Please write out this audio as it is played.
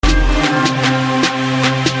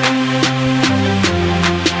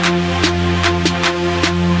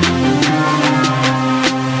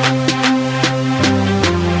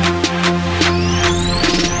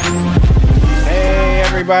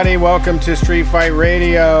everybody. Welcome to Street Fight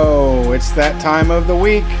Radio. It's that time of the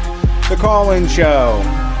week, the call-in show.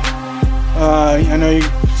 I know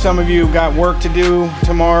some of you got work to do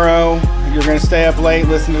tomorrow. You're going to stay up late,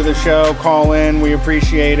 listen to the show, call in. We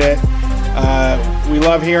appreciate it. We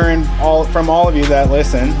love hearing from all of you that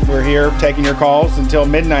listen. We're here taking your calls until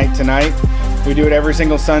midnight tonight. We do it every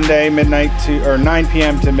single Sunday, 9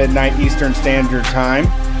 p.m. to midnight Eastern Standard Time.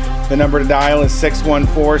 The number to dial is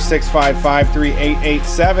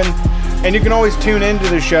 614-655-3887. And you can always tune into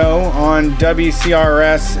the show on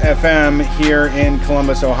WCRS FM here in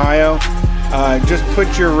Columbus, Ohio. Just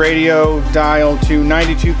put your radio dial to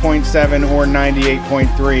 92.7 or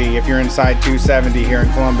 98.3 if you're inside 270 here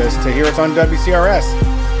in Columbus to hear us on WCRS,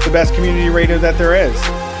 the best community radio that there is.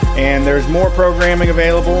 And there's more programming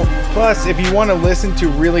available. Plus, if you want to listen to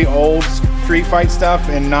really old Street Fight stuff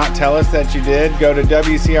and not tell us that you did, go to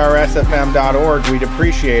WCRSFM.org. We'd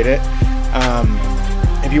appreciate it.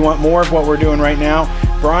 If you want more of what we're doing right now,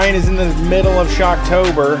 Brian is in the middle of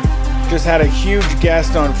Shocktober. Just had a huge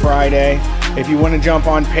guest on Friday. If you want to jump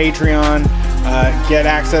on Patreon, get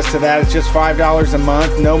access to that. It's just $5 a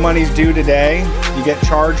month. No money's due today. You get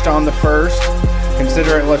charged on the 1st.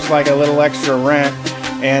 Consider it looks like a little extra rent.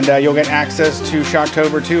 And you'll get access to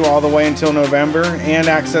Shocktober 2 all the way until November, and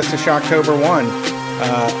access to Shocktober 1,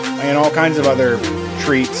 and all kinds of other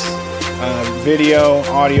treats, video,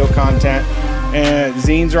 audio content. And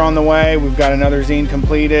zines are on the way. We've got another zine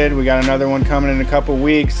completed. We got another one coming in a couple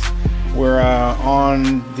weeks. We're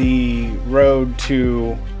on the road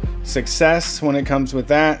to success when it comes with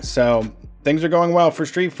that. So things are going well for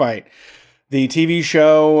Street Fight. The TV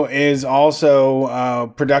show is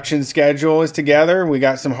also, production schedule is together. We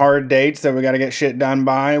got some hard dates that we got to get shit done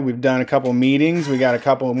by. We've done a couple meetings. We got a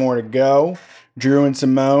couple more to go. Drew and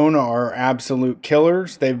Simone are absolute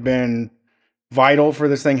killers. They've been vital for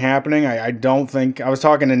this thing happening. I don't think, I was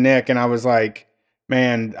talking to Nick and I was like,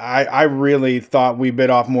 man, I really thought we bit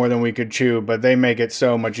off more than we could chew, but they make it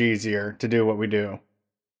so much easier to do what we do.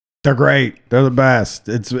 They're great. They're the best.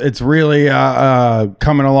 It's really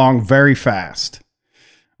coming along very fast.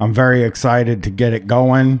 I'm very excited to get it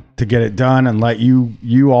going, to get it done, and let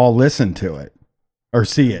you all listen to it or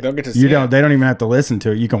see it. They'll get to see it. They don't even have to listen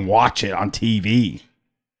to it. You can watch it on TV.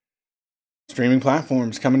 Streaming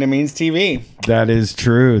platforms coming to Means TV. That is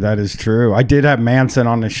true. That is true. I did have Manson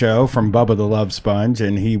on the show from Bubba the Love Sponge,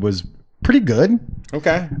 and he was pretty good.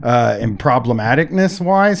 Okay. In problematicness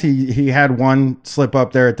wise, he had one slip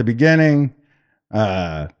up there at the beginning,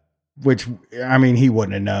 which, I mean, he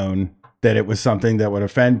wouldn't have known that it was something that would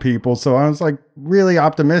offend people. So I was like really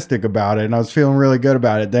optimistic about it, and I was feeling really good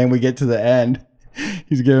about it. Then we get to the end,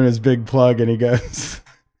 he's giving his big plug, and he goes,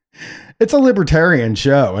 "It's a libertarian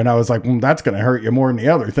show." And I was like, well, that's going to hurt you more than the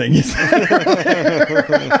other thing you said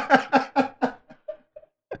earlier.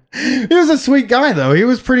 He was a sweet guy, though. He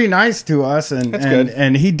was pretty nice to us,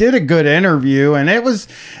 and he did a good interview. And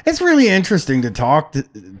it's really interesting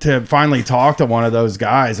to finally talk to one of those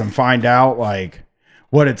guys and find out like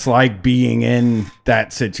what it's like being in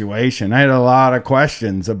that situation. I had a lot of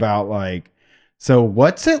questions about like, so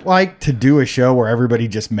what's it like to do a show where everybody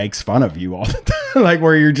just makes fun of you all the time? Like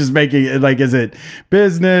where you're just making it, like, is it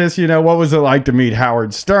business? You know, what was it like to meet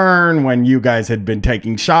Howard Stern when you guys had been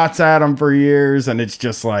taking shots at him for years? And it's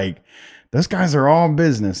just like, those guys are all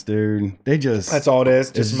business, dude. That's all it is.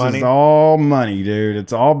 Just money. It's all money, dude.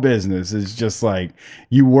 It's all business. It's just like,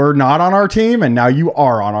 you were not on our team and now you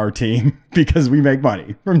are on our team because we make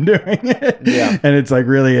money from doing it. Yeah. And it's like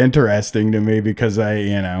really interesting to me because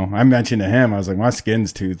I mentioned to him, I was like, my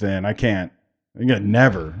skin's too thin. I could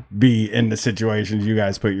never be in the situations you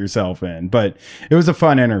guys put yourself in. But it was a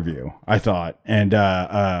fun interview, I thought. And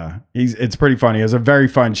it's pretty funny. It was a very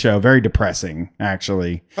fun show, very depressing,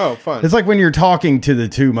 actually. Oh, fun. It's like when you're talking to the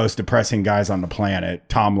two most depressing guys on the planet,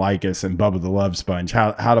 Tom Likas and Bubba the Love Sponge.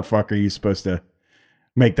 How the fuck are you supposed to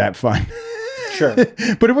make that fun? Sure.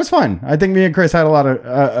 But it was fun. I think me and Chris had a lot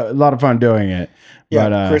of fun doing it. Yeah,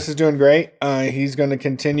 but, Chris is doing great. He's going to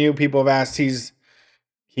continue. People have asked,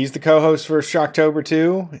 He's the co-host for Shocktober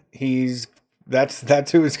 2.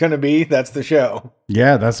 That's who it's going to be. That's the show.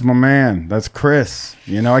 Yeah, that's my man. That's Chris.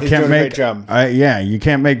 You know, He's doing a great job. You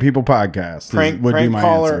can't make people podcasts. Prank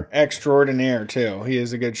caller extraordinaire too. He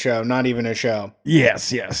is a good show. Not even a show.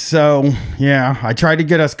 Yes. So yeah, I tried to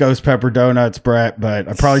get us Ghost Pepper Donuts, Brett, but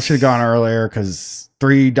I probably should have gone earlier because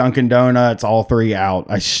 3 Dunkin' Donuts, all 3 out.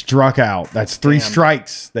 I struck out. That's 3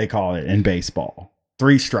 strikes, they call it in baseball.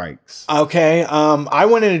 3 strikes. Okay. I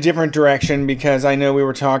went in a different direction because I know we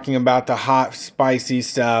were talking about the hot, spicy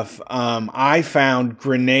stuff. I found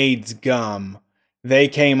Grenades gum. They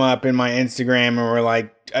came up in my Instagram and were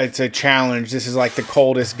like, it's a challenge. This is like the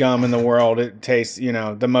coldest gum in the world. It tastes,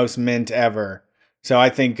 the most mint ever. So I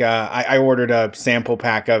think I ordered a sample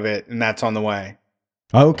pack of it, and that's on the way.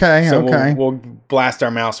 Okay, so okay. We'll blast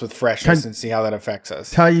our mouths with freshness and see how that affects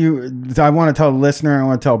us. I want to tell the listener, I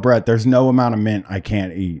want to tell Brett, there's no amount of mint I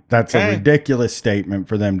can't eat. That's a ridiculous statement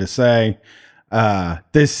for them to say.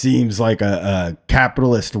 This seems like a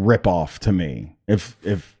capitalist ripoff to me, if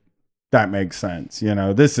that makes sense.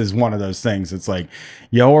 This is one of those things. It's like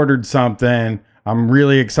you ordered something. I'm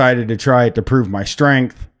really excited to try it to prove my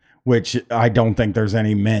strength, which I don't think there's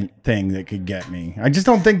any mint thing that could get me. I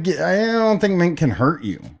don't think mint can hurt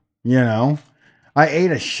you. I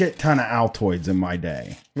ate a shit ton of Altoids in my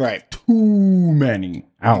day. Right. Too many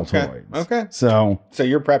Altoids. Okay. So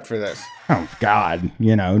you're prepped for this. Oh God,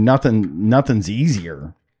 nothing's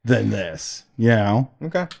easier than this.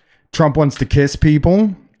 Okay. Trump wants to kiss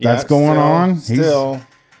people. That's going on.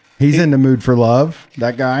 He's in the mood for love.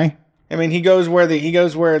 That guy. I mean, he goes where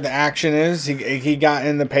the action is. He got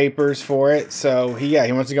in the papers for it, so he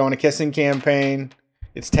wants to go on a kissing campaign.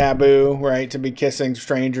 It's taboo, right, to be kissing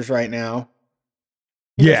strangers right now.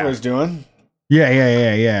 That's what he's doing.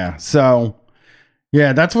 Yeah. So,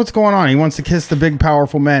 that's what's going on. He wants to kiss the big,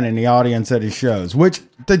 powerful men in the audience at his shows. Which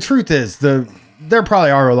the truth is, there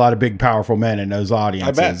probably are a lot of big, powerful men in those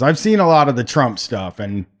audiences. I bet. I've seen a lot of the Trump stuff,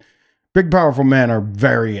 and big, powerful men are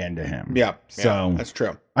very into him. Yeah. So that's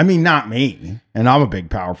true. I mean, not me, and I'm a big,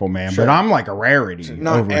 powerful man, but I'm like a rarity.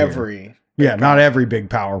 Not every. Not every big,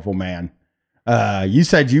 powerful man. You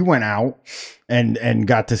said you went out and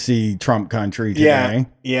got to see Trump country today.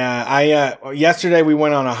 Yeah. I yesterday we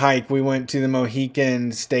went on a hike. We went to the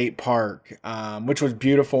Mohican State Park, which was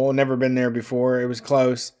beautiful. Never been there before. It was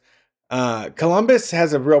close. Columbus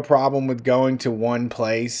has a real problem with going to one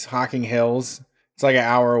place, Hocking Hills. It's like an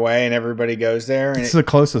hour away, and everybody goes there. And it's the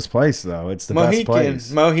closest place, though. It's the best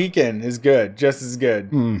place. Mohican is good, just as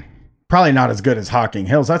good. Probably not as good as Hocking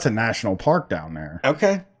Hills. That's a national park down there.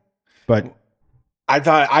 Okay, but I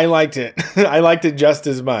thought I liked it. I liked it just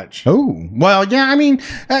as much. Oh well, yeah. I mean,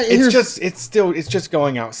 it's just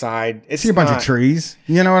going outside. It's see a bunch of trees.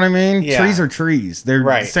 You know what I mean? Yeah. Trees are trees. They're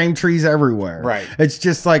the same trees everywhere. Right. It's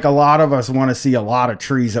just like a lot of us want to see a lot of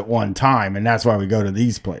trees at one time, and that's why we go to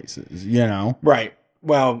these places. Right.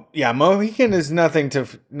 Well, yeah. Mohican is nothing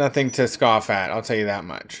to scoff at. I'll tell you that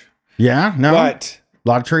much. Yeah. No. But a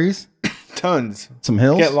lot of trees. Tons. Some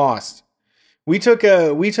hills. Get lost. We took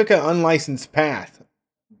an unlicensed path.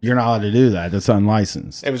 You're not allowed to do that. That's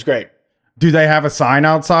unlicensed. It was great. Do they have a sign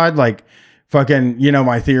outside? Like fucking,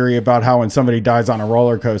 my theory about how when somebody dies on a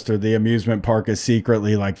roller coaster, the amusement park is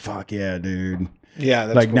secretly like, fuck yeah, dude. Yeah.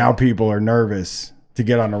 That's like cool. Now people are nervous to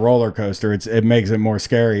get on a roller coaster. It makes it more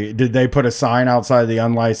scary. Did they put a sign outside the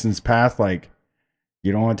unlicensed path? Like,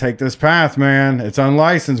 you don't want to take this path, man. It's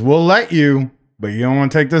unlicensed. We'll let you, but you don't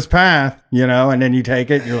want to take this path, and then you take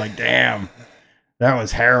it and you're like, damn. That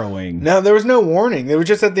was harrowing. No, there was no warning. It was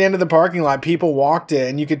just at the end of the parking lot. People walked it,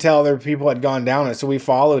 and you could tell there people had gone down it. So we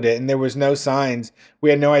followed it, and there was no signs.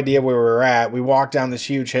 We had no idea where we were at. We walked down this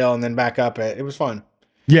huge hill and then back up it. It was fun.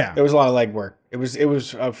 Yeah, it was a lot of legwork. It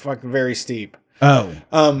was fucking very steep. Oh,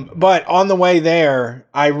 but on the way there,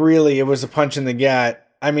 it was a punch in the gut.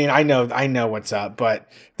 I mean, I know what's up, but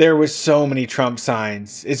there was so many Trump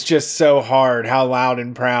signs. It's just so hard how loud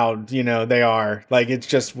and proud they are. Like it's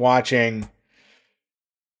just watching.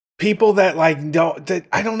 People that I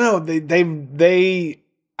don't know.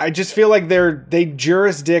 I just feel like they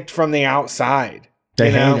jurisdict from the outside.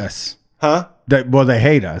 They hate us. Huh? They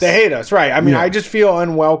hate us. They hate us. Right. I mean, I just feel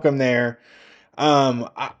unwelcome there.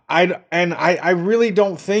 I really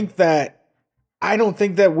don't think that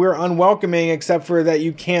we're unwelcoming except for that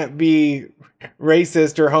you can't be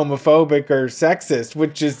racist or homophobic or sexist,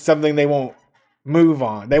 which is something they won't move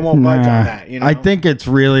on. They won't budge on that. I think it's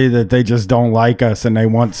really that they just don't like us and they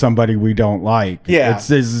want somebody we don't like. Yeah.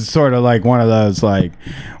 It's sort of like one of those like,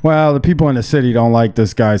 well, the people in the city don't like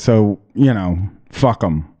this guy, so, fuck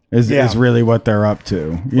them is really what they're up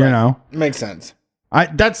to, you know? Makes sense.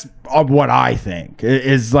 That's what I think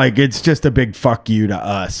is like, it's just a big fuck you to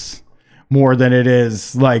us more than it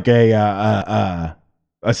is like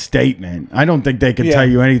a statement. I don't think they can tell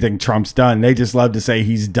you anything Trump's done. They just love to say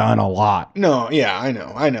he's done a lot. No, yeah, I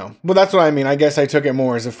know. Well, that's what I mean. I guess I took it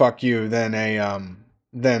more as a fuck you than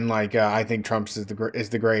I think Trump's is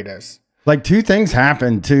the greatest. Like two things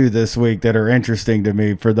happened too this week that are interesting to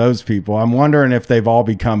me for those people. I'm wondering if they've all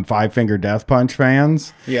become Five Finger Death Punch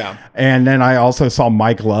fans. Yeah. And then I also saw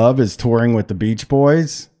Mike Love is touring with the Beach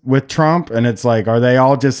Boys. with Trump, and it's like, are they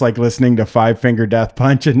all just like listening to Five Finger Death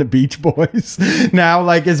Punch and the Beach Boys now?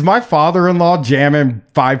 Like, is my father-in-law jamming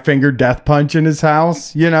Five Finger Death Punch in his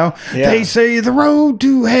house? You know, they say the road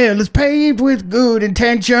to hell is paved with good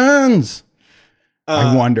intentions.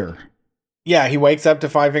 I wonder. Yeah, he wakes up to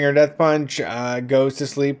Five Finger Death Punch, goes to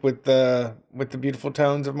sleep with the beautiful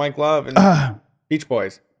tones of Mike Love and Beach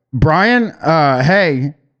Boys. Brian,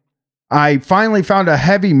 hey, I finally found a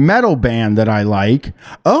heavy metal band that I like.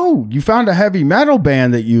 Oh, you found a heavy metal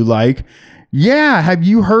band that you like? Yeah, have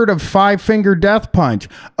you heard of Five Finger Death Punch?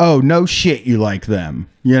 Oh, no shit, you like them.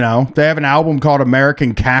 You know, they have an album called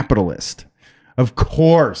American Capitalist. Of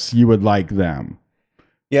course you would like them.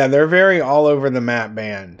 Yeah, they're very all over the map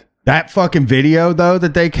band. That fucking video, though,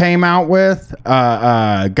 that they came out with,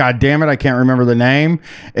 God damn it, I can't remember the name.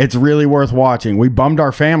 It's really worth watching. We bummed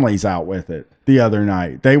our families out with it the other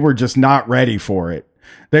night. They were just not ready for it.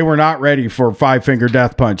 They were not ready for Five Finger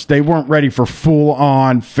Death Punch. They weren't ready for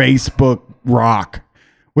full-on Facebook rock,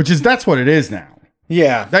 that's what it is now.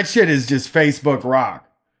 Yeah. That shit is just Facebook rock.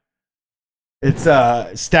 It's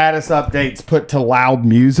status updates put to loud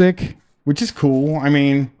music, which is cool. I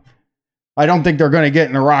mean, I don't think they're going to get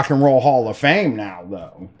in the Rock and Roll Hall of Fame now,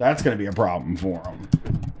 though. That's going to be a problem for them.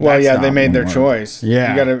 Well, yeah, they made their choice.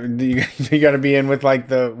 Yeah, you gotta be in with like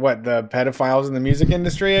the pedophiles in the music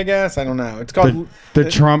industry, I guess. I don't know. It's called the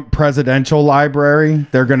Trump Presidential Library.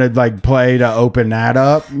 They're going to like play to open that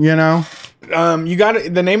up. You know.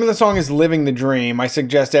 The name of the song is "Living the Dream." I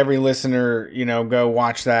suggest every listener, go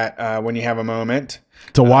watch that when you have a moment.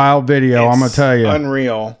 It's a wild video. I'm gonna tell you,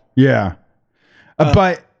 unreal. Yeah,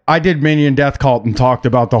 but. I did Minion Death Cult and talked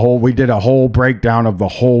about we did a whole breakdown of the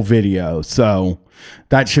whole video. So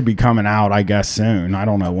that should be coming out, I guess, soon. I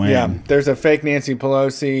don't know when. Yeah, there's a fake Nancy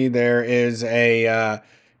Pelosi. There is a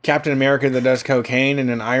Captain America that does cocaine and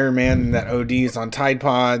an Iron Man that ODs on Tide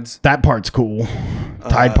Pods. That part's cool.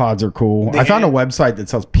 Tide Pods are cool. I found a website that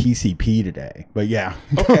sells PCP today, but yeah.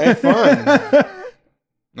 Okay, fun.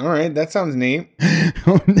 All right, that sounds neat.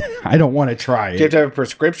 I don't want to try it. Do you have to have a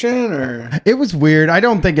prescription or? It was weird. I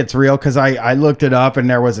don't think it's real because I looked it up and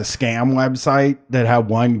there was a scam website that had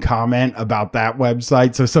one comment about that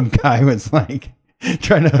website. So some guy was like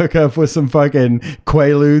trying to hook up with some fucking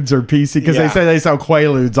Quaaludes or PC because they say they sell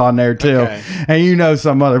Quaaludes on there too. Okay. And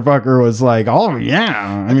some motherfucker was like, oh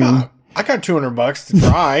yeah. I got $200 to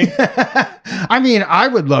try. I mean, I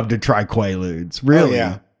would love to try Quaaludes. Really. Oh,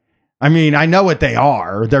 yeah. I mean, I know what they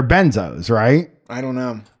are. They're benzos, right? I don't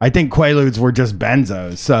know. I think Quaaludes were just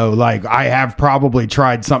benzos. So, like, I have probably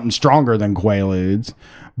tried something stronger than Quaaludes.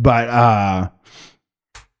 But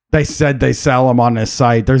they said they sell them on this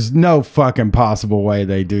site. There's no fucking possible way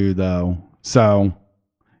they do, though. So,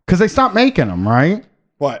 because they stopped making them, right?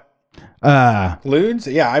 What?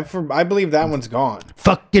 Ludes? Yeah, I believe that one's gone.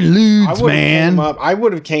 Fucking Ludes, man. I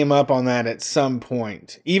would have came up on that at some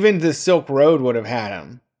point. Even the Silk Road would have had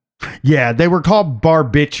them. Yeah, they were called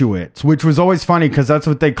barbiturates, which was always funny because that's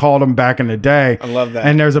what they called them back in the day. I love that.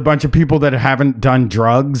 And there's a bunch of people that haven't done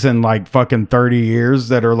drugs in like fucking 30 years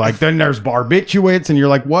that are like, then there's barbiturates, and you're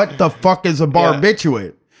like, what the fuck is a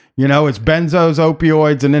barbiturate? Yeah. It's benzos,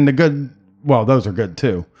 opioids, and then the good, well, those are good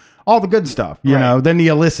too. All the good stuff, you know, then the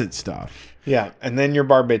illicit stuff. Yeah, and then your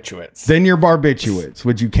barbiturates.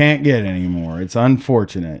 Which you can't get anymore. It's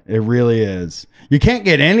unfortunate. It really is. You can't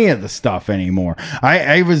get any of the stuff anymore.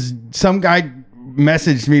 Some guy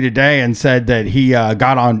messaged me today and said that he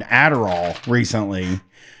got on Adderall recently,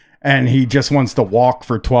 and he just wants to walk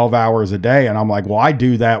for 12 hours a day. And I'm like, well, I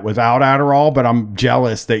do that without Adderall, but I'm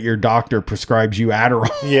jealous that your doctor prescribes you Adderall.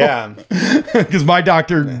 Yeah. Because my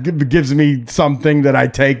doctor gives me something that I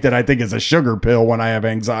take that I think is a sugar pill when I have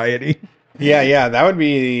anxiety. Yeah, that would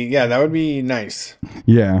be nice.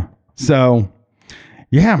 Yeah. So,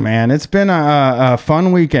 yeah, man, it's been a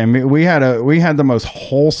fun weekend. We had the most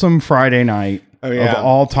wholesome Friday night of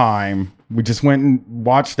all time. We just went and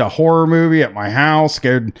watched a horror movie at my house.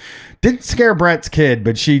 Didn't scare Brett's kid,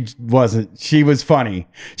 but she was funny.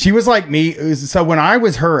 She was like me. So when I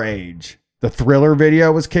was her age, the Thriller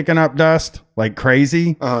video was kicking up dust like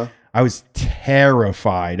crazy. Uh-huh. I was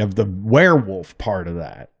terrified of the werewolf part of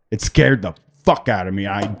that. It scared the fuck out of me.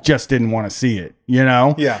 I just didn't want to see it,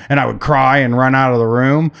 Yeah. And I would cry and run out of the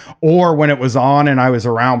room. Or when it was on and I was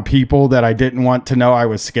around people that I didn't want to know I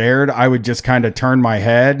was scared, I would just kind of turn my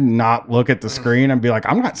head and not look at the screen and be like,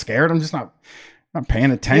 I'm not scared. I'm just not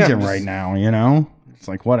paying attention right now, It's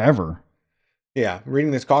like, whatever. Yeah,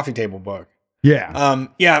 reading this coffee table book. Yeah.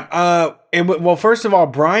 Well, first of all,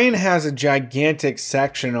 Brian has a gigantic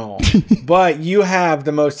sectional, but you have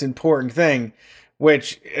the most important thing,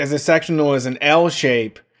 which as a sectional is an L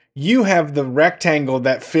shape. You have the rectangle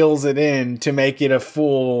that fills it in to make it a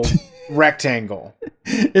full rectangle.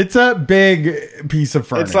 It's a big piece of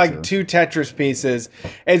furniture. It's like 2 Tetris pieces.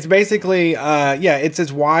 It's basically, it's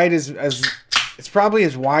as wide as it's probably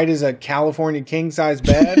as wide as a California king size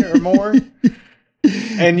bed or more.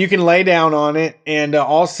 And you can lay down on it. And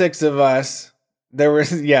all 6 of us, there were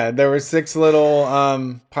 6 little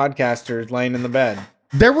podcasters laying in the bed.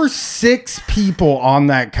 There were 6 people on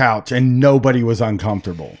that couch and nobody was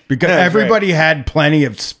uncomfortable because everybody had plenty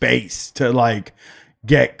of space to like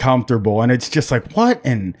get comfortable. And it's just like, what?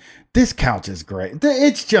 And this couch is great.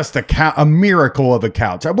 It's just a miracle of a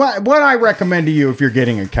couch. What I recommend to you if you're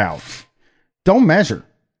getting a couch, don't measure.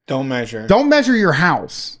 Don't measure your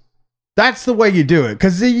house. That's the way you do it.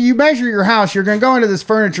 Because you measure your house, you're going to go into this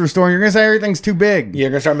furniture store and you're going to say everything's too big. You're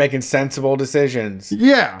going to start making sensible decisions.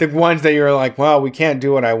 Yeah. The ones that you're like, well, we can't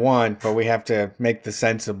do what I want, but we have to make the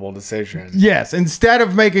sensible decision. Yes. Instead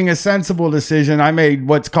of making a sensible decision, I made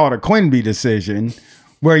what's called a Quinby decision,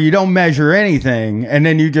 where you don't measure anything and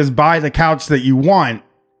then you just buy the couch that you want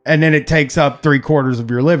and then it takes up 3/4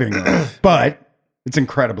 of your living room. But it's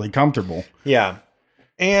incredibly comfortable. Yeah.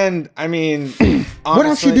 And I mean, honestly, what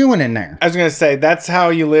else you doing in there? I was gonna say that's how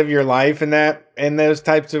you live your life in those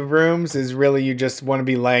types of rooms. Is really you just want to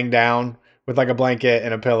be laying down with like a blanket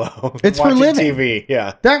and a pillow. It's for living. TV.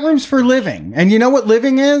 Yeah, that room's for living. And you know what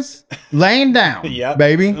living is? Laying down. Yeah,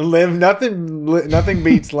 baby. Nothing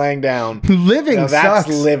beats laying down. Living. Now, that's sucks.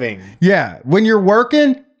 living. Yeah, when you're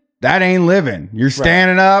working, that ain't living. You're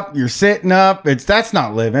standing up. You're sitting up. That's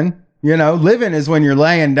not living. You know, living is when you're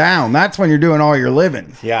laying down. That's when you're doing all your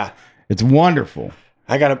living. Yeah. It's wonderful.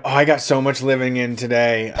 I got so much living in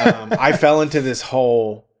today. I fell into this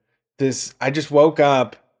hole. I just woke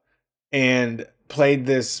up and played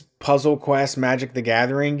this Puzzle Quest Magic the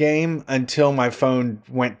Gathering game until my phone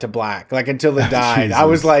went to black. Like until it died. Jesus. I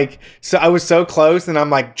was like, I was so close and I'm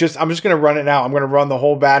just going to run it out. I'm going to run the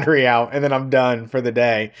whole battery out and then I'm done for the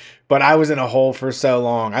day. But I was in a hole for so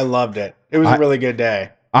long. I loved it. It was a really good day.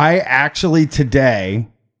 I actually today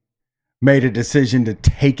made a decision to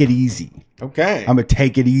take it easy. Okay. I'm a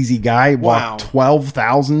take it easy guy. Wow. Walked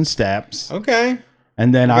 12,000 steps. Okay.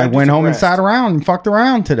 And then I went home and sat around and fucked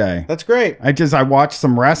around today. That's great. I watched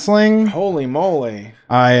some wrestling. Holy moly.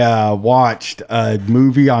 I watched a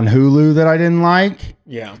movie on Hulu that I didn't like.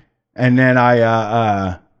 Yeah. And then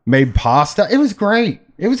I made pasta. It was great.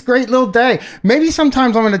 It was a great little day. Maybe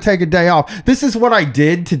sometimes I'm going to take a day off. This is what I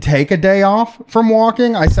did to take a day off from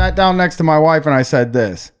walking. I sat down next to my wife and I said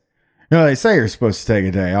this. You know, they say you're supposed to take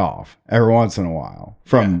a day off every once in a while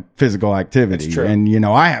from physical activity. It's true. And, you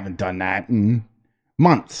know, I haven't done that in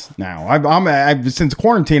months now. I've since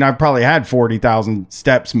quarantine, I've probably had 40,000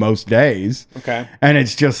 steps most days. Okay. And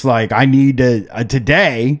it's just like, I need to,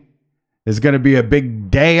 today is going to be a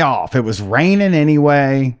big day off. It was raining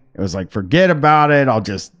anyway. It was like, forget about it. I'll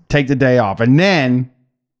just take the day off. And then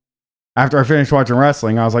after I finished watching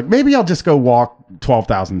wrestling, I was like, maybe I'll just go walk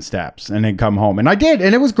 12,000 steps and then come home. And I did.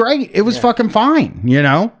 And it was great. It was fucking fine. You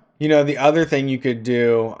know? You know, the other thing you could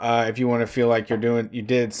do, if you want to feel like you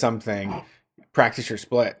did something, practice your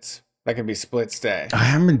splits. That could be splits day. I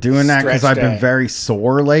haven't been doing that because I've been very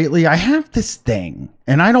sore lately. I have this thing,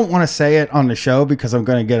 and I don't want to say it on the show because I'm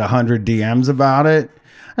going to get 100 DMs about it.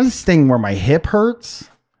 I have this thing where my hip hurts.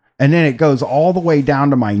 And then it goes all the way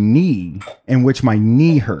down to my knee, in which my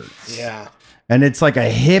knee hurts. Yeah. And it's like a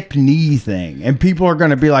hip knee thing. And people are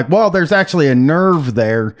going to be like, well, there's actually a nerve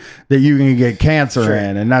there that you can get cancer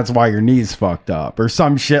in. And that's why your knee's fucked up or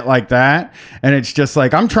some shit like that. And it's just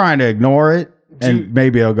like, I'm trying to ignore it and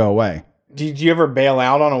maybe it'll go away. Did you ever bail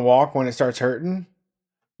out on a walk when it starts hurting?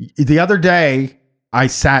 The other day, I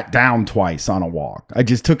sat down twice on a walk. I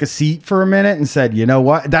just took a seat for a minute and said, you know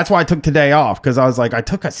what? That's why I took today off. Because I was like, I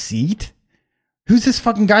took a seat? Who's this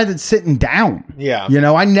fucking guy that's sitting down? Yeah. You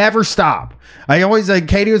know, I never stop. I always like,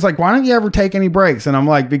 Katie was like, why don't you ever take any breaks? And I'm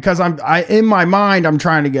like, because I in my mind, I'm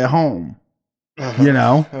trying to get home. You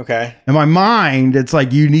know? Okay. In my mind, it's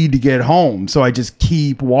like, you need to get home. So I just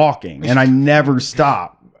keep walking and I never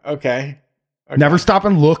stop. Okay. Never stop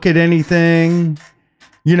and look at anything.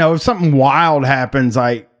 You know, if something wild happens,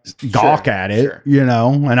 I gawk at it, you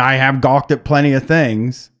know, and I have gawked at plenty of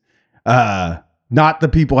things. Not the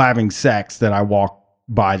people having sex that I walked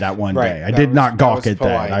by that one day. I did not gawk at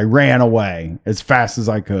that. I ran away as fast as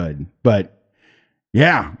I could. But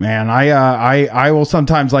yeah, man, I will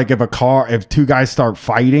sometimes, like, if two guys start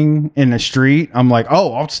fighting in the street, I'm like,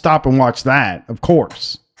 oh, I'll stop and watch that. Of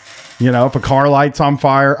course. You know, if a car light's on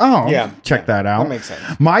fire, check that out. That makes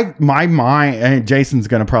sense. My mind, and Jason's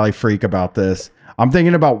going to probably freak about this. I'm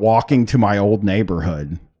thinking about walking to my old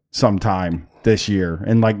neighborhood sometime this year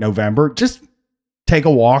in like November. Just take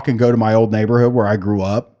a walk and go to my old neighborhood where I grew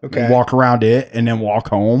up. Okay. Walk around it and then walk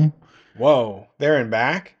home. Whoa, there and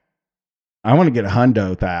back? I want to get a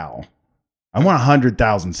hundo thou. I want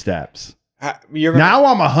 100,000 steps. Now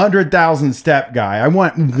I'm 100,000 step guy. I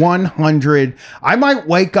want 100. I might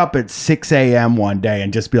wake up at 6 a.m. one day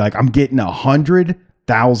and just be like, I'm getting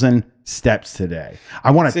 100,000 steps today. I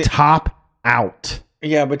want to top out.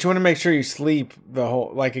 Yeah, but you want to make sure you sleep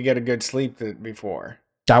you get a good sleep before.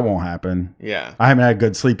 That won't happen. Yeah. I haven't had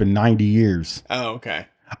good sleep in 90 years. Oh, okay.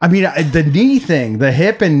 I mean, the knee thing, the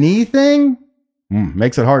hip and knee thing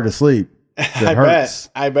makes it hard to sleep. It hurts.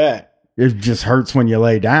 I bet. It just hurts when you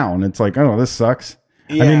lay down. It's like, oh, this sucks.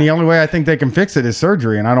 Yeah. I mean, the only way I think they can fix it is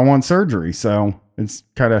surgery, and I don't want surgery. So it's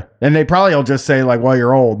kind of, and they probably will just say like, well,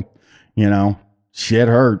 you're old, shit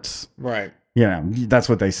hurts. Right. That's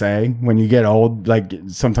what they say when you get old. Like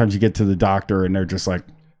sometimes you get to the doctor and they're just like,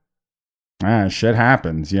 shit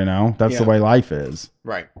happens, that's the way life is.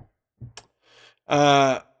 Right.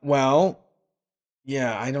 Well,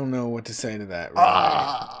 yeah, I don't know what to say to that.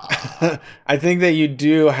 Really. I think that you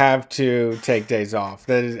do have to take days off.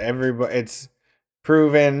 That is it's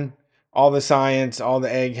proven. All the science, all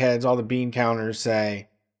the eggheads, all the bean counters say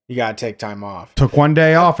you got to take time off. Took one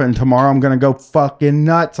day off and tomorrow I'm going to go fucking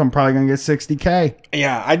nuts. I'm probably going to get 60K.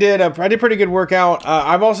 Yeah, I did pretty good workout.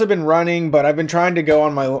 I've also been running, but I've been trying to go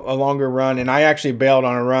on a longer run, and I actually bailed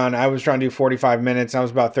on a run. I was trying to do 45 minutes. I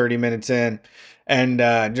was about 30 minutes in. And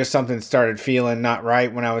just something started feeling not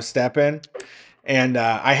right when I was stepping. And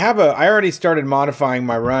I already started modifying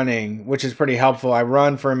my running, which is pretty helpful. I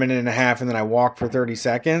run for a minute and a half and then I walk for 30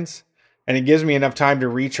 seconds. And it gives me enough time to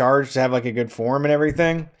recharge to have like a good form and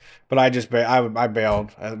everything. But I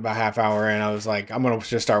bailed about half hour in. I was like, I'm going to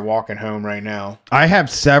just start walking home right now. I have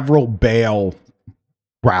several bail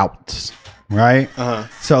routes, right? Uh-huh.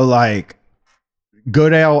 So like,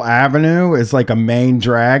 Goodale Avenue is like a main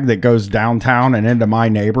drag that goes downtown and into my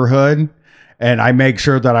neighborhood. And I make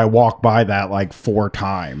sure that I walk by that like 4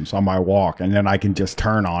 times on my walk. And then I can just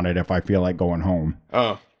turn on it if I feel like going home.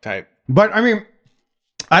 Oh, type. But I mean,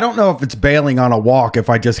 I don't know if it's bailing on a walk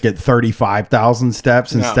if I just get 35,000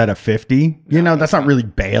 steps instead of 50. That's not really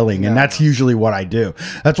bailing. And that's usually what I do.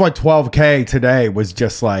 That's why 12K today was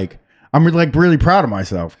just like, I'm really proud of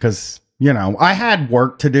myself because I had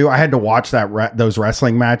work to do. I had to watch those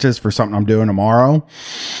wrestling matches for something I'm doing tomorrow.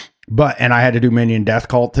 And I had to do Minion Death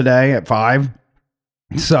Cult today at 5.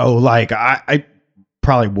 So like I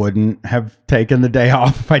probably wouldn't have taken the day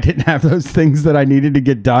off if I didn't have those things that I needed to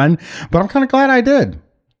get done. But I'm kind of glad I did.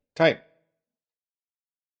 Tight.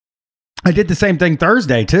 I did the same thing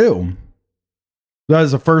Thursday too. That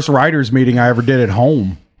was the first writers meeting I ever did at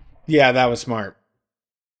home. Yeah, that was smart.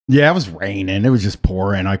 Yeah, it was raining. It was just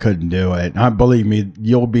pouring. I couldn't do it. Believe me,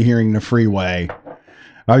 you'll be hearing the freeway.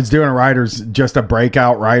 I was doing a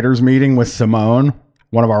breakout writers meeting with Simone,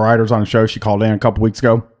 one of our writers on the show. She called in a couple weeks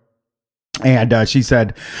ago. And she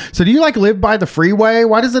said, so do you like live by the freeway?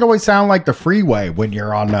 Why does it always sound like the freeway when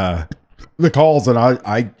you're on the calls? And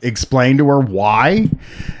I explained to her why.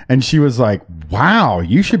 And she was like, wow,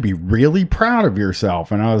 you should be really proud of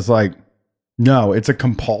yourself. And I was like, no, it's a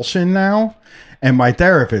compulsion now. And my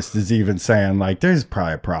therapist is even saying, like, there's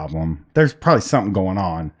probably a problem. There's probably something going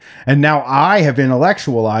on. And now I have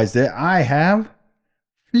intellectualized it. I have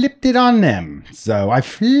flipped it on them. So I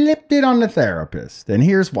flipped it on the therapist. And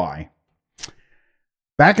here's why.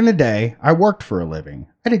 Back in the day, I worked for a living.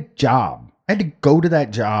 I had a job. I had to go to that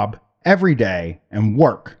job every day and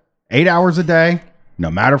work 8 hours a day, no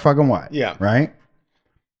matter fucking what. Yeah. Right?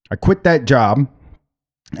 I quit that job.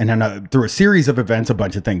 And then through a series of events, a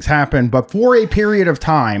bunch of things happened. But for a period of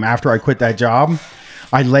time after I quit that job,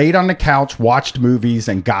 I laid on the couch, watched movies,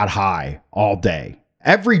 and got high all day,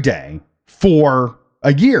 every day for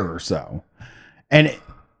a year or so. And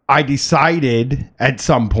I decided at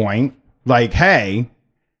some point, like, hey,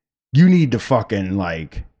 you need to fucking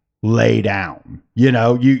like lay down. You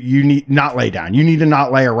need not lay down. You need to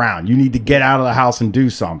not lay around. You need to get out of the house and do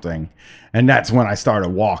something. And that's when I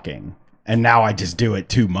started walking. And now I just do it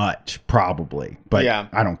too much, probably. But yeah.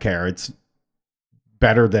 I don't care. It's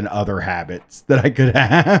better than other habits that I could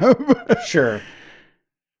have. Sure.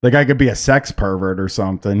 Like I could be a sex pervert or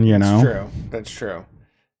something, That's true.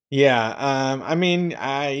 Yeah. I mean,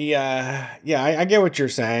 I get what you're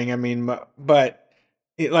saying. I mean, but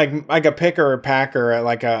like a picker or packer at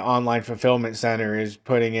like a online fulfillment center is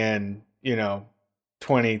putting in,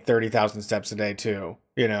 20,000-30,000 steps a day too.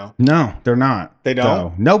 No, they're not. They don't?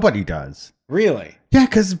 No, nobody does. Really? Yeah,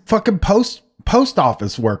 because fucking post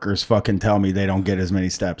office workers fucking tell me they don't get as many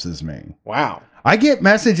steps as me. Wow. I get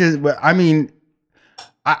messages. I mean,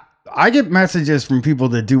 I get messages from people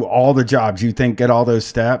that do all the jobs you think get all those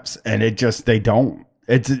steps, and they don't.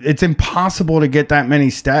 It's impossible to get that many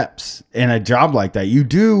steps in a job like that. You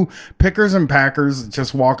do pickers and packers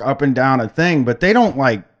just walk up and down a thing, but they don't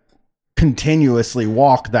like continuously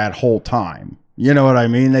walk that whole time. You know what I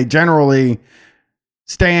mean? They generally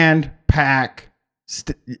stand, pack.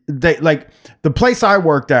 They like the place I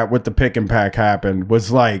worked at with the pick and pack happened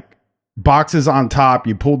was like boxes on top.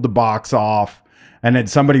 You pulled the box off. And then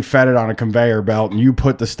somebody fed it on a conveyor belt, and you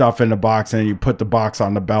put the stuff in the box, and then you put the box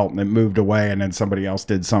on the belt, and it moved away, and then somebody else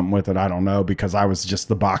did something with it. I don't know, because I was just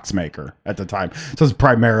the box maker at the time. So I was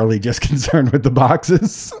primarily just concerned with the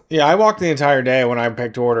boxes. Yeah, I walked the entire day when I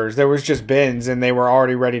picked orders. There was just bins, and they were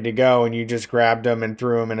already ready to go, and you just grabbed them and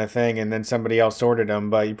threw them in a thing, and then somebody else sorted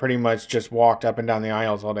them. But you pretty much just walked up and down the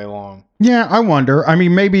aisles all day long. Yeah, I wonder. I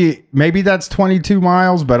mean, maybe that's 22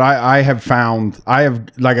 miles, but I have,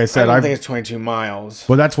 like I said, I don't think it's 22 miles.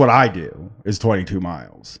 Well, that's what I do, is 22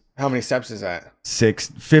 miles. How many steps is that?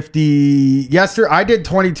 650. Yesterday, I did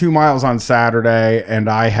 22 miles on Saturday, and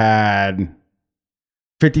I had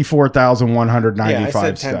 54,195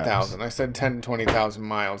 steps. Yeah, I said 10,000. I said 10 to 20,000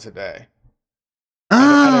 miles a day. Oh,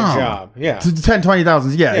 at a job. Yeah. 10,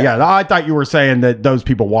 20,000. Yeah. I thought you were saying that those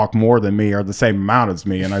people walk more than me or the same amount as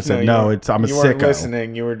me. And I said, I'm a sicko. You weren't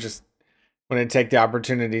listening. You were just want to take the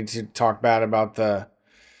opportunity to talk bad about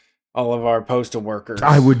all of our postal workers.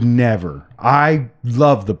 I would never. I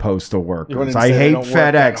love the postal workers. I hate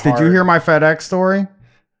FedEx. Did you hear my FedEx story?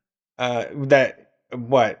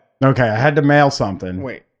 What? Okay. I had to mail something.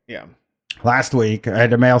 Wait. Yeah. Last week, I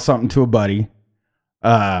had to mail something to a buddy.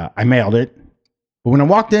 I mailed it. But when I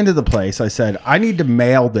walked into the place, I said, I need to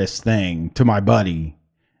mail this thing to my buddy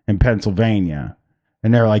in Pennsylvania.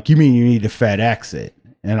 And they're like, you mean you need to FedEx it?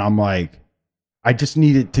 And I'm like, I just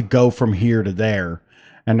need it to go from here to there.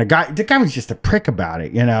 And the guy was just a prick about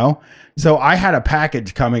it, you know? So I had a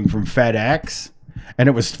package coming from FedEx, and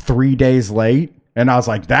it was 3 days late. And I was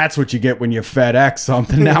like, that's what you get when you FedEx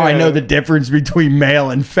something. Now I know the difference between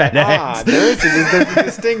mail and FedEx. There's a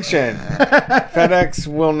distinction. FedEx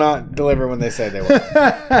will not deliver when they say they will.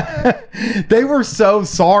 They were so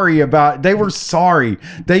sorry they were sorry.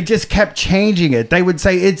 They just kept changing it. They would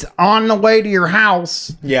say, it's on the way to your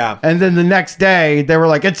house. Yeah. And then the next day, they were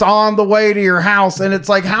like, it's on the way to your house. And it's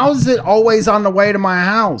like, how is it always on the way to my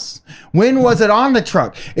house? When was it on the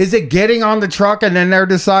truck? Is it getting on the truck and then they're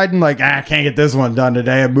deciding like, I can't get this one done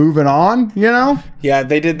today and moving on, you know? Yeah,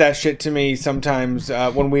 they did that shit to me sometimes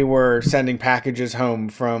when we were sending packages home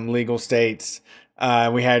from legal states.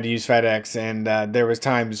 We had to use FedEx, and there was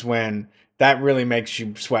times when that really makes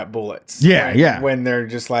you sweat bullets. Yeah. When they're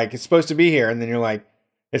just like, it's supposed to be here, and then you're like,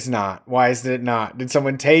 it's not. Why is it not? Did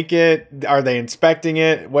someone take it? Are they inspecting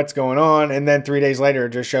it? What's going on? And then 3 days later, it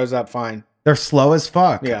just shows up fine. They're slow as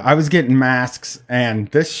fuck. Yeah. I was getting masks and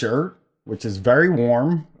this shirt, which is very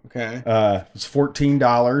warm. Okay. It's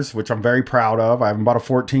 $14, which I'm very proud of. I haven't bought a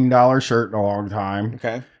 $14 shirt in a long time.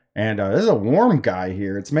 Okay. And there's a warm guy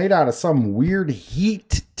here. It's made out of some weird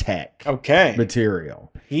heat tech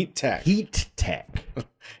material. Heat tech.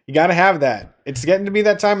 You got to have that. It's getting to be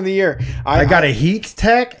that time of the year. I got a heat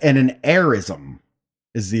tech and an airism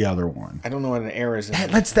is the other one. I don't know what an airism is.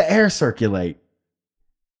 That lets the air circulate.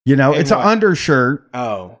 You know, it's an undershirt.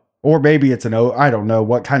 Oh. Or maybe it's I don't know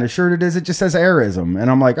what kind of shirt it is. It just says airism.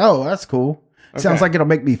 And I'm like, oh, that's cool. Okay. Sounds like it'll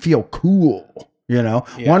make me feel cool. You know,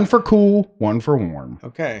 One for cool, one for warm.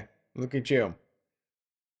 Okay. Look at you.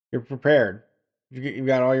 You're prepared. You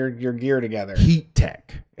got all your gear together. Heat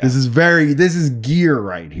tech. Yeah. This is gear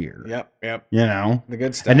right here. Yep. You know, the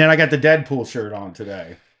good stuff. And then I got the Deadpool shirt on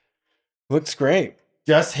today. Looks great.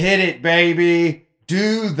 Just hit it, baby.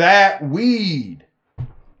 Do that weed.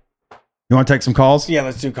 You want to take some calls? Yeah,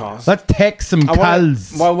 let's do calls. Let's take some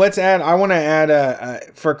calls. Let's add. I want to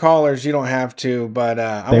add for callers. You don't have to, but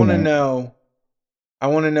I want to know. I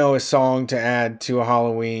want to know a song to add to a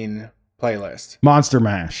Halloween playlist. Monster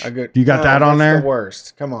Mash. You got that on there? The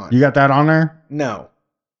worst. Come on. You got that on there? No.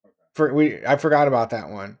 I forgot about that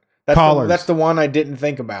one. That's the one I didn't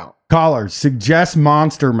think about. Callers, suggest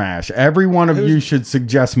Monster Mash. Every one of you should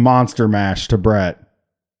suggest Monster Mash to Brett.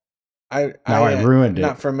 I ruined it.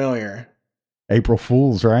 Not familiar. April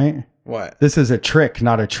Fools, right? What? This is a trick,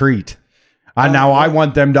 not a treat. I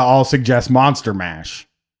want them to all suggest Monster Mash.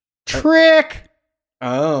 Trick.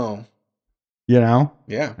 Oh. You know?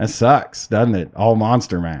 Yeah. That sucks, doesn't it? All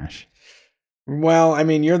Monster Mash. Well, I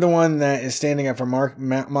mean, you're the one that is standing up for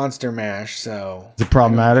Monster Mash, so... It's a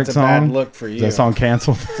problematic song? It's a bad look for you. Is that song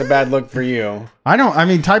canceled? It's a bad look for you.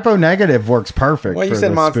 Typo negative works perfect. Well, you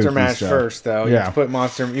said Monster Mash first, though. Yeah.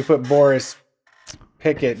 You put Boris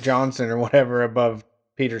Pickett Johnson or whatever above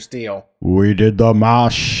Peter Steele. We did the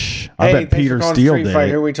mosh. I bet Peter Steele did.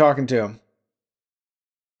 Who are we talking to?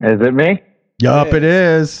 Is it me? Yup, it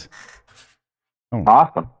is. Oh,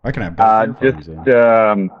 awesome. I can have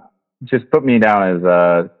just put me down as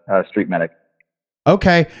a street medic.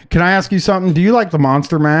 Okay. Can I ask you something? Do you like the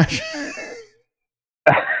Monster Mash?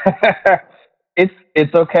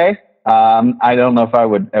 It's okay. I don't know if I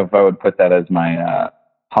would put that as my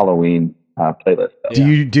Halloween playlist.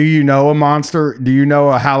 Though. Do you know a monster? Do you know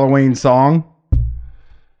a Halloween song?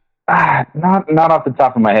 Not off the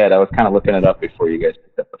top of my head. I was kind of looking it up before you guys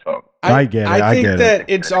picked up the phone. I get it. I think that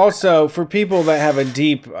it's also for people that have a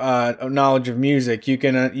deep knowledge of music. You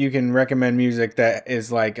can recommend music that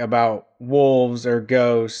is like about wolves or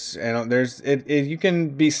ghosts, and you can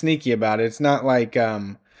be sneaky about it. It's not like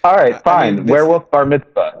all right, fine. Werewolf Bar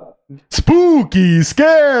Mitzvah. Spooky,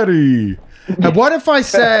 scary. What if I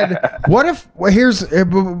said?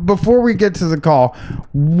 Before we get to the call,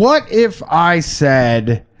 what if I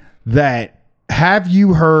said that? Have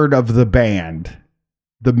you heard of the band,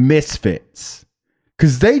 the Misfits?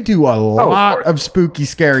 Because they do a lot of spooky,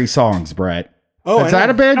 scary songs, Brett. Oh, is that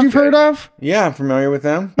a band you've heard of? Yeah, I'm familiar with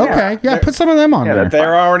them. Okay, yeah, put some of them on there.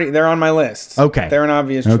 They're on my list. Okay, they're an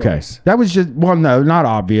obvious choice. That was no, not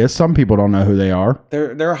obvious. Some people don't know who they are.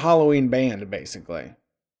 They're a Halloween band, basically.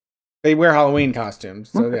 They wear Halloween costumes,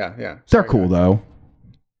 so yeah. They're cool though.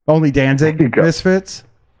 Only Danzig Misfits.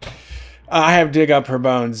 I have "Dig Up Her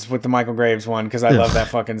Bones" with the Michael Graves one because I love that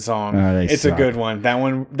fucking song. It's a good one.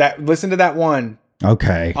 Listen to that one.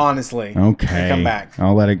 Okay. Honestly. Okay. Come back.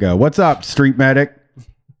 I'll let it go. What's up, Street Medic?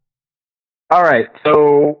 All right.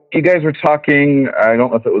 So you guys were talking, I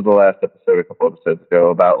don't know if it was the last episode, a couple episodes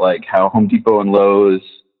ago, about like how Home Depot and Lowe's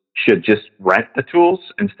should just rent the tools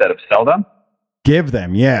instead of sell them. Give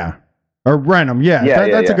them, yeah. Or rent them, yeah.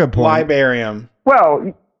 That's a good point. Librarium.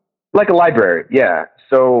 Well, like a library, yeah.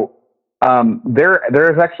 So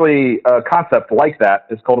there is actually a concept like that.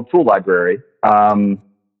 It's called a tool library.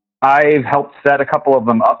 I've helped set a couple of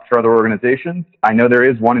them up for other organizations. I know there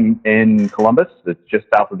is one in Columbus that's just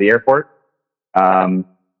south of the airport. And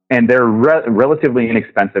they're relatively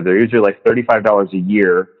inexpensive. They're usually like $35 a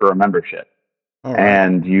year for a membership. Right.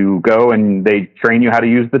 And you go and they train you how to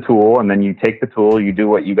use the tool, and then you take the tool, you do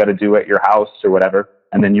what you got to do at your house or whatever,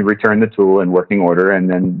 and then you return the tool in working order, and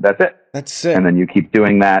then that's it. That's it. And then you keep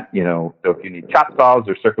doing that, so if you need chop saws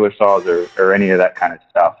or circular saws or any of that kind of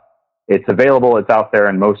stuff, it's available. It's out there,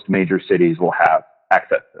 and most major cities will have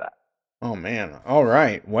access to that. Oh, man. All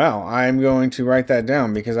right. Well, I'm going to write that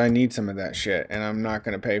down because I need some of that shit, and I'm not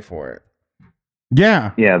going to pay for it.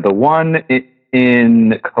 Yeah. Yeah, the one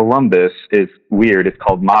in Columbus is weird. It's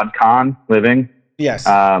called ModCon Living. Yes.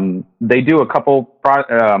 They do a couple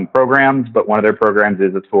programs, but one of their programs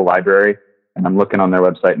is a tool library, and I'm looking on their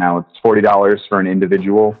website now. It's $40 for an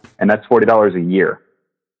individual, and that's $40 a year.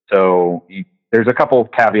 So there's a couple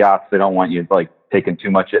of caveats. They don't want you taking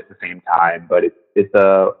too much at the same time, but it's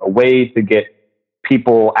a way to get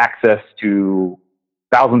people access to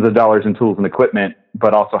thousands of dollars in tools and equipment,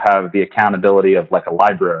 but also have the accountability of like a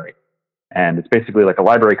library. And it's basically like a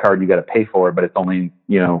library card you got to pay for, but it's only,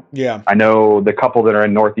 Yeah. I know the couple that are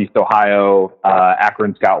in Northeast Ohio,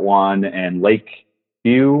 Akron's got one, and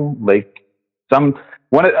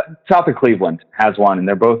south of Cleveland has one, and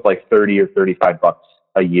they're both like $30 or $35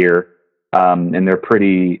 a year. And they're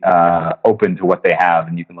pretty open to what they have,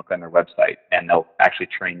 and you can look on their website, and they'll actually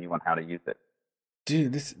train you on how to use it.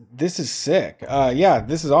 Dude, this is sick. Yeah,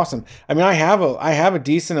 this is awesome. I mean, I have a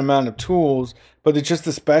decent amount of tools, but it's just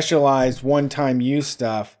the specialized one-time use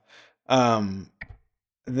stuff.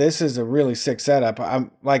 This is a really sick setup.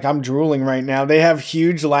 I'm drooling right now. They have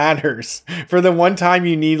huge ladders for the one time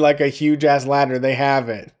you need like a huge ass ladder. They have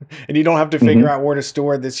it, and you don't have to figure out where to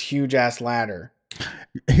store this huge ass ladder.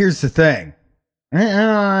 Here's the thing. I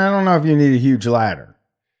don't know if you need a huge ladder.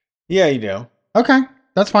 Yeah, you do. Okay,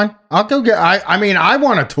 that's fine. I'll go get. I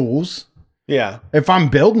want a tools. Yeah. If I'm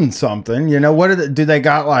building something, what do they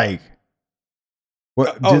got like?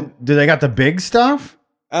 What do they got the big stuff?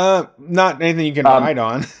 Not anything you can ride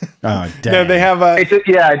on. Oh, damn. No, they have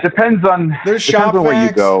it depends on. There's shop vacs, where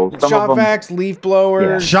you go. Shop vacs, leaf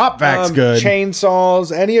blowers. Yeah. Shop vacs, good.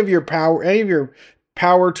 Chainsaws, any of your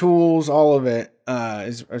power tools, all of it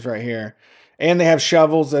is right here. And they have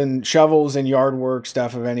shovels and yard work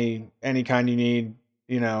stuff of any kind you need.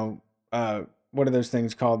 What are those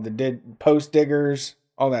things called? The post diggers,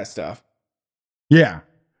 all that stuff. Yeah.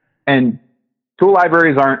 And tool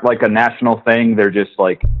libraries aren't like a national thing. They're just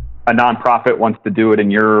like a nonprofit wants to do it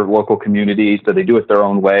in your local community, so they do it their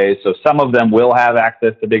own way. So some of them will have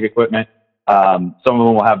access to big equipment. Some of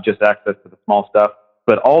them will have just access to the small stuff.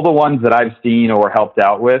 but all the ones that I've seen or helped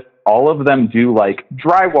out with, all of them do like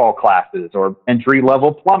drywall classes or entry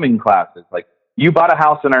level plumbing classes. Like, you bought a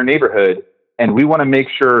house in our neighborhood and we want to make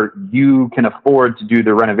sure you can afford to do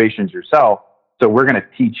the renovations yourself. So we're going to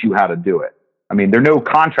teach you how to do it. I mean, they're no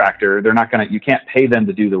contractor. They're not going to, you can't pay them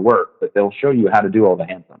to do the work, but they'll show you how to do all the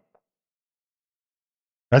hands-on.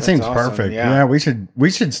 That seems awesome. Perfect. Yeah, we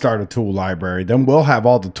should start a tool library. Then we'll have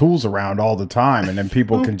all the tools around all the time, and then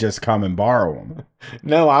people can just come and borrow them.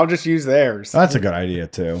 No, I'll just use theirs. That's a good idea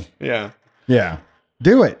too. Yeah. Yeah.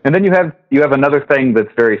 Do it. And then you have another thing that's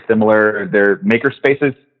very similar. They're maker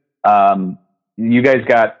spaces. You're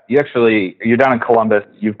down in Columbus.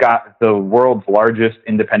 You've got the world's largest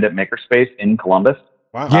independent makerspace in Columbus.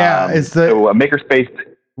 Wow. Yeah, so a makerspace.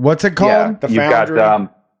 What's it called? Yeah, the Foundry. You've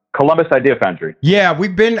got Columbus Idea Foundry. Yeah,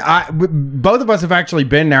 both of us have actually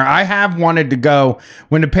been there. I have wanted to go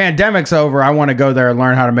when the pandemic's over. I want to go there and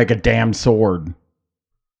learn how to make a damn sword.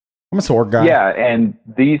 I'm a sword guy. Yeah, and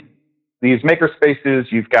these maker spaces,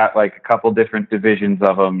 you've got like a couple different divisions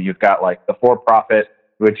of them. You've got like the for-profit,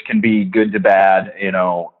 which can be good to bad.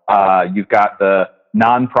 You've got the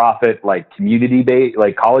non-profit, like community-based,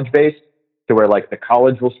 like college-based, to where like the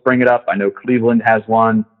college will spring it up. I know Cleveland has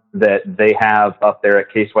one that they have up there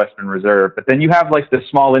at Case Western Reserve. But then you have like the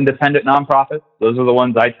small independent nonprofits. Those are the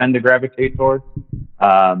ones I tend to gravitate towards.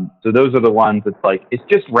 So those are the ones that's like, it's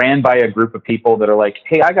just ran by a group of people that are like,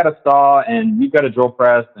 hey, I got a saw and you've got a drill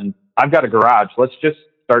press and I've got a garage. Let's just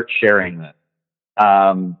start sharing this.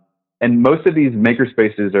 And most of these maker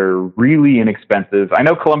spaces are really inexpensive. I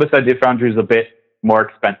know Columbus Idea Foundry is a bit more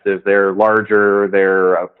expensive. They're larger.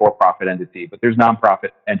 They're a for-profit entity, but there's nonprofit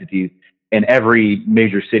entities in every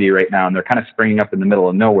major city right now. And they're kind of springing up in the middle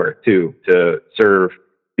of nowhere too, to serve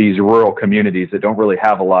these rural communities that don't really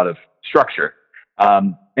have a lot of structure.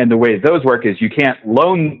 And the way those work is you can't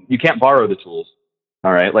borrow the tools.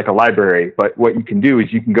 All right. Like a library, but what you can do is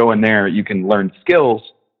you can go in there, you can learn skills,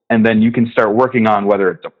 and then you can start working on whether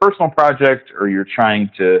it's a personal project or you're trying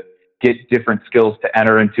to get different skills to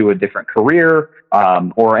enter into a different career,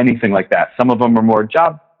 or anything like that. Some of them are more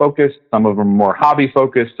job focused, some of them are more hobby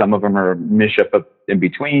focused, some of them are up in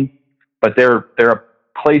between, but they're a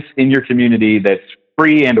place in your community that's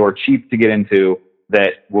free and or cheap to get into,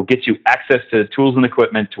 that will get you access to tools and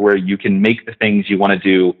equipment to where you can make the things you want to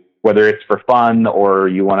do, whether it's for fun or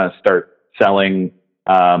you want to start selling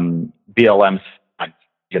BLMs,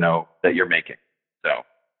 that you're making. So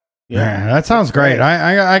yeah, that sounds great.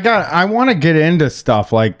 I want to get into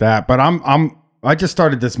stuff like that, but I just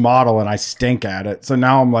started this model and I stink at it. So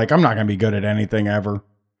now I'm like, I'm not going to be good at anything ever.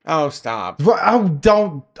 Oh, stop. Oh,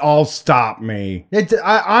 don't all stop me.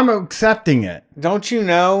 I'm accepting it. Don't you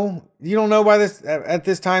know? You don't know at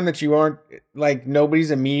this time that you aren't, like, nobody's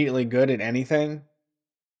immediately good at anything?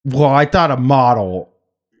 Well, I thought a model,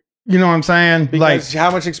 you know what I'm saying? Because how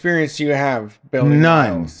much experience do you have building none.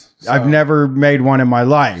 models? So. I've never made one in my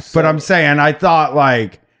life, but I'm saying, I thought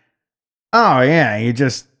like, oh yeah,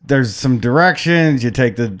 there's some directions, you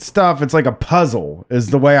take the stuff. It's like a puzzle is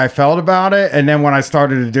the way I felt about it. And then when I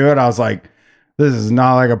started to do it, I was like, this is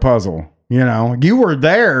not like a puzzle. You were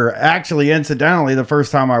there actually, incidentally, the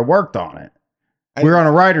first time I worked on it. We were on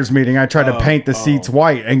a writer's meeting. I tried to paint the seats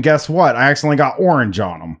white, and guess what? I accidentally got orange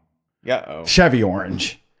on them. Yeah. Chevy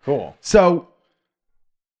orange. Cool. So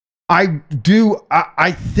I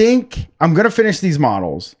think I'm going to finish these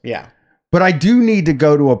models. Yeah. But I do need to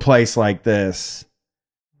go to a place like this,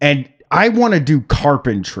 and I want to do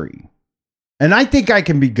carpentry. And I think I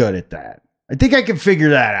can be good at that. I think I can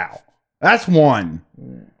figure that out. That's one.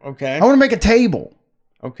 Okay. I want to make a table.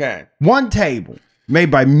 Okay. One table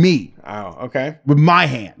made by me. Oh, okay. With my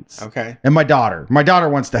hands. Okay. And my daughter. My daughter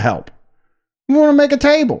wants to help. We want to make a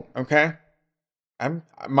table. Okay.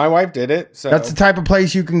 My wife did it. So that's the type of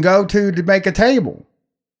place you can go to make a table.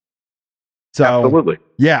 So absolutely.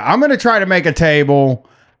 Yeah, I'm going to try to make a table.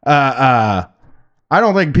 I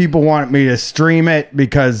don't think people want me to stream it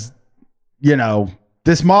because,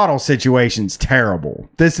 this model situation's terrible.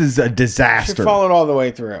 This is a disaster. You should follow it all the way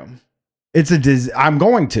through. I'm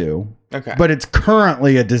going to. Okay. But it's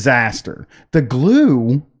currently a disaster. The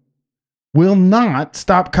glue will not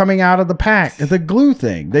stop coming out of the pack. The glue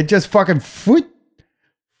thing. They just fucking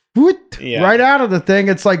right out of the thing.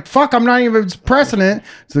 It's like, fuck, I'm not even pressing it.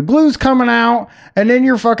 So the glue's coming out, and then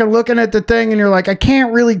you're fucking looking at the thing and you're like, I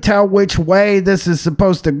can't really tell which way this is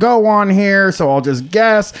supposed to go on here, so I'll just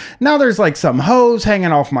guess. Now there's like some hose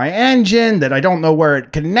hanging off my engine that I don't know where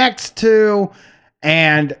it connects to,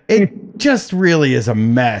 and it just really is a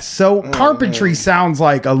mess. So carpentry sounds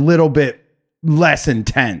like a little bit less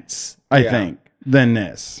intense, I think, than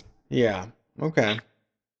this. Yeah. Okay.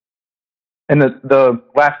 And the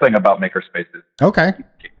last thing about makerspaces. Okay.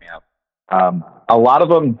 Kick me out. A lot of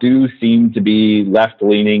them do seem to be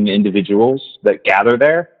left-leaning individuals that gather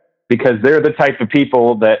there because they're the type of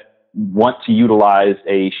people that want to utilize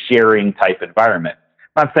a sharing type environment.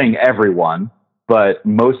 I'm not saying everyone, but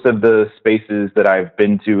most of the spaces that I've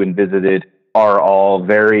been to and visited are all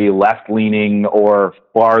very left-leaning or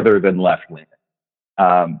farther than left-leaning.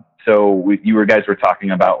 So you guys were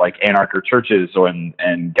talking about like anarcho churches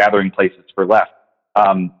and gathering places for left.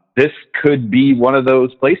 This could be one of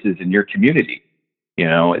those places in your community. You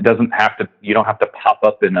know, you don't have to pop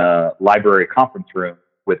up in a library conference room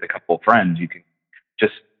with a couple of friends. You can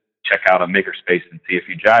just check out a makerspace and see if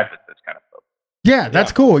you jive with this kind of stuff. Yeah,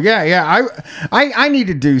 that's cool. Yeah. I need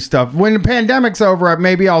to do stuff when the pandemic's over.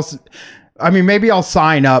 Maybe I'll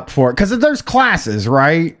sign up for it because there's classes,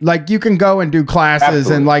 right? Like you can go and do classes.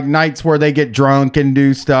 Absolutely. And like nights where they get drunk and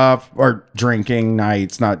do stuff, or drinking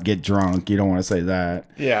nights, not get drunk. You don't want to say that.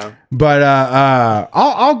 Yeah. But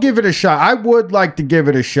I'll give it a shot. I would like to give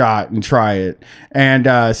it a shot and try it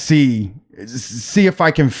and see if I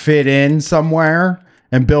can fit in somewhere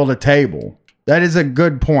and build a table. That is a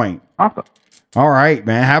good point. Awesome. All right,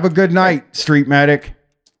 man. Have a good night, Street Medic.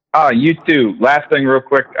 You too. Last thing real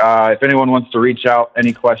quick. If anyone wants to reach out,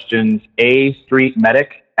 any questions,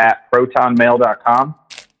 streetmedic@protonmail.com.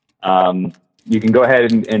 You can go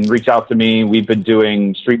ahead and reach out to me. We've been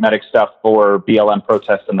doing Street Medic stuff for BLM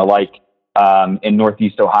protests and the like in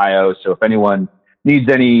Northeast Ohio. So if anyone needs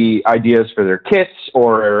any ideas for their kits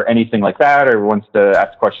or anything like that, or wants to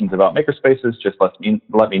ask questions about makerspaces, just let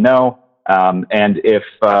me know. And if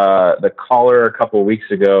the caller a couple of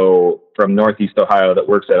weeks ago from Northeast Ohio that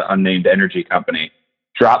works at an unnamed energy company,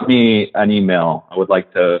 drop me an email. I would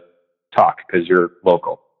like to talk because you're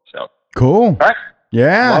local. So cool. All right.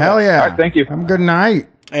 Yeah. Hell yeah. All right, thank you. Have a good night.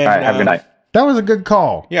 And, all right. Have a good night. That was a good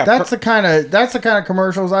call. Yeah. That's the kind of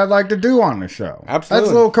commercials I'd like to do on the show. Absolutely.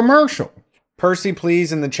 That's a little commercial. Percy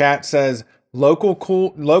Please in the chat says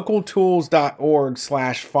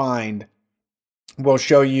localtools.org/find will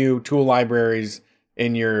show you tool libraries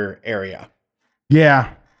in your area. Yeah.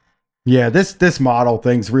 This model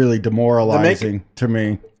thing's really demoralizing to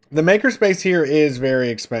me. The makerspace here is very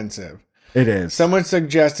expensive. It is. Someone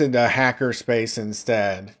suggested a hackerspace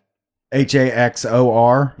instead.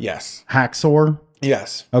 HAXOR? Yes. Haxor?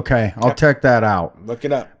 Yes. Okay, I'll check that out. Look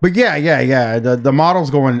it up. But yeah. The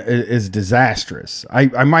model's is disastrous.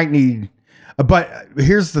 I might need, but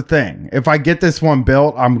here's the thing: if I get this one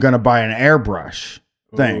built, I'm gonna buy an airbrush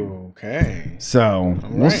thing. Okay. So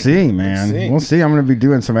we'll see, man. We'll see. I'm gonna be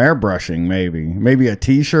doing some airbrushing, maybe a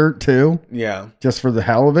T-shirt too. Yeah. Just for the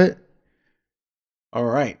hell of it. All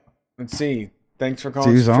right. Let's see. Thanks for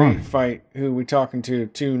calling Street Fight. Who we talking to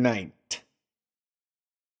tonight?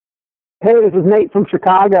 Hey, this is Nate from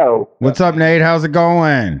Chicago. What's up, Nate? How's it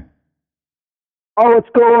going? Oh, it's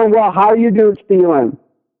going well. How are you doing, feeling?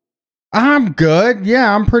 I'm good.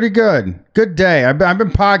 Yeah, I'm pretty good. Good day. I've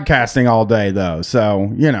been podcasting all day, though,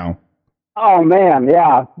 so, you know. Oh, man,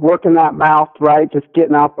 yeah. Working that mouth, right? Just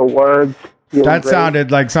getting out the words. That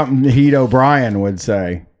sounded like something Heath O'Brien would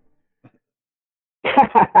say.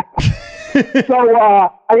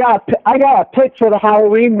 So, I got a pick for the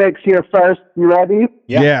Halloween mix here first. You ready?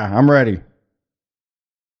 Yeah, I'm ready.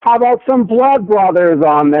 How about some Blood Brothers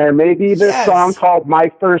on there? Maybe this song called My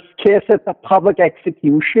First Kiss at the Public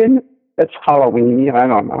Execution. It's Halloween. I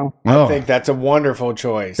don't know. I think that's a wonderful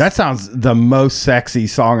choice. That sounds the most sexy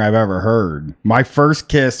song I've ever heard. My First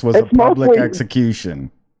Kiss was a public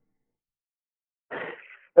execution.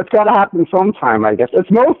 It's got to happen sometime, I guess. It's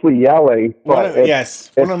mostly yelling, but it's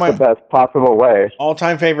one of my the best possible way.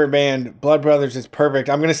 All-time favorite band, Blood Brothers, is perfect.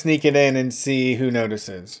 I'm going to sneak it in and see who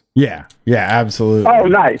notices. Yeah, absolutely. Oh,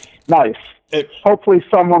 nice. Hopefully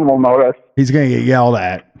someone will notice. He's going to get yelled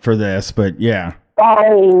at for this, but yeah.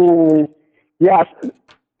 Oh, yes.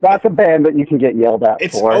 That's a band that you can get yelled at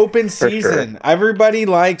it's for. It's open season. Sure. Everybody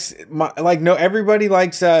likes everybody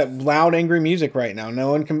likes loud, angry music right now. No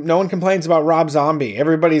one complains about Rob Zombie.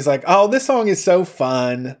 Everybody's like, "Oh, this song is so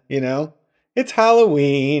fun." You know, it's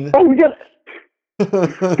Halloween. Oh, we gotta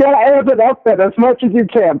amp it up then as much as you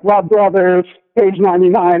can. Blood Brothers, Page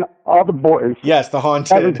 99, all the boys. Yes, the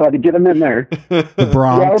Haunted. Everybody, get them in there. The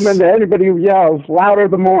Bronx. Get them in there. Anybody who yells louder,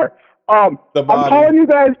 the more. I'm calling you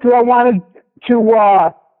guys because I wanted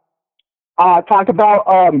to. Talk about,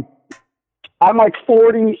 I'm like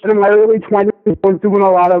 40 and in my early 20s, I was doing a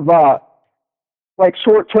lot of, like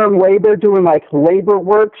short-term labor, doing like labor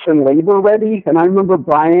works and labor ready. And I remember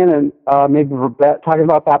Brian and, maybe Rebecca talking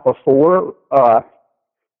about that before.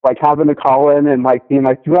 like having to call in and like being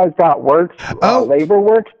like, "You guys got works? Labor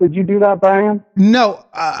works?" Did you do that, Brian? No,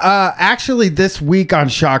 actually, this week on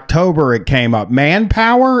Shocktober it came up.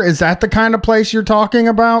 Manpower, is that the kind of place you're talking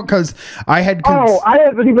about? Because I had. I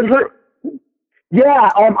haven't even heard. Yeah,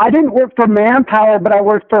 I didn't work for Manpower, but I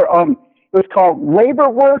worked for it was called Labor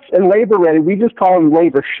Works and Labor Ready. We just call them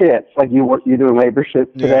labor shits. Like you're doing labor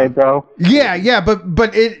shits today, bro. Yeah,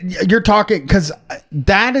 but you're talking because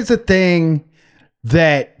that is a thing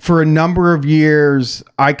that for a number of years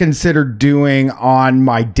I considered doing on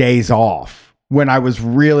my days off when I was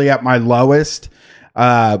really at my lowest,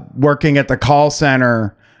 working at the call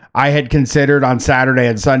center. I had considered on Saturday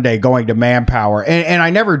and Sunday going to Manpower, and I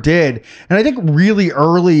never did. And I think really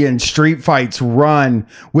early in Street Fight's run,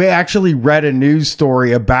 we actually read a news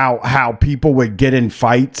story about how people would get in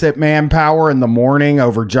fights at Manpower in the morning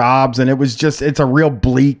over jobs. And it's a real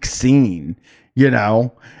bleak scene. You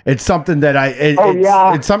know, it's something that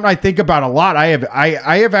it's something I think about a lot. I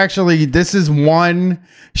have actually, this is one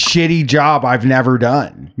shitty job I've never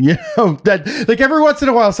done, you know, that like every once in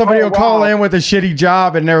a while, somebody will call in with a shitty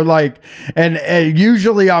job and they're like, and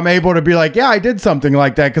usually I'm able to be like, yeah, I did something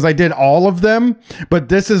like that. 'Cause I did all of them, but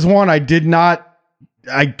this is one I did not.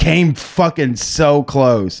 I came fucking so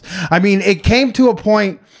close. I mean, it came to a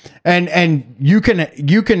point. And you can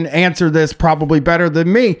answer this probably better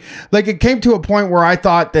than me. Like it came to a point where I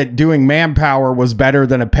thought that doing Manpower was better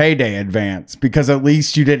than a payday advance because at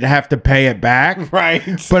least you didn't have to pay it back. Right.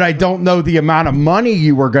 But I don't know the amount of money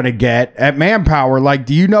you were going to get at Manpower. Like,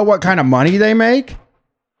 do you know what kind of money they make?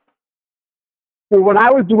 Well, when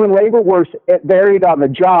I was doing Labor Works, it varied on the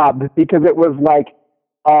job because it was like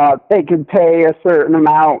they could pay a certain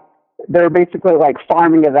amount. They're basically like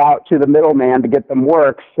farming it out to the middleman to get them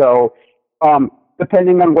work. So,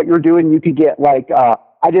 depending on what you're doing, you could get like,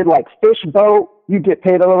 I did like fish boat. You get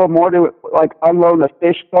paid a little more to like unload a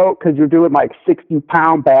fish boat because you're doing like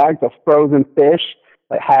 60-pound bags of frozen fish,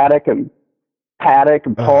 like haddock and paddock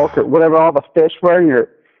and polk or whatever all the fish were. And you're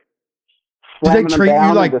do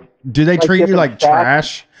they treat you like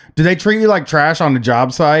trash? Do they treat you like trash on the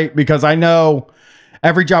job site? Because I know.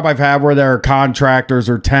 Every job I've had where there are contractors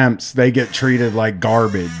or temps, they get treated like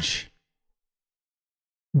garbage.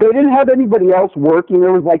 They didn't have anybody else working.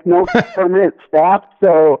 There was like no permanent staff.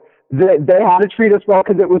 So they had to treat us well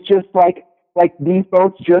because it was just like these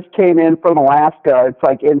boats just came in from Alaska. It's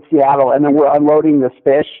like in Seattle. And then we're unloading this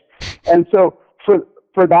fish. And so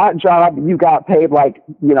for that job, you got paid like,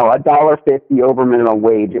 you know, $1.50 over minimum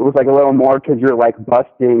wage. It was like a little more because you're like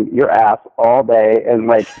busting your ass all day. And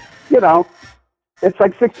like, you know, it's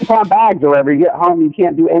like 60-pound bags or whatever. You get home, you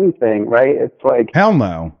can't do anything, right? It's like... Hell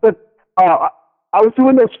no. But I was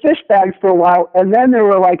doing those fish bags for a while, and then they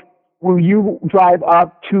were like, will you drive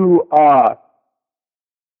up to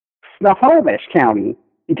Snohomish County?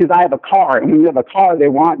 Because I have a car. And when you have a car, they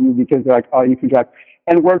want you because they're like, oh, you can drive.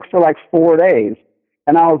 And work for like 4 days.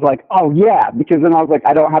 And I was like, oh, yeah. Because then I was like,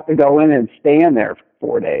 I don't have to go in and stay in there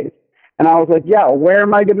for 4 days. And I was like, yeah, where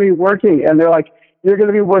am I going to be working? And they're like, you're going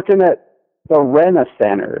to be working at the Rena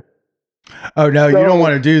Center. Oh no, so, you don't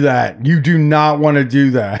want to do that. You do not want to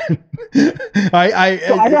do that.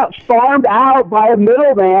 I got farmed out by a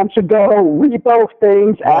middleman to go repo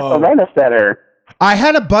things at the Rena Center. I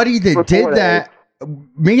had a buddy that did that.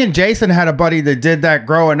 Me and Jason had a buddy that did that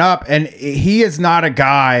growing up, and he is not a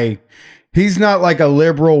guy. He's not like a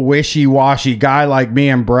liberal, wishy-washy guy like me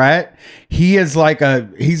and Brett. He is like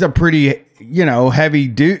he's a pretty, you know, heavy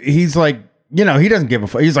dude. He's like, you know, he doesn't give a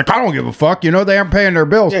fuck. He's like, I don't give a fuck. You know, they aren't paying their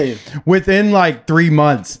bills. Yeah. Within like 3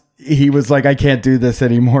 months, he was like, I can't do this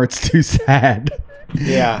anymore. It's too sad.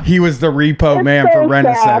 Yeah. He was the repo man for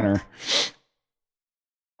Rena Center.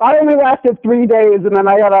 I only lasted 3 days, and then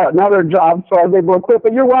I got another job, so I was able to quit.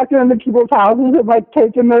 But you're walking into people's houses and like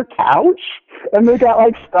taking their couch, and they got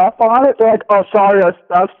like stuff on it. They're like, oh, sorry, our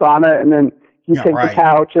stuff's on it. And then you take the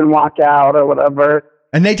couch and walk out or whatever.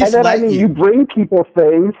 And they just you bring people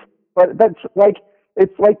things. But that's like,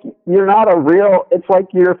 it's like you're not a real, it's like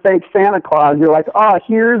you're a fake Santa Claus. You're like, oh,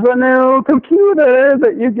 here's a new computer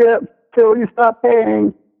that you get till you stop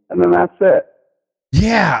paying. And then that's it.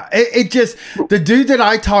 Yeah. It just, the dude that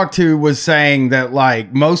I talked to was saying that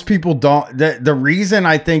like most people don't, the reason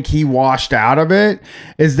I think he washed out of it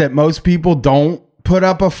is that most people don't put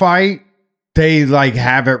up a fight. They like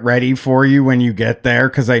have it ready for you when you get there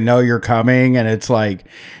because they know you're coming. And it's like,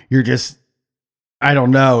 you're just, I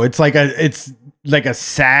don't know. It's like a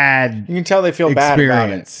sad. You can tell they feel bad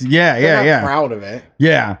about it. Yeah, They're not proud of it.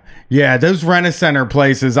 Yeah, yeah. Those Rena Center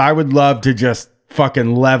places, I would love to just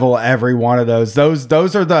fucking level every one of those. Those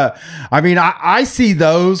are the. I mean, I see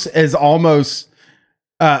those as almost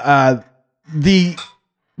the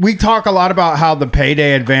we talk a lot about how the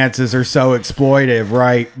payday advances are so exploitive,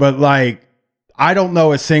 right? But like, I don't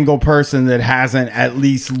know a single person that hasn't at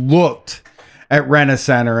least looked at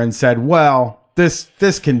Rent-A-Center and said, well,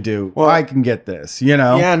 this can do. Well, I can get this, you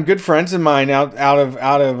know? Yeah. And good friends of mine out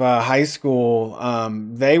of high school,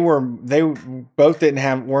 they both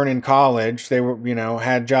weren't in college. They were, you know,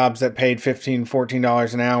 had jobs that paid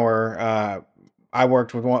 $15-$14 an hour. I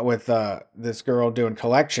worked with this girl doing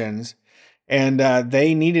collections, and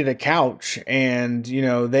they needed a couch, and you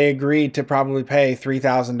know they agreed to probably pay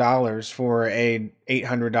 $3,000 for a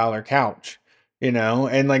 $800 couch. You know,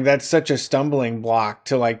 and like that's such a stumbling block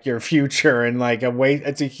to like your future, and like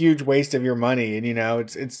it's a huge waste of your money, and you know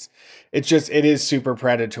it is super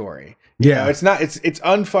predatory. Yeah, you know, it's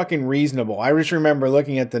unfucking reasonable. I just remember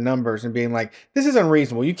looking at the numbers and being like, this is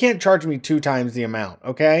unreasonable. You can't charge me 2 times the amount,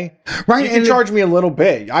 okay? Right. You can charge me a little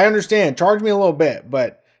bit. I understand. Charge me a little bit,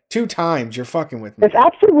 but 2 times you're fucking with me. It's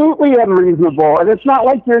absolutely unreasonable. And it's not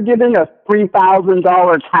like you're getting a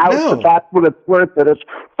 $3,000 house, if that's what it's worth, that it's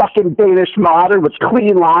fucking Danish modern with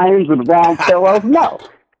clean lines and round pillows. No.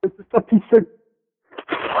 It's just a piece of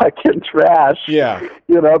fucking trash. Yeah.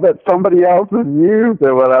 You know, that somebody else has used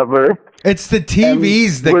or whatever. It's the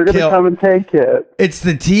TVs that we're gonna come and take it. It's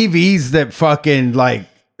the TVs that fucking like,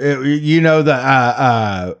 you know,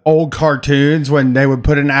 the old cartoons when they would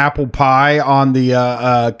put an apple pie on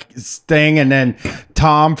the thing, and then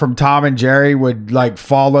Tom from Tom and Jerry would like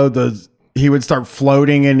he would start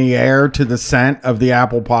floating in the air to the scent of the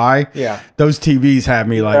apple pie. Yeah. Those TVs had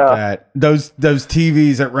me like that. Those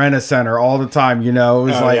TVs at Rent-A-Center all the time, you know,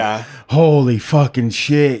 it was holy fucking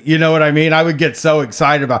shit. You know what I mean? I would get so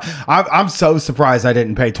excited about I'm so surprised I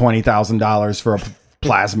didn't pay $20,000 for a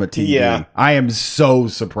plasma TV. Yeah. I am so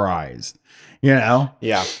surprised, you know?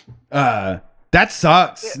 Yeah. That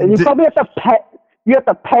sucks. And you probably have to pay. You have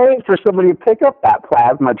to pay for somebody to pick up that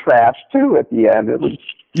plasma trash too at the end.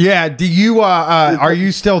 Yeah. Do you are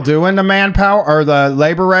you still doing the manpower or the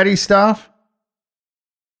labor ready stuff?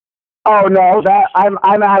 Oh no,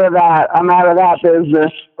 I'm out of that. I'm out of that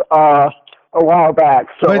business a while back.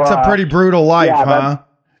 So but it's a pretty brutal life, huh?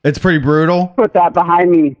 It's pretty brutal. Put that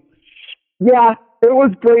behind me. Yeah, it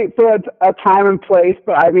was great for a time and place,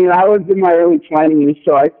 but I mean, I was in my early 20s,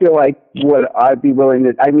 so I feel like would I be willing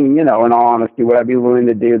to? I mean, you know, in all honesty, would I be willing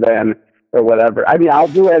to do then or whatever? I mean, I'll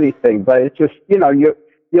do anything, but it's just, you know, you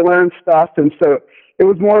learn stuff, and so it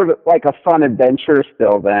was more of like a fun adventure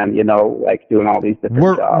still then, you know, like doing all these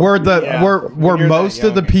different jobs. Were most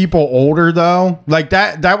of the people older though? Like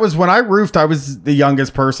that was when I roofed, I was the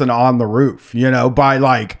youngest person on the roof, you know, by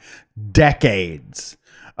like decades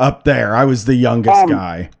up there. I was the youngest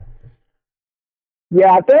guy.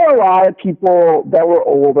 Yeah, there are a lot of people that were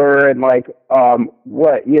older and like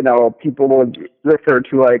what, you know, people would refer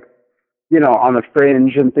to like, you know, on the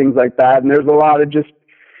fringe and things like that. And there's a lot of just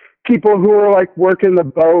people who are like working the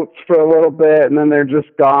boats for a little bit and then they're just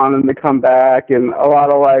gone and they come back, and a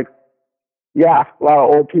lot of like, yeah, a lot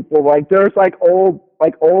of old people. Like there's like old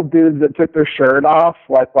dudes that took their shirt off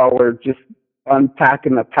like while we're just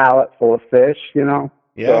unpacking a pallet full of fish, you know?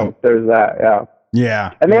 Yeah. So there's that, yeah.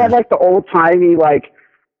 Yeah. And they had like the old timey, like,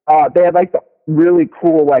 they had like the really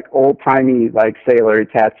cool, like old timey, like sailor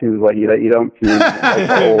tattoos, like that you don't see, like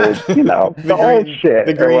the old, you know, the old shit,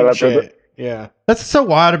 the green or whatever. shit. Yeah. That's so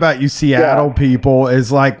wild about you Seattle people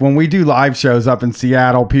is like when we do live shows up in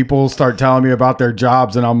Seattle, people start telling me about their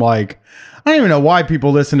jobs, and I'm like, I don't even know why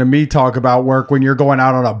people listen to me talk about work when you're going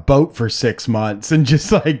out on a boat for 6 months and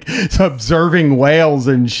just like observing whales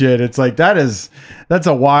and shit. It's like that's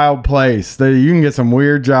a wild place. You can get some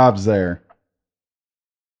weird jobs there.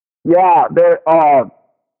 Yeah,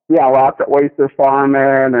 lots of oyster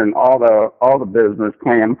farming and all the business,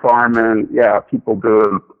 clam farming. Yeah, people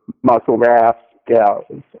do mussel rafts. Yeah,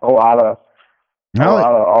 it's a lot of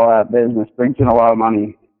all that business brings in a lot of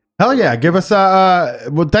money. Hell yeah. Give us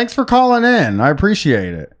well, thanks for calling in. I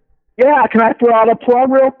appreciate it. Yeah. Can I throw out a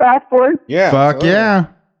plug real fast for you? Yeah. Fuck yeah.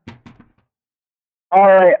 All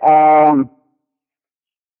right.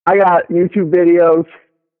 I got YouTube videos.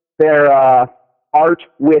 They're Art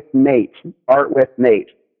with Nate. Art with Nate.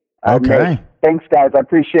 Okay. Nate. Thanks, guys. I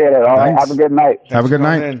appreciate it. All right. Have a good night. Have a good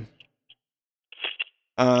night.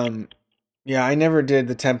 Yeah, I never did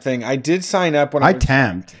the temp thing. I did sign up when I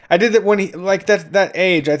temped. I did that when that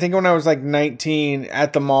age. I think when I was like 19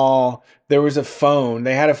 at the mall, there was a phone.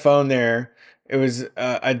 They had a phone there. It was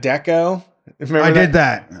a Deco. Remember I did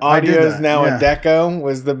that. Audio is now a Deco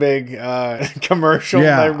was the big commercial.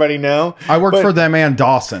 Yeah. Let everybody know. I worked for them and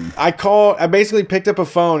Dawson. I basically picked up a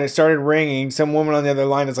phone. It started ringing. Some woman on the other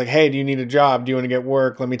line is like, "Hey, do you need a job? Do you want to get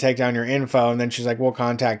work? Let me take down your info." And then she's like, "We'll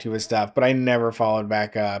contact you with stuff." But I never followed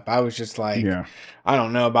back up. I was just like, I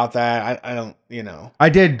don't know about that. I don't, I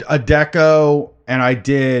did a Deco and I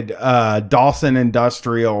did Dawson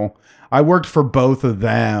Industrial. I worked for both of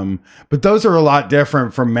them, but those are a lot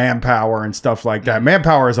different from Manpower and stuff like that.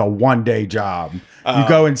 Manpower is a 1-day job. You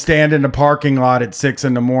go and stand in the parking lot at 6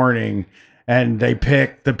 a.m. and they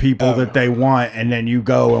pick the people that they want. And then you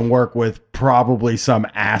go and work with probably some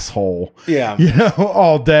asshole,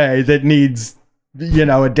 all day that needs,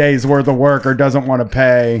 a day's worth of work or doesn't want to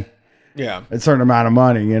pay a certain amount of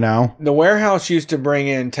money, The warehouse used to bring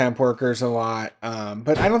in temp workers a lot,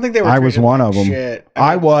 but I don't think they were. I was one of them. Shit.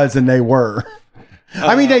 I was, and they were.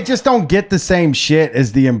 I mean, they just don't get the same shit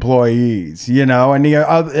as the employees, and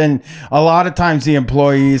and a lot of times the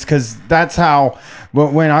employees, because that's how.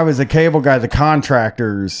 When I was a cable guy, the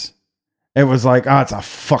contractors, it was like, oh, it's a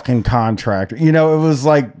fucking contractor. It was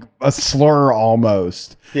like a slur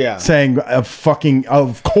almost. Yeah. Saying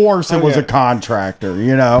of course it was a contractor,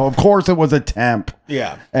 of course it was a temp.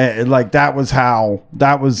 Yeah. And like that was how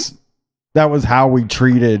we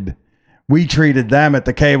treated them at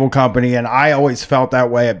the cable company. And I always felt that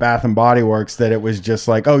way at Bath and Body Works, that it was just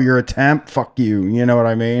like, oh, you're a temp? Fuck you. You know what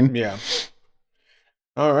I mean? Yeah.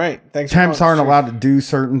 All right. Thanks. Temps aren't allowed to do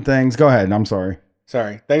certain things. Go ahead. I'm sorry.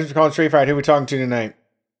 Thanks for calling Street Fight. Who are we talking to tonight?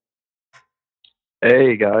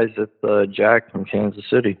 Hey guys, it's Jack from Kansas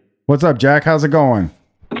City. What's up, Jack? How's it going?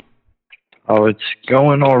 Oh, it's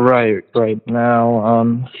going all right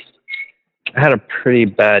now. I had a pretty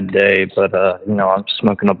bad day, but I'm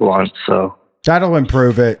smoking a blunt, so that'll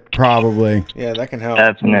improve it probably. Yeah, that can help.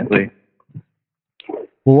 Definitely.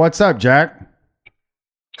 Well, what's up, Jack?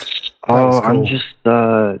 Oh, cool. I'm just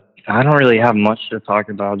I don't really have much to talk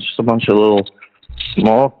about. Just a bunch of little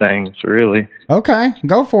small things, really. Okay,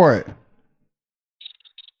 go for it.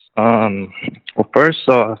 Well, first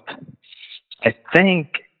off, I think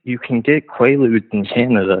you can get Quaaludes in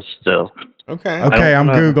Canada still. Okay, I'm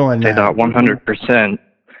Googling that. Not 100%,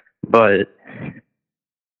 but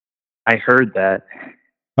I heard that.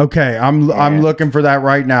 Okay, I'm looking for that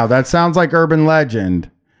right now. That sounds like urban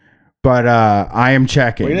legend, but I am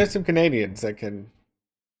checking. We know some Canadians that can.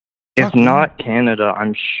 If not Canada,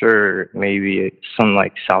 I'm sure maybe some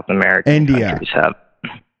like South American countries have.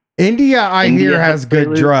 India, I hear, has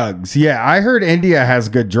good drugs. Yeah, I heard India has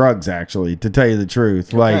good drugs, actually, to tell you the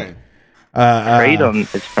truth. Like,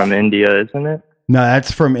 Kratom is from India, isn't it? No,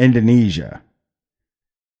 that's from Indonesia.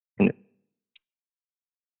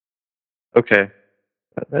 Okay.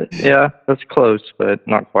 Yeah, that's close, but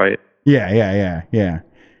not quite. Yeah.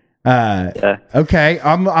 Okay,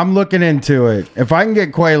 I'm looking into it. If I can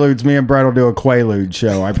get Quaaludes, me and Brett will do a Quaalude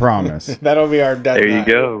show. I promise. That'll be our death. There you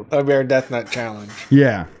go. That'll be our death nut challenge.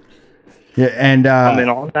 Yeah, and and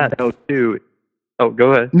on that note too. Oh,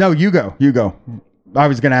 go ahead. No, you go. I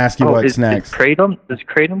was going to ask you what's next. Does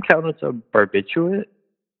kratom count as a barbiturate?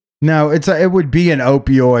 No, it would be an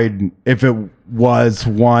opioid if it was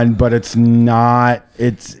one, but it's not.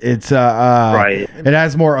 It's right. It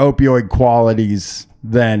has more opioid qualities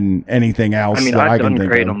than anything else. I mean, I've done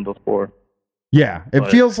kratom before. Yeah, it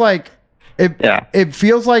feels like it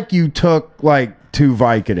feels like you took like 2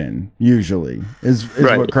 Vicodin. Usually is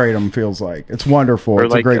right. What kratom feels like. It's wonderful. Or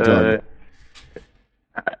it's like a great drug.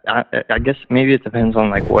 I guess maybe it depends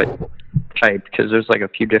on like what type, because there's like a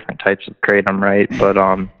few different types of kratom, right? But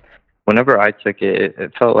whenever I took it,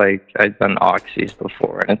 it felt like I'd done oxys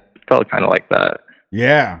before, and it felt kind of like that.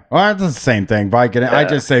 Yeah, well, that's the same thing. Vicodin. Yeah. I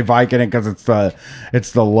just say Vicodin because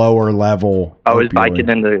it's the lower level. Oh, is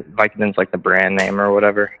Vicodin's like the brand name or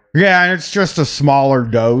whatever? Yeah, and it's just a smaller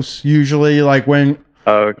dose usually. Like when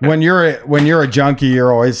you're a junkie,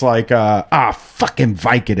 you're always like, fucking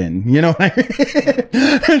Vicodin. You know what I mean?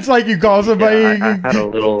 It's like you call somebody. Yeah, I had a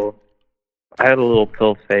little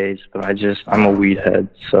pill phase, but I'm a weed head,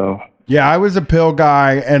 so. Yeah, I was a pill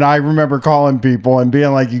guy, and I remember calling people and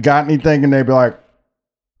being like, "You got anything?" And they'd be like,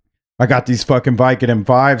 "I got these fucking Vicodin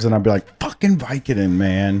 5s," and I'd be like, "Fucking Vicodin,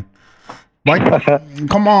 man! Like,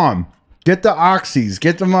 come on, get the oxys,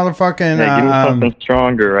 get the motherfucking give me something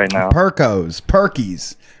stronger right now.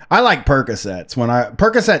 Perkies. I like Percocets.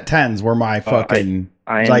 Percocet 10s were my fucking.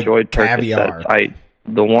 I enjoyed caviar. Percocets.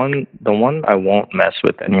 The one I won't mess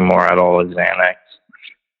with anymore at all is Xanax.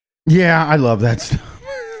 Yeah, I love that stuff.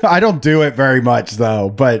 I don't do it very much though,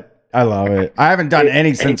 but I love it. I haven't done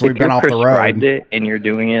any since we've been off the road. It and you're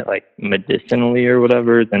doing it like medicinally or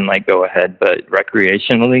whatever, then like go ahead. But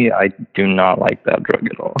recreationally, I do not like that drug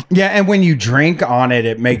at all. Yeah, and when you drink on it,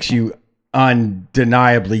 it makes you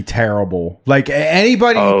undeniably terrible. Like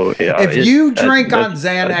anybody, if you drink on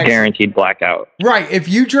Xanax, guaranteed blackout. Right. If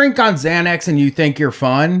you drink on Xanax and you think you're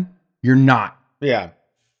fun, you're not. Yeah.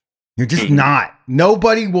 You're just not.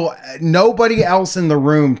 Nobody else in the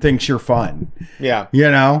room thinks you're fun. Yeah. You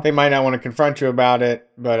know? They might not want to confront you about it,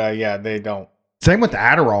 but yeah, they don't. Same with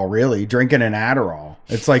Adderall, really. Drinking an Adderall.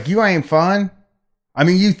 It's like, you ain't fun. I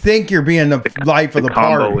mean, you think you're being the life of the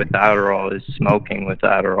party. The combo with Adderall is smoking with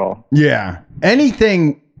Adderall. Yeah.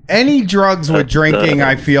 Any drugs with drinking,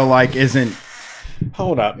 I feel like isn't.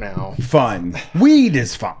 Hold up now. Fun. Weed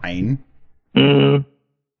is fine.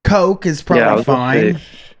 Coke is probably fine.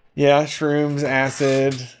 Yeah, shrooms,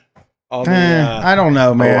 acid. All the, I don't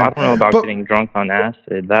know, man. I don't know about getting drunk on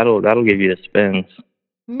acid. That'll give you the spins.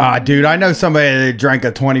 Dude, I know somebody that drank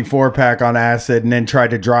a 24-pack on acid and then tried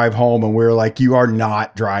to drive home, and we were like, you are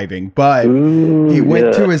not driving. But he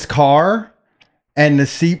went to his car, and the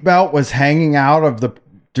seatbelt was hanging out of the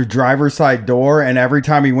driver's side door, and every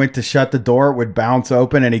time he went to shut the door, it would bounce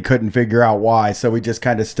open, and he couldn't figure out why. So we just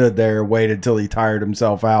kind of stood there, waited till he tired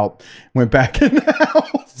himself out, went back in the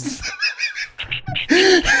house.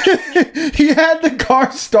 He had the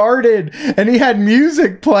car started and he had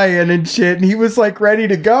music playing and shit, and he was like ready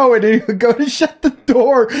to go, and then he would go to shut the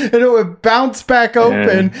door and it would bounce back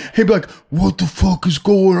open. He'd be like, what the fuck is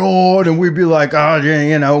going on? And we'd be like, oh,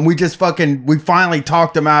 you know, and we finally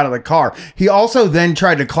talked him out of the car. He also then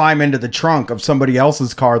tried to climb into the trunk of somebody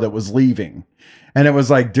else's car that was leaving. And it was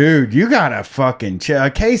like, dude, you got a fucking a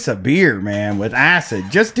case of beer, man, with acid.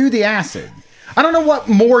 Just do the acid. I don't know what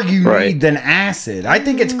more you need than acid. I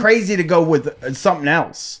think it's crazy to go with something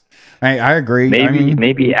else. I agree.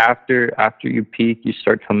 Maybe after you peak, you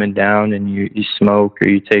start coming down and you smoke or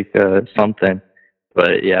you take something.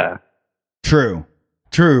 But yeah. True.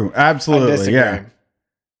 Absolutely. Yeah,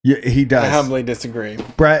 he does. I humbly disagree.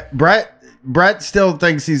 Brett still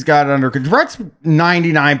thinks he's got it under control. Brett's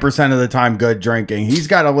 99% of the time good drinking. He's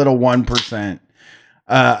got a little 1%.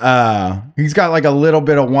 He's got like a little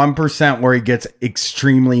bit of 1% where he gets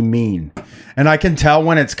extremely mean, and I can tell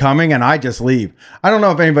when it's coming, and I just leave. I don't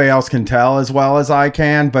know if anybody else can tell as well as I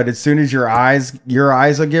can, but as soon as your eyes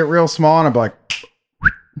will get real small, and I'm like,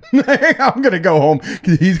 I'm gonna go home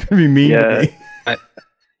because he's gonna be mean to me.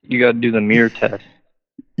 You got to do the mirror test.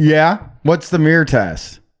 Yeah, what's the mirror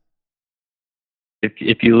test?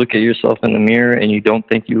 If you look at yourself in the mirror and you don't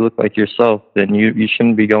think you look like yourself, then you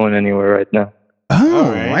shouldn't be going anywhere right now.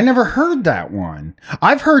 Oh, right. I never heard that one.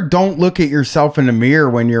 I've heard don't look at yourself in the mirror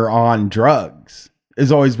when you're on drugs.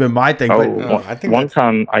 Has always been my thing. I think one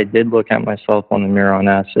time I did look at myself on the mirror on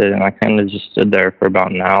acid, and I kind of just stood there for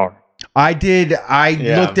about an hour. I did. I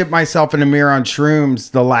looked at myself in the mirror on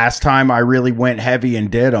shrooms the last time I really went heavy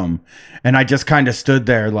and did them. And I just kind of stood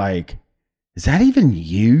there like, is that even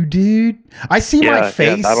you, dude? I see my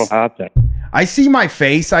face. Yeah, that'll happen. I see my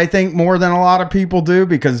face, I think, more than a lot of people do,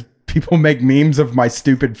 because people make memes of my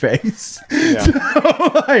stupid face. Yeah. So,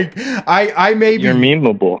 like, I maybe you're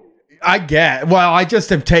memeable. I get. Well, I just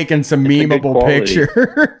have taken some memeable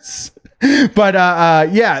pictures. But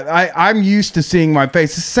I'm used to seeing my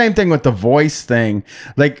face. It's the same thing with the voice thing.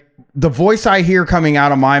 Like, the voice I hear coming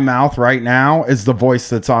out of my mouth right now is the voice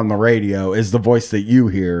that's on the radio, is the voice that you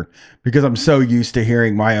hear, because I'm so used to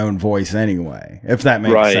hearing my own voice anyway, if that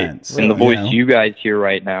makes sense. And the voice you guys hear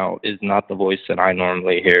right now is not the voice that I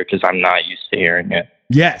normally hear, because I'm not used to hearing it.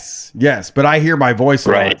 Yes, but I hear my voice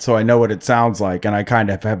a lot, so I know what it sounds like, and I kind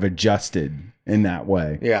of have adjusted in that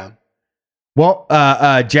way. Yeah. Well,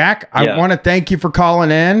 Jack, I want to thank you for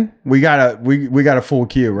calling in. We got a full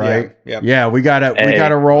queue, right? Yeah, we got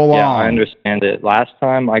to roll on. I understand it. Last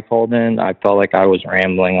time I called in, I felt like I was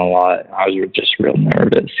rambling a lot. I was just real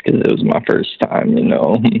nervous because it was my first time, you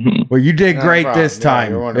know. Well, you did great this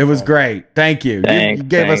time. It was great. Thank you. You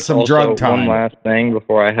gave us some drug time. One last thing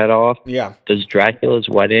before I head off. Yeah. Does Dracula's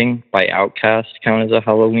Wedding by Outkast count as a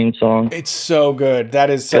Halloween song? It's so good. That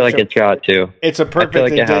is. I feel like it's got to. It's a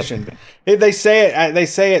perfect addition. They say it. They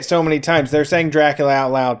say it so many times. They're saying Dracula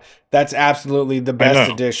out loud. That's absolutely the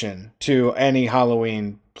best addition to any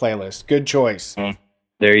Halloween playlist. Good choice.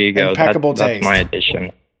 There you go. Impeccable That's taste. my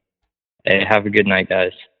addition. Hey, have a good night,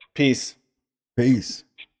 guys. Peace.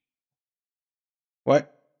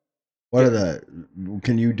 What? What are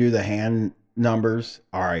can you do the hand numbers?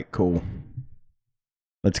 All right, cool.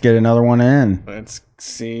 Let's get another one in. Let's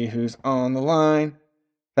see who's on the line.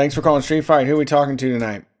 Thanks for calling Street Fight. Who are we talking to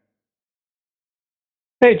tonight?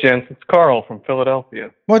 Hey, gents, it's Carl from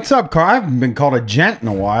Philadelphia. What's up, Carl? I haven't been called a gent in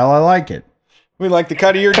a while. I like it. We like the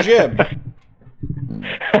cut of your jib.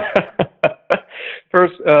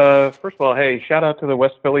 First of all, hey, shout out to the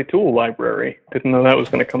West Philly Tool Library. Didn't know that was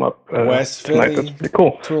going to come up West tonight. Philly That's pretty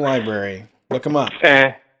cool. Tool Library. Look them up.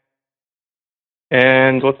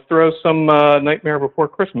 And let's throw some Nightmare Before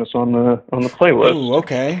Christmas on the playlist. Ooh,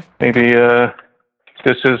 okay. Maybe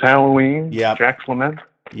This Is Halloween. Yep. Jack Clement.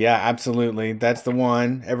 Yeah, absolutely. That's the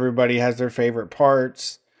one. Everybody has their favorite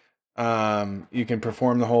parts. You can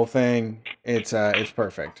perform the whole thing. It's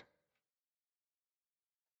perfect.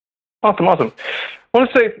 Awesome. I want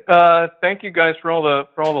to say thank you guys for all the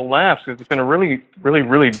laughs. It's been a really, really,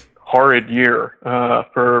 really horrid year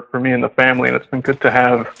for me and the family, and it's been good to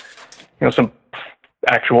have some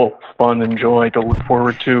actual fun and joy to look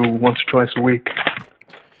forward to once or twice a week.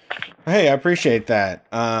 Hey, I appreciate that.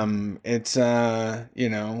 It's a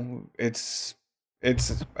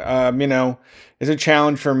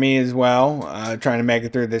challenge for me as well, trying to make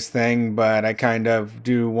it through this thing, but I kind of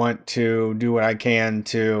do want to do what I can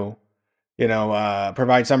to,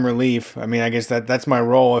 provide some relief. I mean, I guess that's my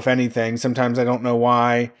role, if anything. Sometimes I don't know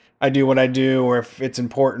why I do what I do or if it's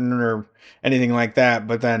important or anything like that.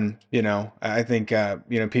 But then, I think,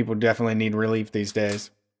 people definitely need relief these days.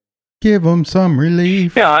 Give them some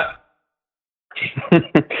relief. Yeah.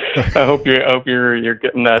 I hope you're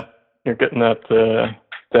getting that. You're getting that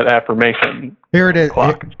affirmation. Here it is.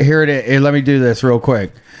 Here it is. Here, let me do this real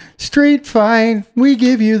quick. Street fight, we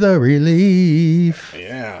give you the relief.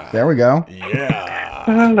 Yeah. There we go.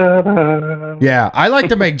 Yeah. Yeah, I like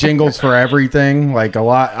to make jingles for everything. Like a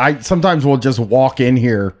lot. I sometimes will just walk in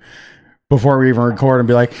here before we even record and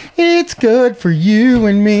be like, "It's good for you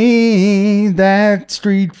and me, that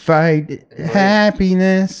street fight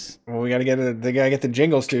happiness." Well, they gotta get the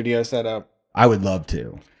jingle studio set up. I would love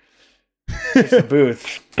to. It's a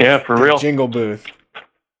booth. Yeah, for real. Jingle booth.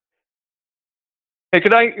 Hey,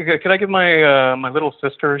 could I give my my little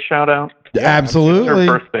sister a shout out? Yeah, absolutely. It's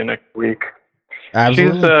her birthday next week.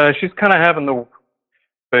 Absolutely. She's kind of having the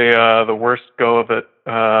worst go of it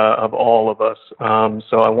of all of us.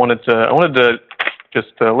 So I wanted to just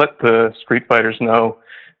let the Street Fighters know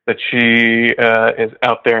that she is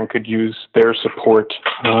out there and could use their support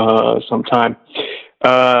sometime.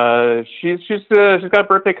 She's got a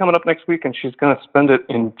birthday coming up next week, and she's gonna spend it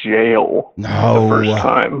in jail. No, the first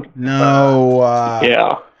time. No.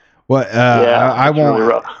 Yeah. What? Yeah, I won't.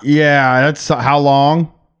 Really rough. Yeah, that's how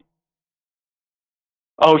long?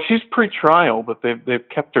 Oh, she's pre-trial, but they've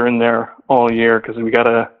kept her in there all year because we got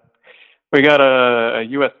a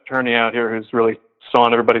U.S. attorney out here who's really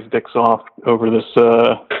sawing everybody's dicks off over this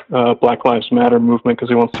Black Lives Matter movement because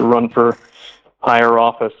he wants to run for higher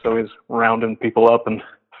office, so he's rounding people up and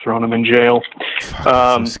throwing them in jail.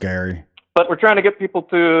 So scary. But we're trying to get people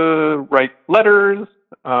to write letters,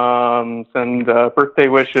 send birthday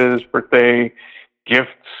wishes, birthday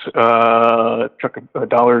gifts, chuck a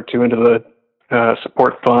dollar or two into the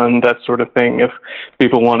support fund, that sort of thing. If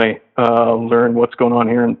people want to learn what's going on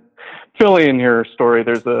here in Philly and hear a story,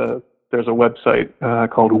 there's a website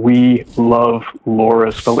called We Love Laura,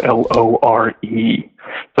 spelled Lore.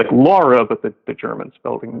 It's like Laura, but the German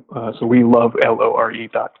spelling. So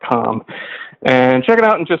WeLoveLore.com. And check it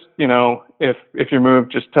out, and just, if you're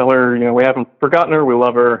moved, just tell her, we haven't forgotten her, we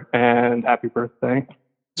love her, and happy birthday.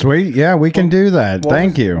 Sweet. Yeah, we can do that.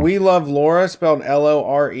 Thank you. We Love Laura, spelled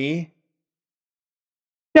Lore.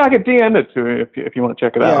 Yeah, I could DM it to you if you want to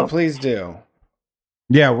check it out. Yeah, please do.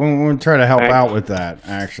 Yeah, we'll try to help out with that,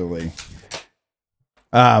 actually.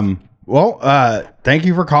 Well, thank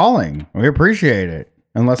you for calling. We appreciate it.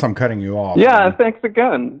 Unless I'm cutting you off. Yeah, thanks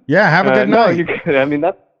again. Yeah, have a good night. No, I mean,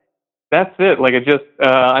 that's it. Like,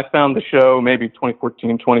 I found the show maybe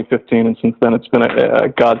 2014, 2015, and since then it's been a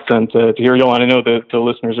godsend to hear you all. And I know that the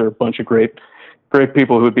listeners are a bunch of great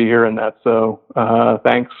people who would be hearing that. So,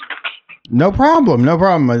 thanks. No problem.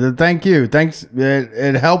 Thank you. Thanks.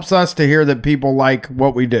 It helps us to hear that people like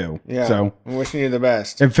what we do. Yeah. So I'm wishing you the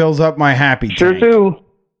best. It fills up my happy Sure tank. do.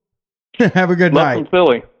 Have a good Love night. from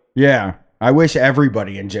Philly. Yeah. I wish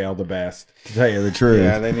everybody in jail the best, to tell you the truth.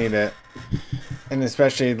 Yeah, they need it. And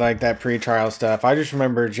especially like that pre-trial stuff. I just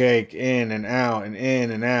remember Jake in and out and in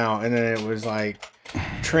and out. And then it was like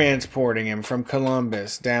transporting him from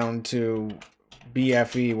Columbus down to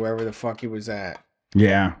BFE, wherever the fuck he was at.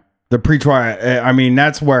 Yeah. The pre-trial, I mean,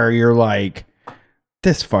 that's where you're like,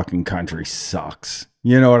 this fucking country sucks.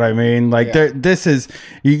 You know what I mean? Like, this is,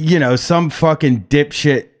 some fucking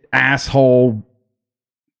dipshit asshole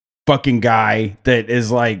fucking guy that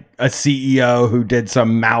is like a CEO who did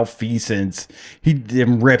some malfeasance. He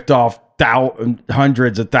ripped off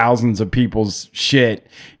hundreds of thousands of people's shit.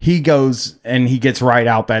 He goes and he gets right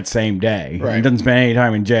out that same day. Right. He doesn't spend any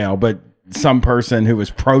time in jail, but some person who was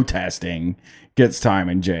protesting gets time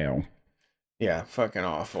in jail. Yeah, fucking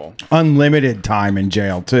awful. Unlimited time in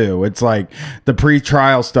jail too. It's like the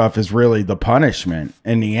pre-trial stuff is really the punishment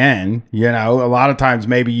in the end. You know, a lot of times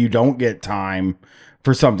maybe you don't get time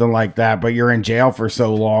for something like that, but you're in jail for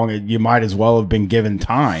so long, you might as well have been given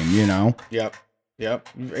time, you know? Yep.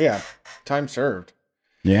 Yeah. Time served.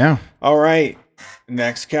 Yeah. All right.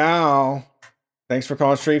 Next cow. Thanks for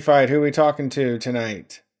calling Street Fight. Who are we talking to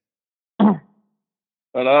tonight?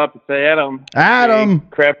 What up? It's Adam. Adam.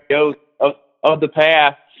 Crap ghost of the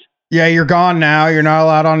past. Yeah, you're gone now. You're not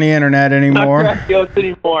allowed on the internet anymore. Not crap ghost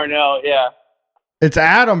anymore, no, yeah. It's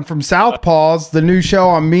Adam from Southpaws, the new show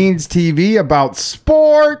on Means TV about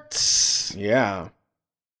sports. Yeah.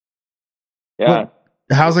 Yeah.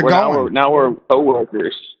 How's it going? Now we're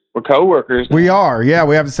co-workers. We're co-workers. We are. Yeah,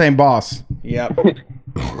 we have the same boss. Yep.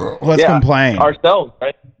 Let's complain. Ourselves,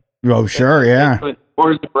 right? Oh, sure, yeah.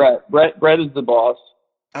 Or is it Brett? Brett is the boss.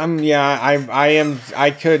 Yeah, I am.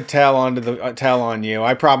 I could tell on you.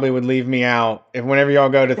 I probably would leave me out if whenever y'all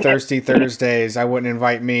go to Thirsty Thursdays, I wouldn't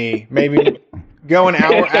invite me. Maybe go an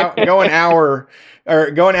hour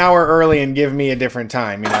early and give me a different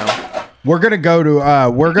time. You know, we're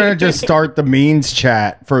gonna just start the Means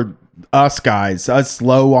chat for us guys, us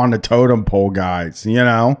low on the totem pole guys. You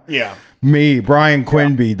know, yeah. Me, Brian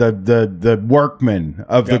Quinby, the workman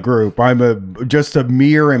of the group. I'm just a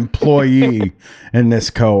mere employee in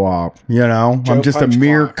this co-op. You know, I'm just a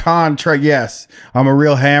mere contract. Yes, I'm a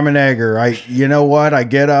real ham and egger. You know what? I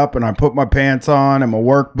get up and I put my pants on and my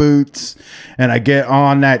work boots, and I get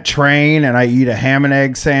on that train and I eat a ham and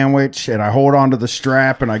egg sandwich and I hold onto the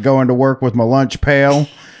strap and I go into work with my lunch pail.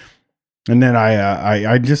 And then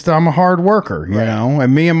I'm a hard worker, you know,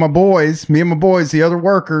 and me and my boys, the other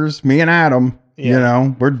workers, me and Adam, you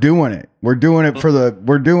know, we're doing it. We're doing it because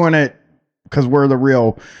we're the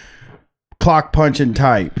real clock punching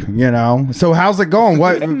type, you know? So how's it going?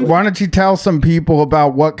 Why don't you tell some people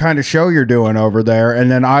about what kind of show you're doing over there?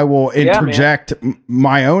 And then I will interject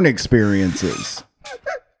my own experiences.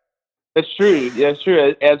 That's true. Yeah, it's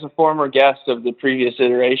true. As a former guest of the previous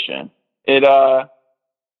iteration,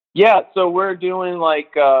 yeah, so we're doing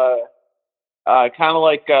like kind of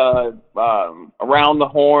like around the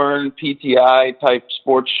horn PTI type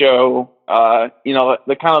sports show. You know,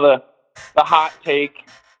 the kind of the hot take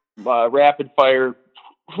rapid fire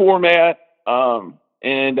format.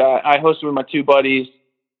 And I hosted with my two buddies.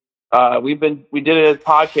 We did it as a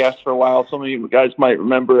podcast for a while. Some of you guys might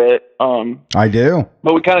remember it. I do.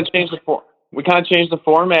 But we kind of changed the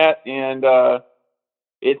format, and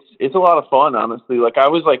it's a lot of fun, honestly. Like I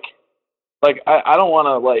was like I don't want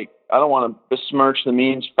to besmirch the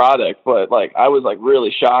Means product, but like I was like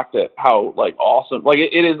really shocked at how like awesome. Like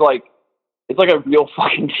it is like it's like a real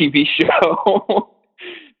fucking TV show.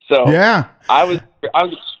 So yeah, I was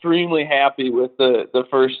extremely happy with the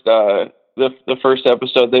first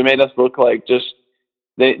episode. They made us look like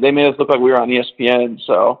they made us look like we were on ESPN.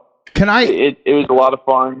 So it was a lot of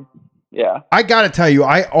fun. Yeah. I got to tell you,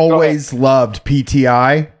 I always loved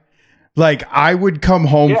PTI. Like I would come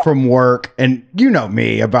home from work, and you know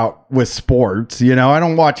me with sports, you know, I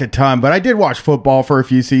don't watch a ton, but I did watch football for a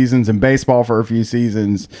few seasons and baseball for a few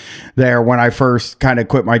seasons there when I first kind of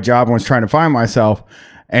quit my job and was trying to find myself,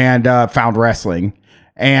 and found wrestling.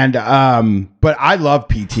 And but I love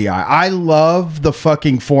PTI. I love the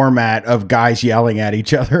fucking format of guys yelling at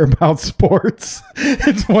each other about sports.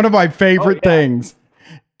 It's one of my favorite things.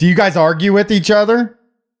 Do you guys argue with each other?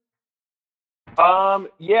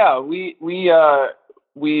 Yeah, we kind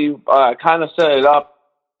of set it up.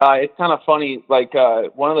 It's kind of funny. Like,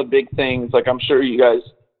 one of the big things, like I'm sure you guys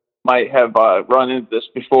might have, run into this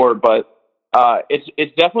before, but,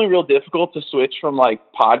 it's definitely real difficult to switch from like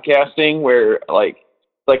podcasting where like,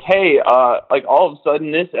 hey, like all of a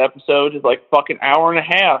sudden this episode is like fucking hour and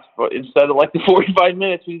a half, but instead of like the 45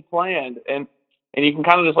 minutes we planned, and you can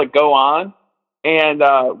kind of just like go on. And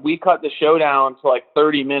we cut the show down to like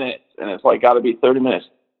 30 minutes, and it's like got to be 30 minutes,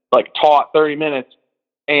 like taught 30 minutes.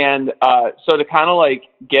 And so to kind of like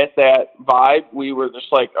get that vibe, we were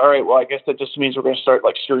just like, all right, well, I guess that just means we're going to start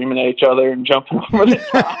like screaming at each other and jumping over the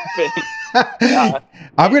top. And,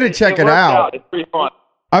 I'm going to check it out. It's pretty fun.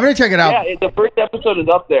 I'm going to check it out. Yeah, the first episode is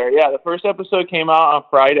up there. Yeah, the first episode came out on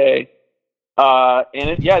Friday. And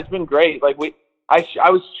it's been great. Like I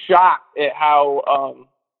was shocked at how,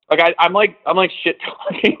 I'm like shit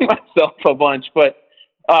talking myself a bunch, but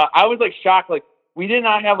I was like shocked. Like we did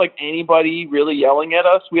not have like anybody really yelling at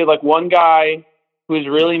us. We had like one guy who's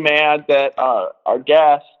really mad that our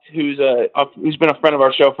guest, who's been a friend of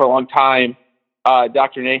our show for a long time,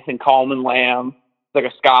 Dr. Nathan Coleman Lamb, like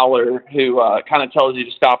a scholar who kind of tells you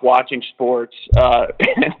to stop watching sports.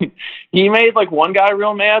 He made like one guy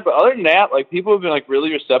real mad, but other than that, like people have been like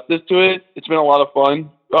really receptive to it. It's been a lot of fun.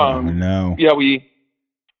 No. Yeah, we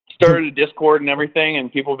started a Discord and everything,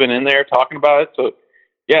 and people have been in there talking about it. So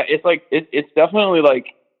yeah, it's like it's definitely like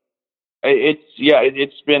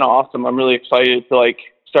it's been awesome. I'm really excited to like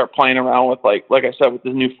start playing around with like I said, with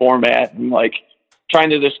this new format and like trying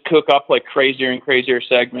to just cook up like crazier and crazier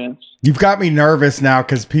segments. You've got me nervous now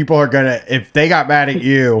because people are gonna, if they got mad at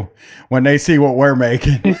you when they see what we're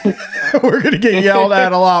making, we're gonna get yelled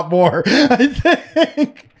at a lot more, I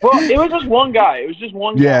think. Well, it was just one guy.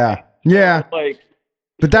 Yeah. Yeah. Like,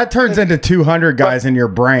 but that turns into 200 guys in your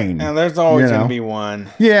brain. Now, there's always going to be one.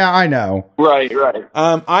 Yeah, I know. Right.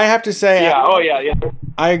 I have to say, yeah. Oh, yeah.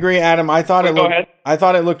 I agree, Adam. I thought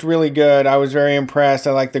it looked really good. I was very impressed.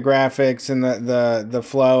 I like the graphics and the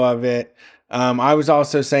flow of it. I was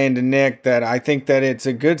also saying to Nick that I think that it's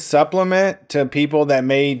a good supplement to people that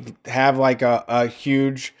may have like a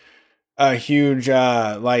huge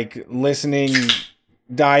like listening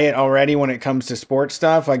diet already when it comes to sports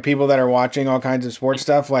stuff. Like people that are watching all kinds of sports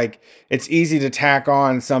stuff, like it's easy to tack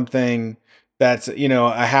on something that's, you know,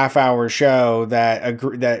 a half-hour show that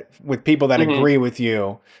with people that agree with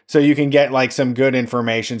you, so you can get like some good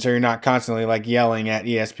information, so you're not constantly like yelling at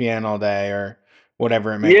ESPN all day or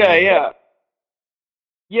whatever it may be. Yeah,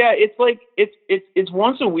 it's like it's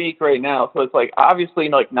once a week right now, so it's like obviously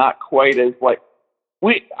like not quite as like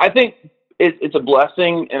I think it's a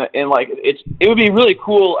blessing and like it would be really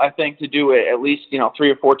cool, I think, to do it at least, you know, 3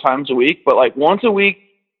 or 4 times a week, but like once a week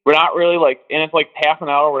we're not really like, and it's like half an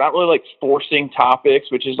hour, we're not really like forcing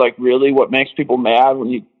topics, which is like really what makes people mad when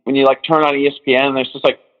you like turn on ESPN and there's just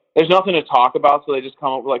like there's nothing to talk about, so they just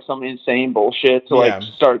come up with like some insane bullshit to like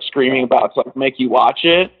start screaming about to like make you watch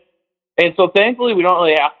it. And so thankfully we don't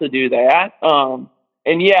really have to do that.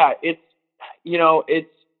 And yeah, it's, you know, it's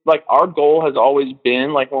like our goal has always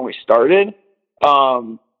been, like when we started,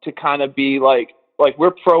 to kind of be like we're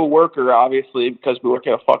pro worker, obviously, because we work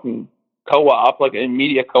at a fucking co-op, like a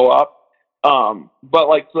media co-op. But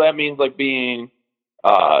like, so that means like being,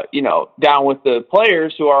 you know, down with the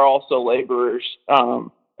players who are also laborers.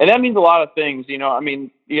 And that means a lot of things, you know, I mean,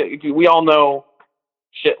 we all know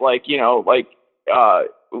shit like, you know, like,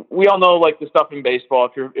 we all know like the stuff in baseball.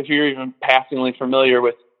 If you're even passingly familiar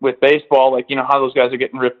with baseball, like, you know, how those guys are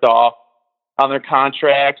getting ripped off on their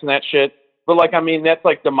contracts and that shit. But like, I mean, that's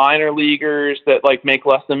like the minor leaguers that like make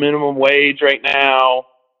less than minimum wage right now.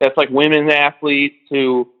 That's like women's athletes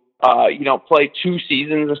who, you know, play 2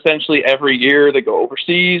 seasons essentially every year. They go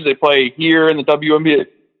overseas, they play here in the WNBA.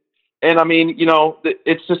 And I mean, you know,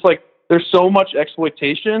 it's just like, there's so much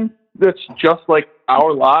exploitation that's just like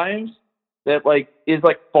our lives that like is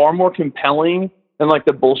like far more compelling than like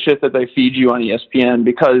the bullshit that they feed you on ESPN,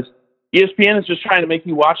 because ESPN is just trying to make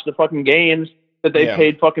you watch the fucking games that they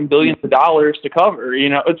paid fucking billions of dollars to cover, you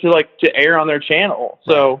know, to air on their channel.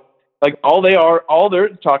 So like all they're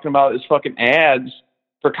talking about is fucking ads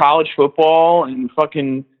for college football and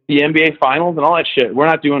fucking the NBA finals and all that shit. We're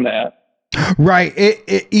not doing that. Right.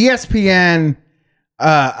 ESPN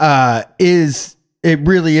it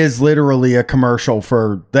really is literally a commercial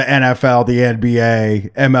for the NFL, the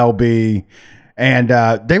NBA, MLB, and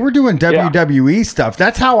they were doing WWE stuff.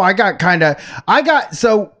 That's how I got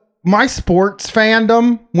so my sports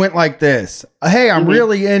fandom went like this. Hey, I'm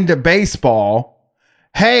really into baseball.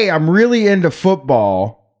 Hey, I'm really into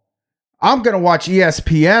football. I'm going to watch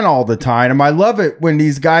ESPN all the time. And I love it when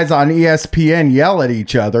these guys on ESPN yell at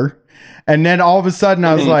each other. And then all of a sudden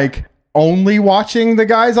I was like, only watching the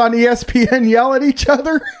guys on ESPN yell at each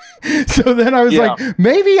other. So then I was like,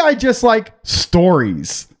 maybe I just like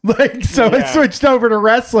stories. Like, so I switched over to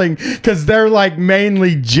wrestling because they're like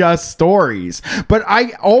mainly just stories. But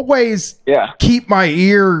I always keep my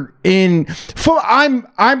ear in.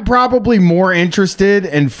 I'm probably more interested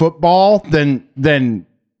in football than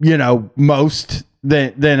you know most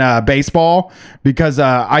than baseball, because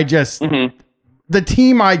I just the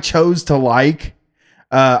team I chose to like.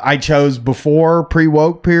 I chose before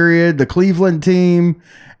pre-woke period, the Cleveland team,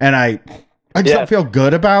 and I just don't feel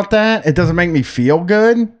good about that. It doesn't make me feel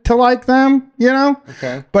good to like them, you know?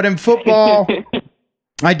 Okay. But in football,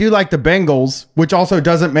 I do like the Bengals, which also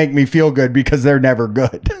doesn't make me feel good because they're never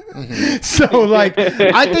good. So, like,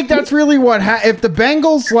 I think that's really what if the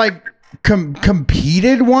Bengals, like,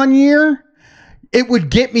 competed one year, it would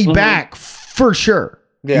get me back for sure.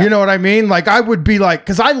 Yeah. You know what I mean? Like, I would be like,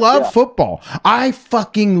 because I love football. I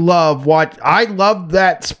fucking love I love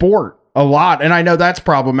that sport. a lot, and I know that's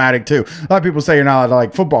problematic too. A lot of people say you're not allowed to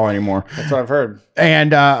like football anymore. That's what I've heard.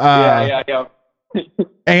 And yeah.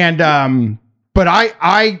 And but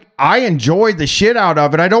I enjoyed the shit out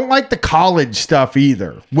of it. I don't like the college stuff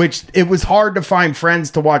either, which it was hard to find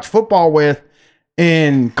friends to watch football with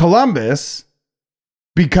in Columbus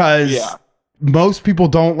because most people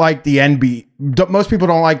don't like the NBA. Most people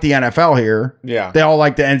don't like the NFL here. Yeah, they all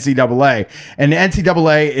like the NCAA, and the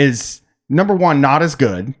NCAA is number one, not as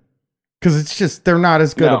good. Because it's just they're not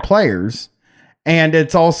as good of players, and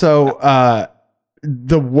it's also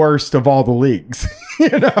the worst of all the leagues.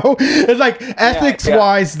 It's like ethics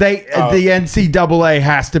wise, the NCAA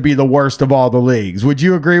has to be the worst of all the leagues. Would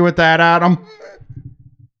you agree with that, Adam?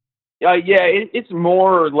 It's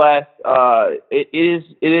more or less. It is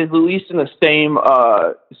at least in the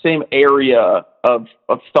same area of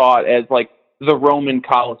thought as like the Roman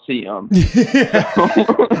Colosseum.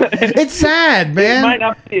 It's sad, man. It might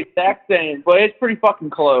not be the exact same, but it's pretty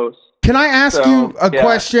fucking close. Can I ask you a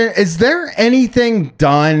question? Is there anything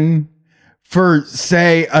done for,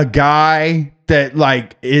 say, a guy that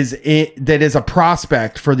that is a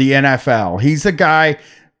prospect for the NFL? He's a guy.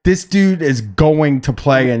 This dude is going to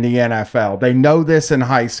play in the NFL. They know this in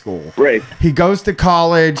high school. Right. He goes to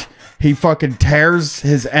college. He fucking tears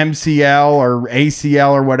his MCL or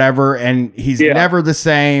ACL or whatever, and he's never the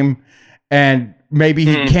same. And maybe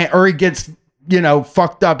he can't, or he gets,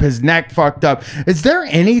 fucked up, his neck fucked up. Is there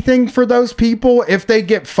anything for those people if they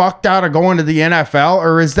get fucked out of going to the NFL,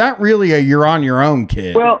 or is that really a you're on your own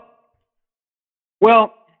kid? Well,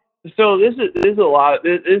 so this is a lot.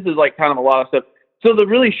 This is like kind of a lot of stuff. So the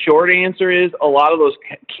really short answer is a lot of those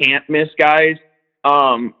can't miss guys.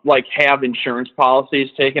 Have insurance policies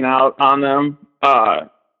taken out on them,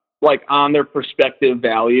 on their prospective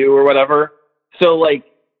value or whatever. So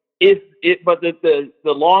but the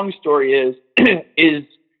long story is, is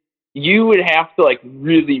you would have to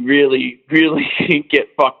really, really, really get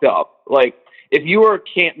fucked up. Like if you were a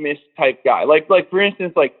can't miss type guy, for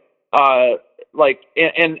instance,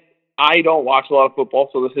 and I don't watch a lot of football,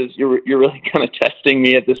 so this is, you're really kind of testing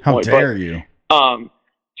me at this point. How dare you?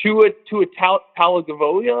 Tua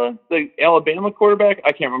Tagovailoa, the Alabama quarterback.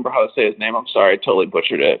 I can't remember how to say his name. I'm sorry, I totally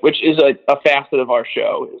butchered it. Which is a facet of our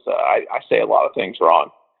show. Is I say a lot of things wrong.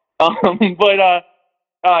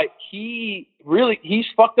 He's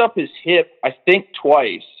fucked up his hip, I think,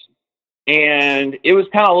 twice, and it was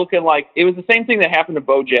kind of looking like it was the same thing that happened to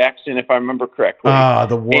Bo Jackson, if I remember correctly.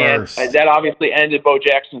 The worst. And that obviously ended Bo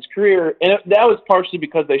Jackson's career, and that was partially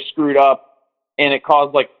because they screwed up, and it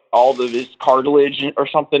caused all of his cartilage or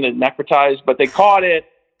something to necrotize, but they caught it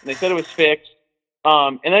and they said it was fixed.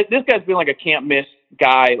 And this guy's been a can't miss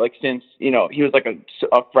guy since he was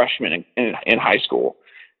a freshman in high school.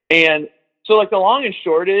 And so the long and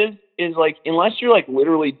short is unless you're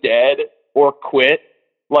literally dead or quit,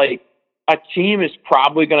 a team is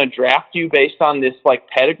probably going to draft you based on this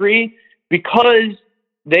pedigree because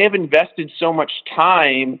they have invested so much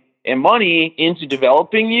time and money into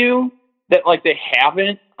developing you that they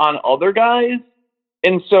haven't on other guys.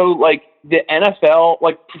 And so the NFL,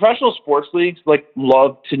 professional sports leagues,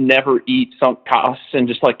 love to never eat sunk costs and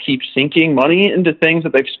just keep sinking money into things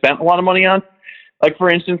that they've spent a lot of money on. For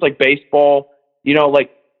instance, baseball,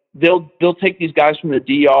 they'll take these guys from the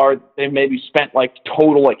DR they maybe spent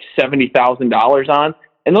total $70,000 on,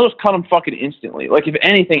 and they'll just cut them fucking instantly. If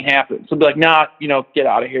anything happens, they'll be nah, get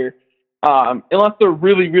out of here. Unless they're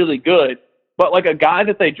really, really good. But a guy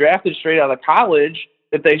that they drafted straight out of college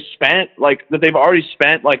that they spent that they've already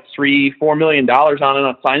spent $3-4 million on in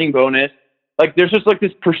a signing bonus, there's just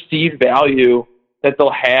this perceived value that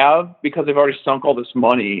they'll have because they've already sunk all this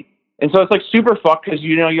money. And so it's super fucked because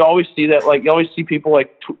you always see that you always see people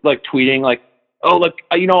tweeting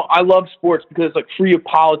I love sports because it's free of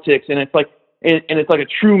politics and it's it's a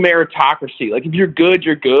true meritocracy. If you're good,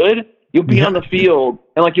 you'll be on the field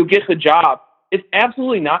and you'll get the job. It's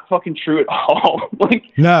absolutely not fucking true at all.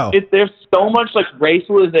 No. There's so much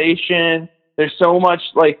racialization. There's so much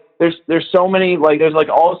there's so many there's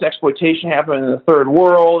all this exploitation happening in the third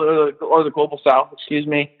world or the global south, excuse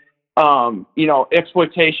me.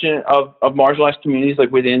 Exploitation of marginalized communities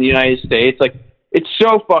within the United States. It's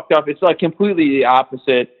so fucked up. It's completely the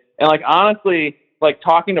opposite. And honestly,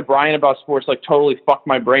 talking to Brian about sports totally fucked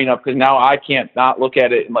my brain up because now I can't not look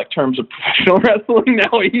at it in terms of professional wrestling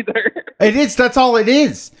now either. It is. That's all it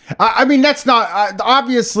is. I mean, that's not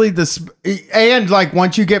obviously this. And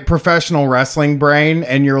once you get professional wrestling brain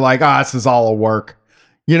and you're this is all a work.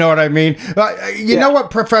 You know what I mean? You know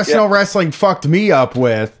what professional wrestling fucked me up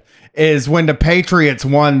with is when the Patriots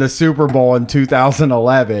won the Super Bowl in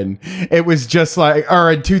 2011. It was just like,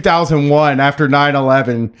 or in 2001 after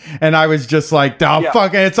 9/11, and I was just like,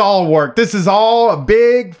 fucking, it's all work. This is all a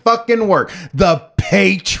big fucking work. The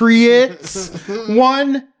Patriots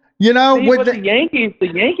won, you know. See, with the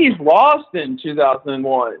Yankees lost in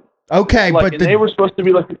 2001. Okay, but they were supposed to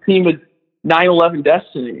be like the team with 9/11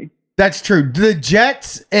 destiny. That's true. The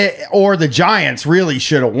Jets or the Giants really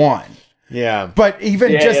should have won. Yeah. But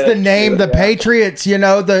even just the name, the Patriots, you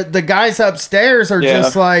know, the guys upstairs are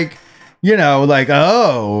just like, you know, like,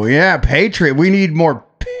 oh, yeah, Patriot. We need more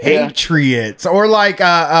Patriots. Or like,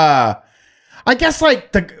 I guess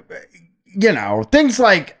like you know, things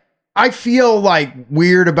like, I feel like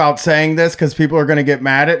weird about saying this because people are going to get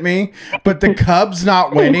mad at me, but the Cubs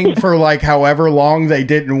not winning for like however long they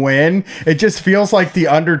didn't win, it just feels like the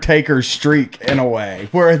Undertaker streak in a way,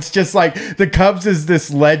 where it's just like the Cubs is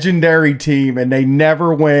this legendary team and they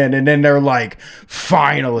never win. And then they're like,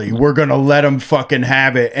 finally, we're going to let them fucking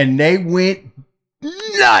have it. And they went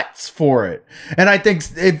nuts for it. And I think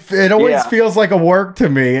it always feels like a work to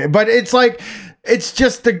me, but it's like, it's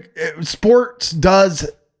just the sports does.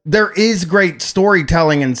 There is great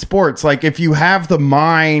storytelling in sports. Like if you have the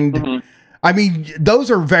mind, I mean, those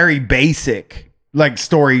are very basic, like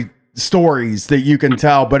stories that you can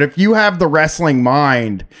tell. But if you have the wrestling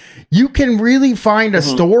mind, you can really find a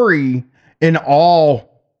story in all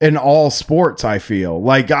sports. I feel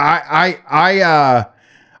like I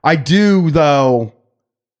do though.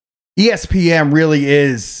 ESPN really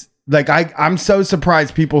is. Like I'm so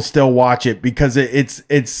surprised people still watch it because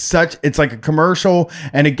it's like a commercial,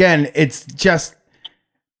 and again, it's just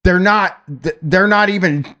they're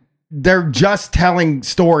just telling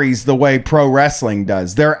stories the way pro wrestling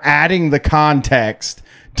does. They're adding the context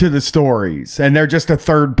to the stories, and they're just a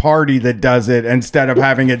third party that does it instead of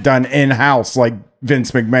having it done in house like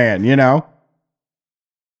Vince McMahon, you know?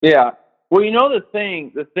 Yeah. Well, you know the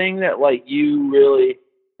thing that like you really.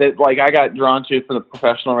 That like I got drawn to for the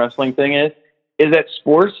professional wrestling thing is that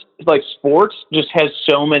sports just has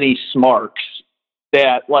so many smarks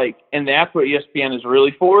that like, and that's what ESPN is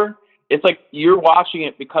really for. It's like you're watching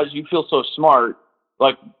it because you feel so smart,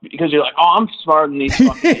 like because you're like, oh, I'm smarter than these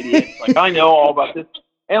fucking idiots. Like I know all about this,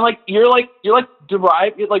 and like you're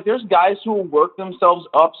derived. Like there's guys who will work themselves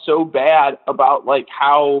up so bad about like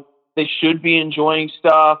how they should be enjoying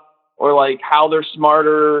stuff or like how they're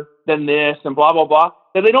smarter than this and blah blah blah.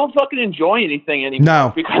 That they don't fucking enjoy anything anymore.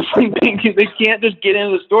 No. Because they can't just get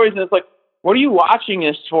into the stories, and it's like, what are you watching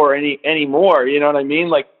this for anymore? You know what I mean?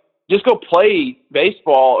 Like, just go play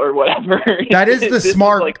baseball or whatever. That is the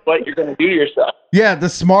smart, is like what you're going to do to yourself. Yeah, the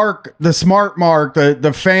smart mark,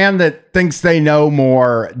 the fan that thinks they know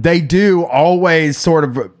more. They do always sort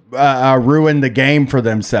of ruin the game for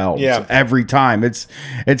themselves every time. It's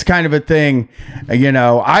kind of a thing, you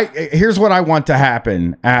know. Here's what I want to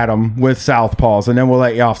happen, Adam, with Southpaws, and then we'll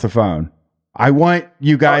let you off the phone. I want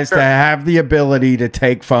you guys to have the ability to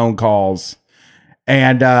take phone calls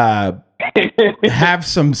and have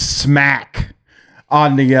some smack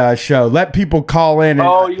on the show. Let people call in.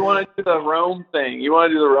 And, you want to do the Rome thing.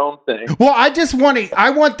 Well, I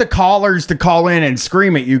want the callers to call in and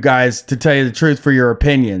scream at you guys, to tell you the truth, for your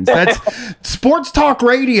opinions. That's Sports Talk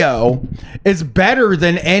Radio is better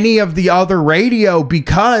than any of the other radio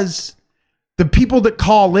because the people that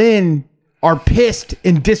call in are pissed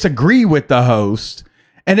and disagree with the host.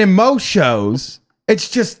 And in most shows,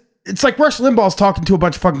 it's like Rush Limbaugh's talking to a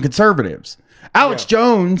bunch of fucking conservatives. Alex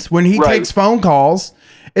Jones, when he takes phone calls,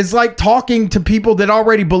 is like talking to people that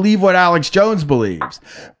already believe what Alex Jones believes.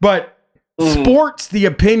 But sports, the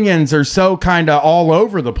opinions are so kind of all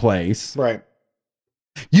over the place. Right.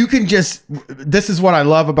 You can this is what I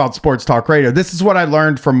love about Sports Talk Radio. This is what I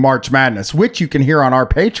learned from March Madness, which you can hear on our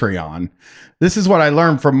Patreon. This is what I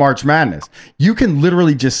learned from March Madness. You can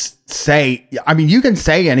literally just say, I mean, you can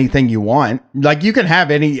say anything you want. Like, you can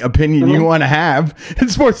have any opinion you want to have in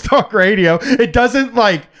Sports Talk Radio. It doesn't,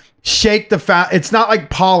 like, shake the fact. It's not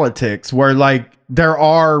like politics where, like, there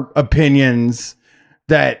are opinions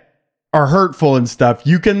that are hurtful and stuff.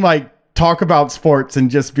 You can, like, talk about sports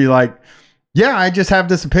and just be like, yeah, I just have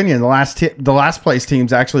this opinion. The last place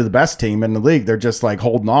team's actually the best team in the league. They're just like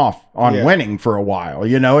holding off on winning for a while,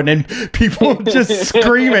 you know, and then people just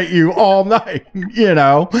scream at you all night, you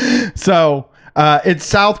know. So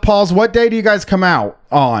it's Southpaws. What day do you guys come out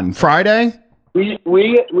on? Friday? We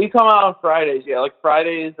come out on Fridays, yeah. Like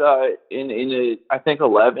Fridays in I think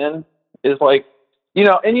 11 is like, you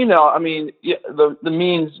know, and you know, I mean, the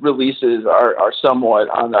means releases are somewhat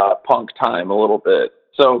on punk time a little bit,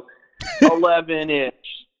 so 11-ish,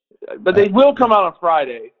 but they will come out on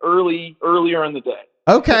Friday, earlier in the day.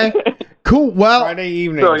 Okay. Cool. Well, Friday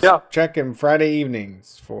evenings. So, yeah. Check him Friday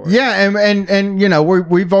evenings for. Yeah, and you know,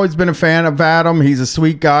 we've always been a fan of Adam. He's a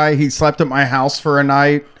sweet guy. He slept at my house for a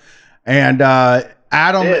night. And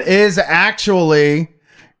Adam is actually,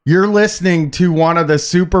 you're listening to one of the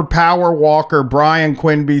Super Power Walker, Brian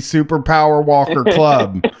Quinby Super Power Walker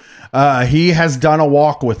Club. He has done a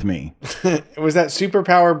walk with me. Was that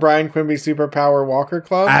Superpower Brian Quimby Superpower Walker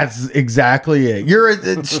Club? That's exactly it. You're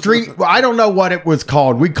a street. I don't know what it was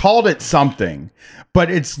called. We called it something, but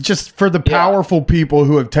it's just for the powerful people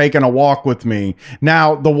who have taken a walk with me.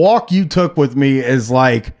 Now, the walk you took with me is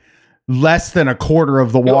like less than a quarter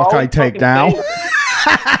of the walk I take now.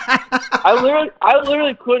 I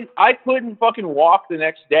literally couldn't fucking walk the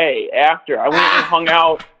next day after. I went and hung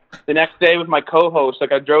out the next day with my co-host.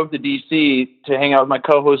 Like, I drove to DC to hang out with my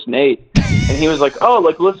co-host Nate, and he was like, "Oh,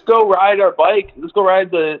 like, let's go ride our bike. Let's go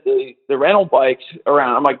ride the rental bikes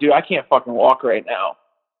around." I'm like, "Dude, I can't fucking walk right now."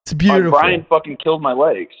 It's beautiful. Brian fucking killed my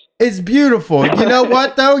legs. It's beautiful. You know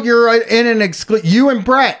what though? You're in an you and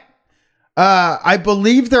Brett. I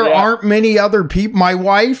believe there aren't many other people. My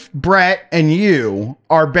wife, Brett, and you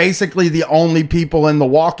are basically the only people in the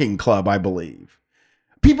walking club, I believe.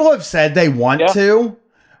 People have said they want to.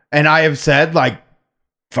 And I have said, like,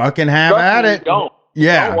 fucking have at it. Don't.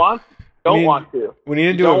 Yeah. Don't want to. We need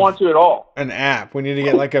to do don't want to at all. An app. We need to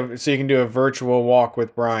get like so you can do a virtual walk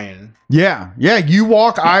with Brian. Yeah. Yeah. You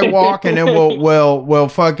walk, I walk, and then we'll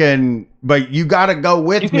fucking, but you got to go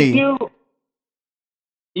with me.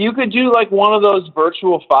 You could do like one of those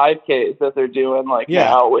virtual 5Ks that they're doing like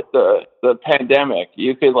now with the pandemic.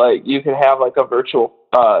 You could have like a virtual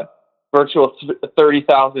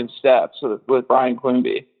 30,000 steps with Brian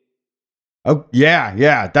Quimby. Oh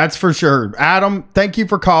yeah, that's for sure. Adam, thank you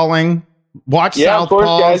for calling. Watch Southpaws. Of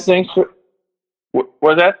course, guys. Thanks for. What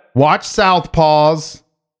was that? Watch Southpaws.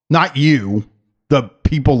 Not you, the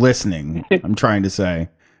people listening. I'm trying to say.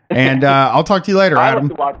 And I'll talk to you later, Adam. I like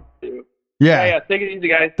to watch it too. Yeah. Take it easy,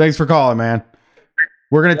 guys. Thanks for calling, man.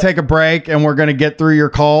 We're gonna take a break, and we're gonna get through your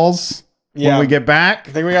calls. When we get back.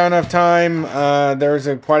 I think we got enough time. There's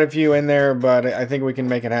quite a few in there, but I think we can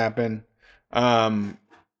make it happen.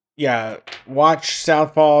 Watch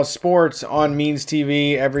Southpaw Sports on Means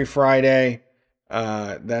TV every Friday.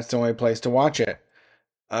 That's the only place to watch it.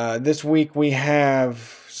 This week we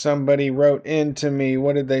have somebody wrote into me.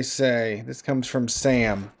 What did they say? This comes from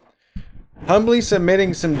Sam. Humbly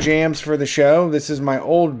submitting some jams for the show. This is my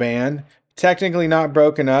old band. Technically not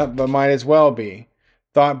broken up, but might as well be.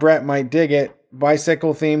 Thought Brett might dig it.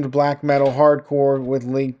 Bicycle-themed black metal hardcore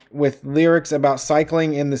with lyrics about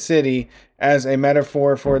cycling in the city as a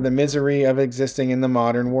metaphor for the misery of existing in the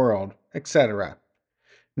modern world, etc.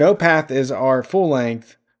 No Path is our full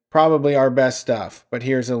length, probably our best stuff, but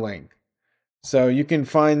here's a link. So you can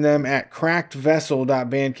find them at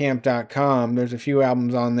crackedvessel.bandcamp.com. There's a few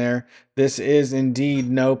albums on there. This is indeed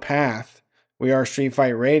No Path. We are Street Fight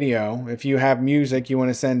Radio. If you have music you want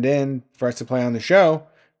to send in for us to play on the show,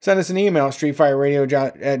 send us an email,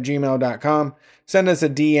 streetfightradio@gmail.com. Send us a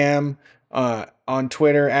DM on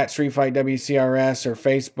Twitter at StreetFightWCRS or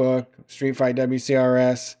Facebook,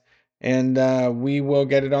 StreetFightWCRS, and we will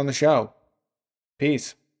get it on the show.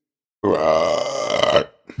 Peace. Is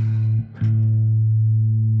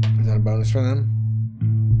that a bonus for them?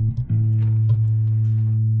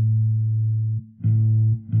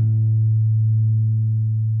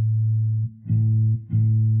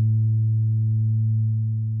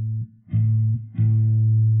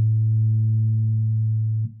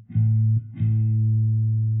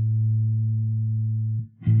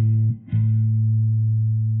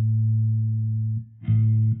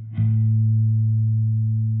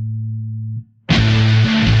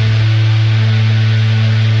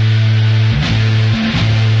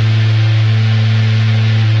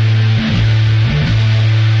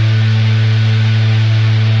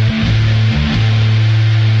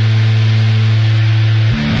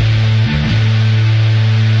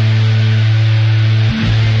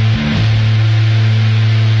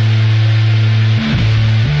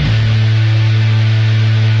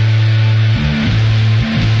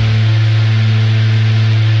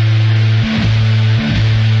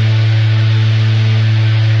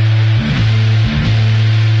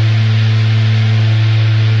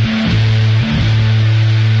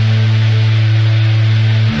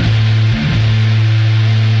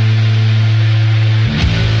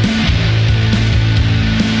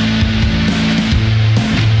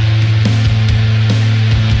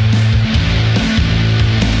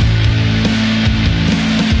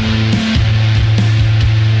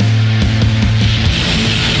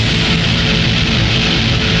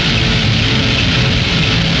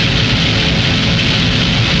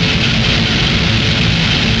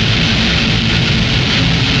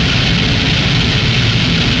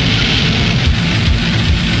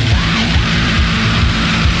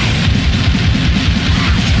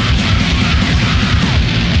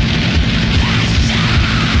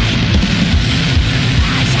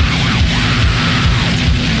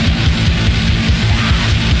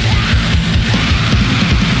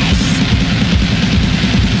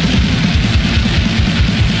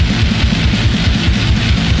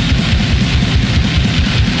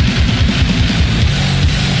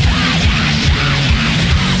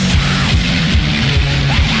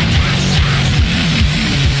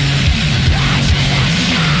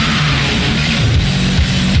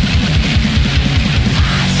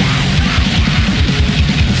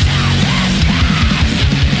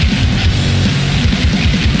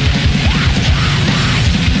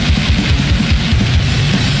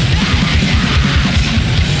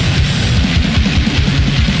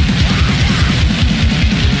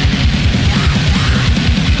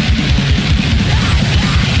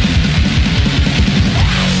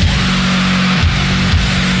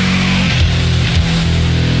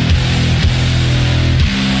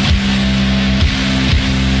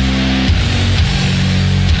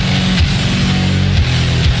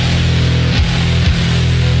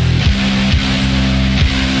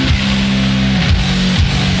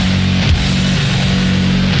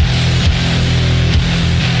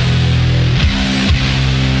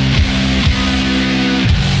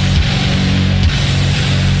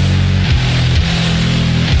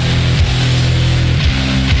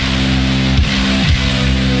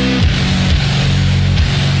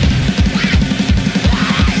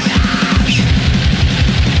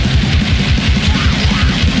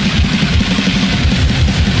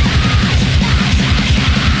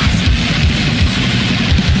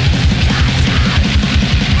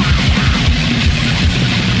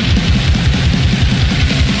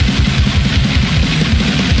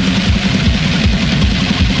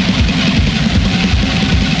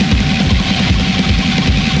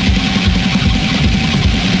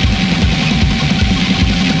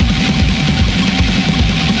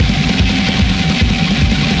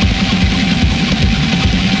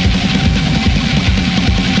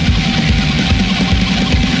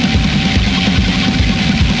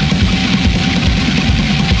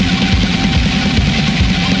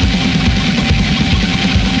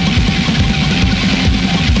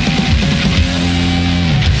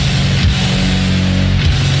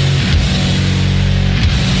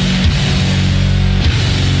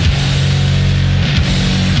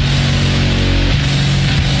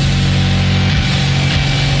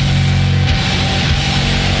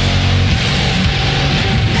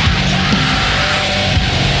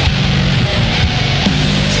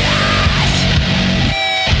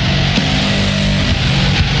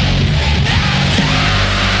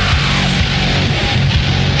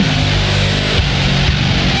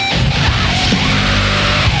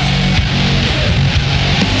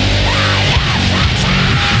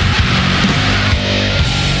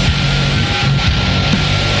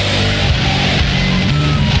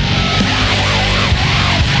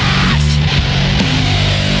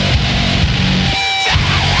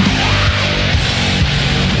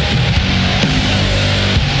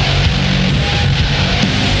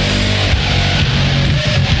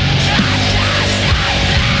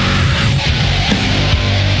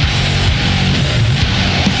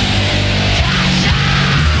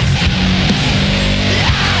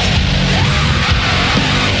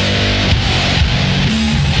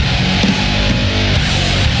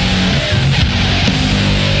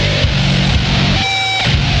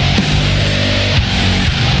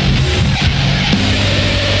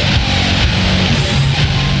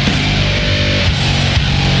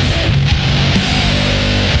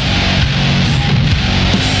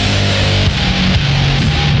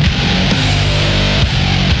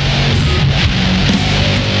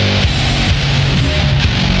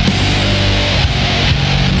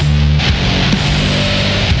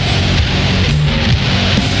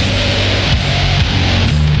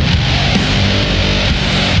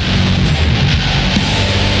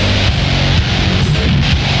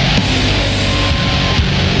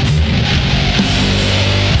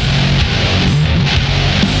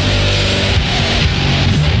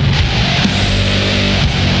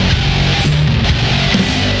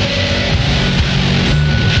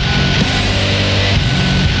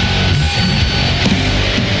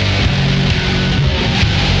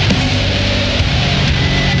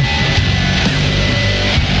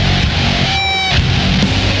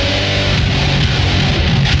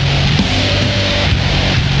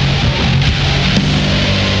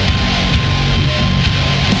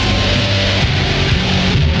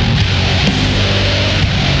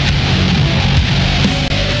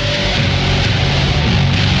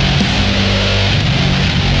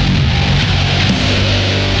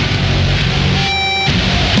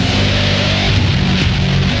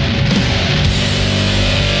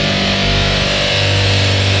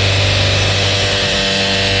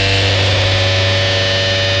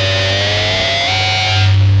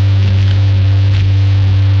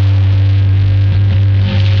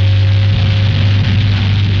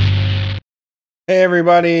 Hey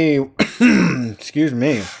everybody, excuse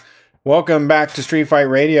me. Welcome back to Street Fight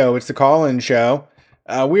Radio. It's the call-in show.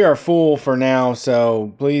 We are full for now,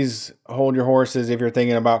 so please hold your horses if you're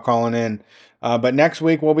thinking about calling in. But next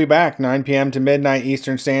week we'll be back, 9 p.m. to midnight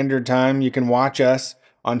Eastern Standard Time. You can watch us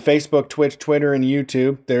on Facebook, Twitch, Twitter, and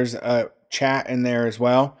YouTube. There's a chat in there as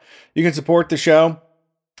well. You can support the show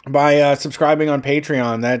by subscribing on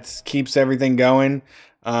Patreon. That keeps everything going.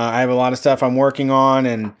 I have a lot of stuff I'm working on,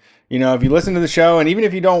 and you know, if you listen to the show, and even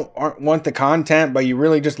if you aren't want the content, but you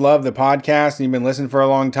really just love the podcast and you've been listening for a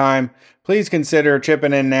long time, please consider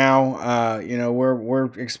chipping in now. You know, we're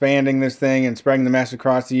expanding this thing and spreading the message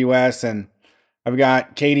across the U.S. And I've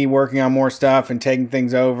got Katie working on more stuff and taking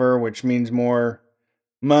things over, which means more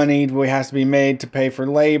money has to be made to pay for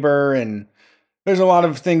labor, and there's a lot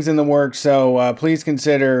of things in the works. So please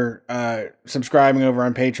consider subscribing over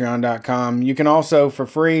on patreon.com. You can also, for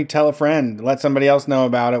free, tell a friend, let somebody else know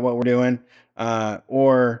about it, what we're doing,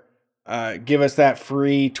 or give us that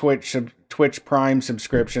free Twitch Prime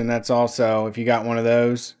subscription. That's also, if you got one of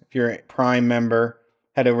those, if you're a Prime member,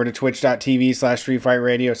 head over to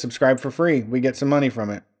twitch.tv/StreetFightRadio. Subscribe for free. We get some money from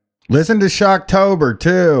it. Listen to Shocktober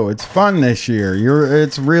too. It's fun this year.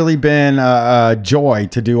 It's really been a joy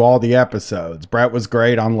to do all the episodes. Brett was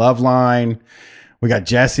great on Loveline. We got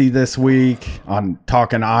Jesse this week on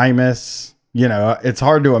Talking Imus. You know, it's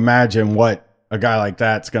hard to imagine what a guy like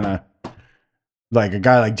that's gonna, like a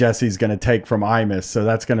guy like Jesse's gonna take from Imus. So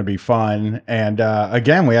that's gonna be fun. And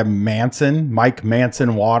again, we have Mike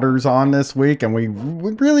Manson Waters on this week, and we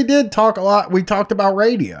really did talk a lot. We talked about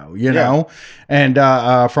radio, you know, and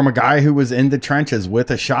from a guy who was in the trenches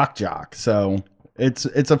with a shock jock. So it's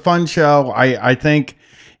a fun show. I think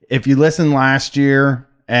if you listened last year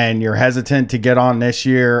and you're hesitant to get on this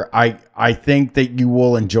year, I think that you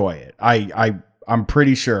will enjoy it. I'm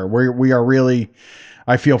pretty sure we are really,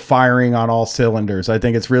 I feel firing on all cylinders. I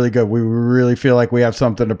think it's really good. We really feel like we have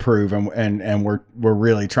something to prove, and we're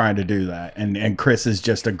really trying to do that. And Chris is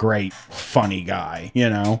just a great, funny guy, you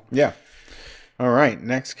know? Yeah. All right.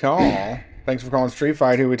 Next call. Thanks for calling Street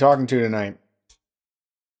Fight. Who are we talking to tonight?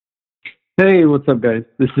 Hey, what's up, guys?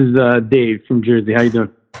 This is Dave from Jersey. How you doing?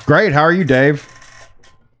 Great. How are you, Dave?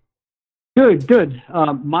 Good.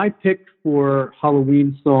 My pick for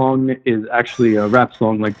Halloween song is actually a rap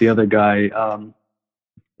song like the other guy.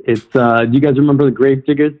 It's do you guys remember the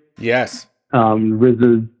Gravediggers? Yes.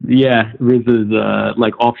 RZA's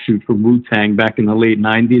like offshoot from Wu-Tang back in the late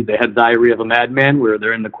 90s. They had Diary of a Madman where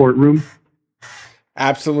they're in the courtroom.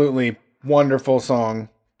 Absolutely wonderful song.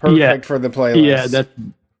 Perfect for the playlist.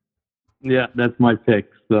 That's my pick.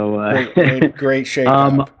 So great shake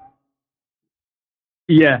up.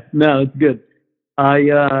 Yeah, no, it's good.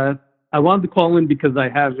 I wanted to call in because I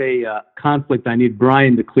have a conflict I need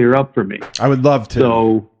Brian to clear up for me. I would love to.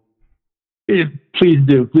 So please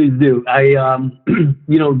do. I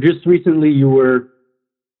just recently you were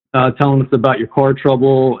telling us about your car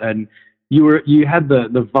trouble, and you had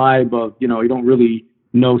the vibe of, you don't really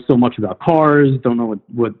know so much about cars, don't know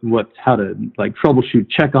how to like troubleshoot,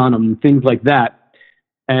 check on them, things like that.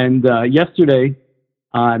 And yesterday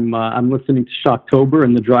I'm listening to Shocktober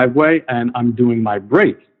in the driveway, and I'm doing my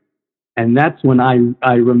brakes. And that's when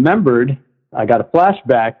I remembered, I got a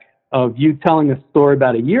flashback of you telling a story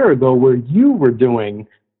about a year ago where you were doing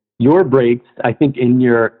your brakes, I think in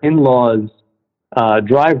your in-laws'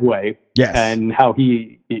 driveway. Yes. And how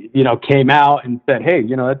he, came out and said, hey,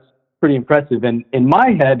 that's pretty impressive. And in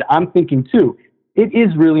my head, I'm thinking too, it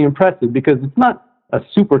is really impressive because it's not a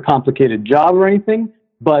super complicated job or anything,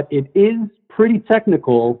 but it is pretty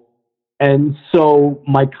technical. And so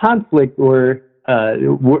my conflict where I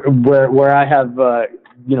have,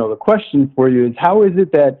 the question for you is, how is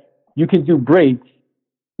it that you can do brakes,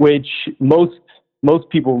 which most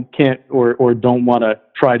people can't or don't want to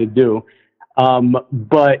try to do,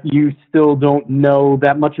 but you still don't know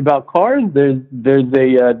that much about cars? There's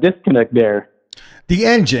a disconnect there. The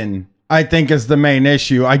engine, I think, is the main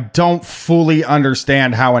issue. I don't fully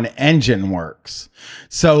understand how an engine works.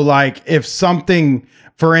 So, like, if something,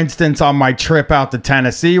 for instance, on my trip out to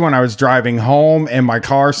Tennessee when I was driving home and my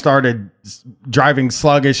car started driving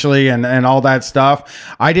sluggishly and all that stuff,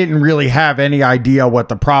 I didn't really have any idea what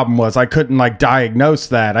the problem was. I couldn't diagnose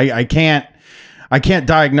that. I can't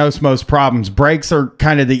diagnose most problems. Brakes are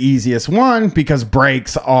kind of the easiest one because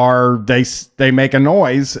brakes are, they make a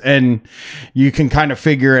noise and you can kind of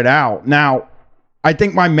figure it out. Now, I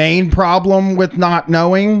think my main problem with not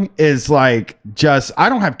knowing is I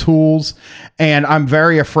don't have tools and I'm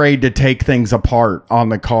very afraid to take things apart on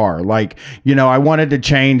the car. I wanted to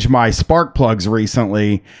change my spark plugs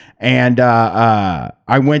recently And I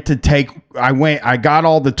got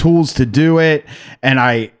all the tools to do it, and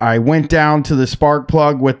I went down to the spark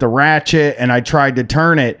plug with the ratchet and I tried to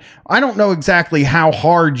turn it. I don't know exactly how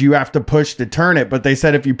hard you have to push to turn it, but they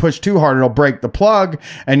said if you push too hard, it'll break the plug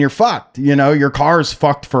and you're fucked. You know, your car's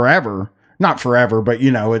fucked forever. Not forever, but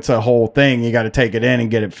you know, it's a whole thing. You got to take it in and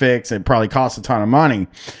get it fixed. It probably costs a ton of money.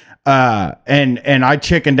 And I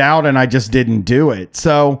chickened out and I just didn't do it.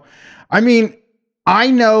 So, I mean, I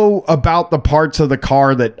know about the parts of the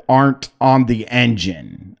car that aren't on the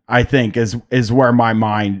engine, I think is where my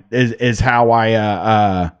mind is how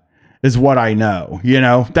I, is what I know, you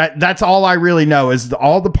know, that's all I really know is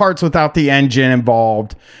all the parts without the engine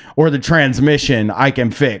involved or the transmission I can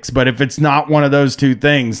fix. But if it's not one of those two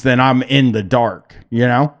things, then I'm in the dark, you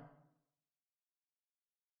know?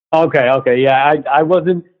 Okay. Yeah. I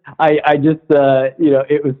wasn't, I just, you know,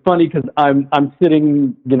 it was funny because I'm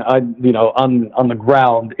sitting, on the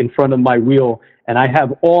ground in front of my wheel, and I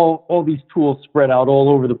have all these tools spread out all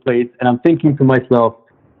over the place, and I'm thinking to myself,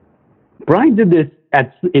 Brian did this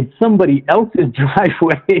in somebody else's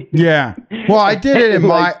driveway. Yeah. Well, I did it in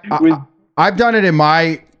I've done it in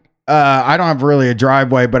my. I don't have really a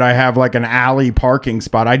driveway, but I have like an alley parking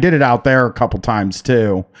spot. I did it out there a couple times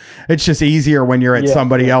too. It's just easier when you're at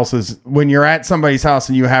somebody else's, when you're at somebody's house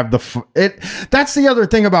and you have that's the other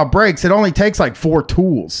thing about brakes. It only takes like 4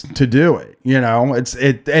 tools to do it. You know,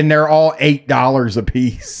 and they're all $8 a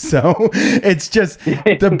piece. So it's just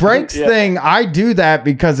the brakes thing. I do that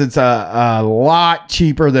because it's a lot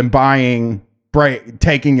cheaper than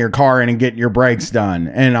taking your car in and getting your brakes done.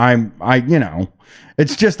 And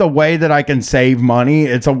it's just a way that I can save money.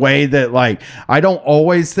 It's a way that, like, I don't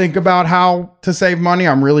always think about how to save money.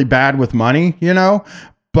 I'm really bad with money, you know,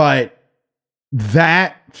 but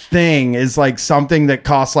that thing is like something that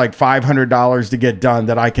costs like $500 to get done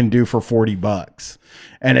that I can do for $40.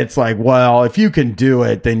 And it's like, well, if you can do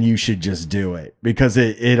it, then you should just do it because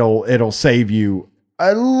it'll save you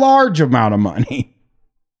a large amount of money.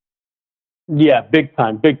 Yeah, big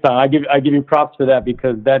time. I give you props for that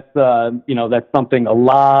because that's that's something a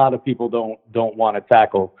lot of people don't want to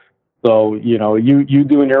tackle. So you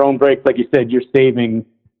doing your own brakes, like you said, you're saving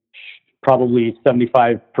probably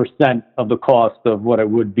 75% of the cost of what it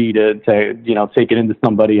would be to take it into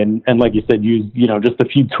somebody and like you said, use just a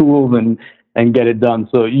few tools and get it done.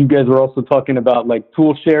 So you guys were also talking about like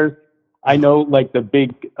tool shares. I know like the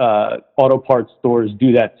big auto parts stores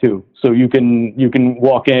do that too. So you can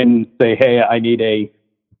walk in and say, hey, I need a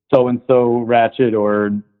so-and-so ratchet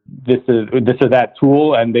or this or that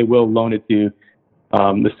tool, and they will loan it to you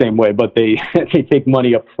the same way, but they take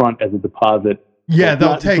money up front as a deposit. Yeah,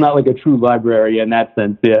 so it's not like a true library in that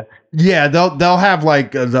sense. Yeah. Yeah, they'll have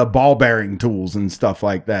like the ball bearing tools and stuff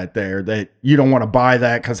like that there that you don't want to buy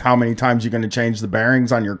that because how many times you're going to change the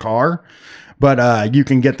bearings on your car. But you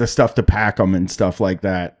can get the stuff to pack them and stuff like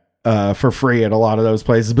that for free at a lot of those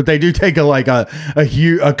places. But they do take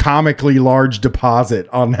a comically large deposit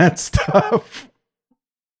on that stuff.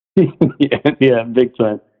 yeah, big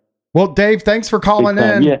time. Well, Dave, thanks for calling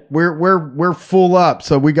in. Yeah. We're full up,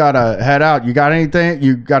 so we gotta head out. You got anything?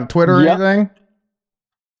 You got a Twitter or anything?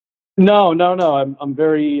 No. I'm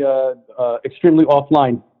very extremely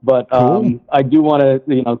offline, but cool. I do want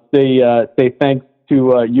to say thanks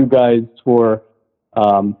to you guys for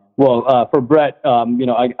for Brett.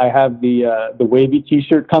 I have the Wavy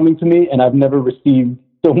T-shirt coming to me, and I've never received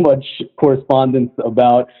so much correspondence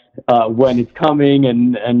about when it's coming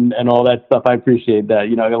and all that stuff. I appreciate that.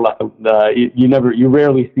 A lot of, you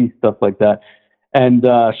rarely see stuff like that. And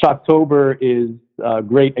Shocktober is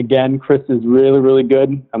great again. Chris is really, really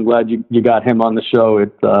good. I'm glad you got him on the show.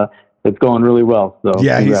 It's going really well. So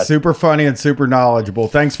yeah, congrats. He's super funny and super knowledgeable.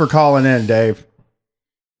 Thanks for calling in, Dave.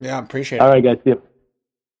 Yeah, appreciate it. All right, guys. Yep.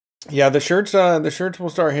 Yeah, the shirts will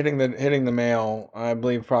start hitting the mail. I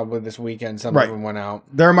believe probably this weekend. Some of them went out.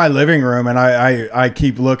 They're in my living room, and I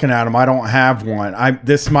keep looking at them. I don't have one.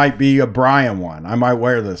 This might be a Brian one. I might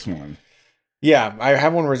wear this one. Yeah, I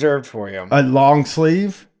have one reserved for you. A long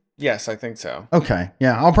sleeve? Yes, I think so. Okay,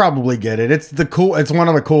 yeah, I'll probably get it. It's one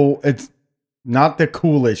of the cool. It's not the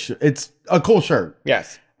coolest. It's a cool shirt.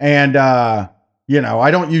 Yes, and I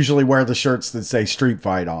don't usually wear the shirts that say Street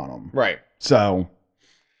Fight on them. Right. So,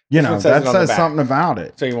 that says something about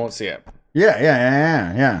it. So you won't see it.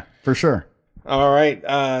 Yeah, for sure. All right.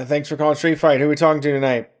 Thanks for calling Street Fight. Who are we talking to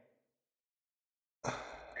tonight?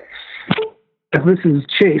 This is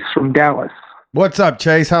Chase from Dallas. What's up,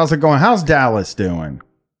 Chase? How's it going? How's Dallas doing?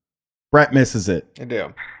 Brett misses it. I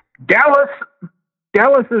do. Dallas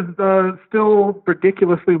is still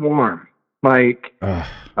ridiculously warm. Like,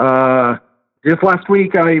 just last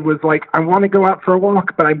week I was like, I want to go out for a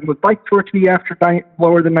walk, but I would like for it to be after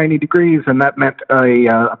lower than 90 degrees, and that meant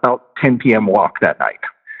about 10 p.m. walk that night.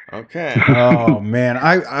 Okay. Oh man,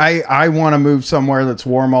 I want to move somewhere that's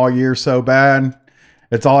warm all year so bad.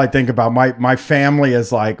 It's all I think about. My family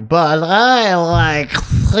is like, but I like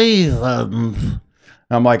seasons.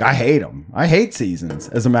 I'm like, I hate them. I hate seasons.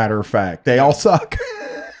 As a matter of fact, they all suck.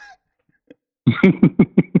 You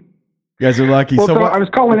guys are lucky. Well, so I was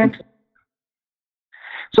calling in.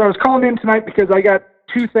 So I was calling in tonight because I got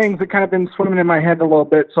two things that kind of been swimming in my head a little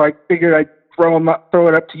bit. So I figured I'd throw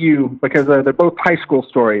it up to you because they're both high school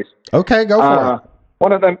stories. Okay, go for it.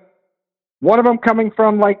 One of them coming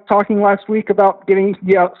from like talking last week about getting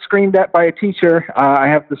screamed at by a teacher. I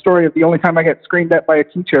have the story of the only time I got screamed at by a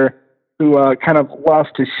teacher who kind of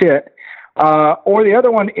lost his shit. Or the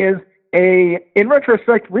other one is in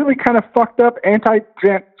retrospect, really kind of fucked up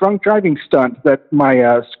anti-drunk driving stunt that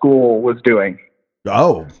my school was doing.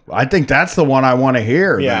 Oh, I think that's the one I want to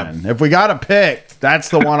hear. Yeah. Then. If we got to pick, that's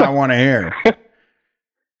the one I want to hear.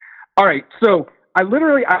 All right. So I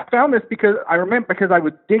found this because I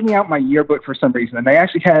was digging out my yearbook for some reason, and they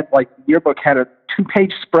actually had the yearbook had a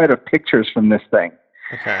 2-page spread of pictures from this thing.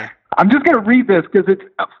 Okay. I'm just going to read this because it's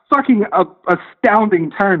a fucking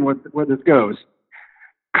astounding turn where this goes.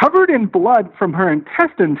 Covered in blood from her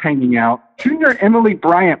intestines hanging out, junior Emily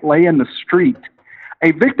Bryant lay in the street.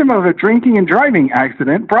 A victim of a drinking and driving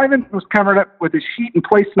accident, Bryant was covered up with a sheet and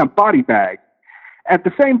placed in a body bag. At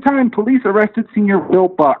the same time, police arrested senior Will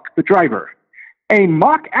Buck, the driver. A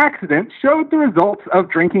mock accident showed the results of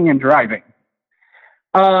drinking and driving.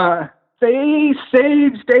 They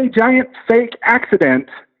staged a giant fake accident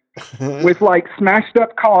with smashed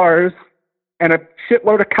up cars and a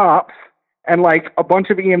shitload of cops and a bunch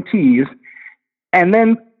of EMTs, and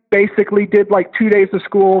then basically did 2 days of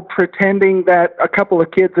school pretending that a couple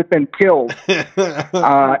of kids had been killed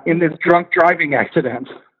in this drunk driving accident.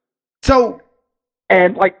 So,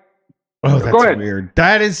 and oh, that's weird.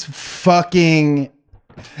 That is fucking.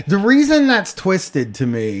 The reason that's twisted to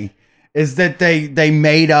me is that they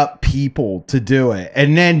made up people to do it.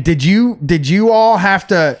 And then did you all have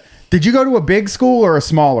to? Did you go to a big school or a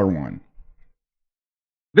smaller one?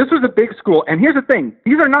 This was a big school, and here's the thing.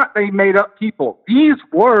 These are not they made up people. These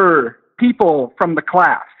were people from the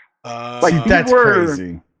class. See, that's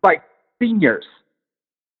crazy. Seniors.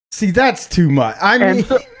 See, that's too much. I mean,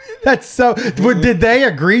 that's so... Did they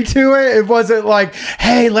agree to it? It wasn't like,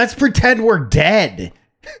 hey, let's pretend we're dead.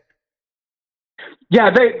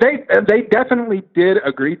 Yeah, they definitely did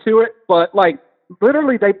agree to it, but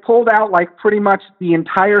literally they pulled out pretty much the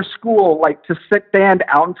entire school to stand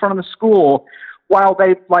out in front of the school while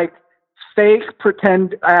they fake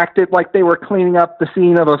pretend acted like they were cleaning up the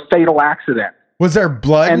scene of a fatal accident. Was there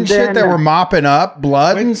blood and shit that were mopping up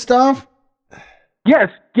blood and stuff? Yes,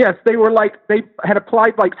 they were they had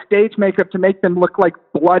applied stage makeup to make them look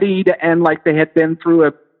bloodied and they had been through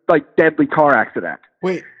a deadly car accident.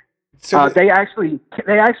 Wait, so they actually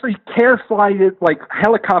care flighted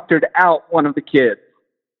helicoptered out one of the kids.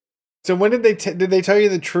 So when did they tell you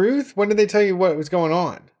the truth? When did they tell you what was going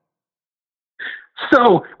on?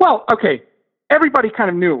 So, well, okay. Everybody kind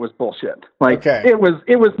of knew it was bullshit. It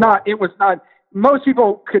was not. Most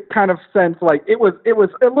people could kind of sense it was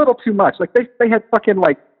a little too much. They had fucking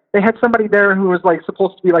they had somebody there who was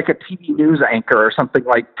supposed to be a TV news anchor or something,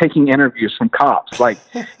 taking interviews from cops.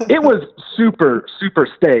 It was super, super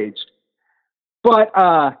staged. But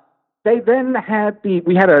they then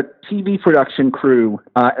we had a TV production crew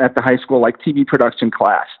at the high school, TV production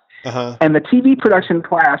class. Uh-huh. And the TV production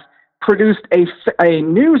class produced a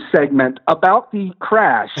news segment about the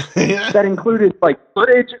crash that included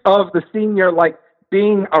footage of the senior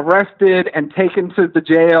being arrested and taken to the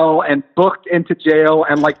jail and booked into jail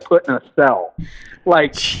and put in a cell.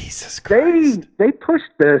 Jesus Christ. They pushed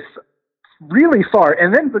this really far.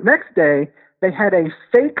 And then the next day they had a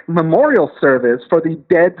fake memorial service for the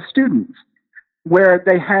dead students, where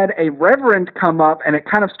they had a reverend come up, and it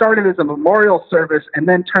kind of started as a memorial service and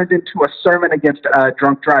then turned into a sermon against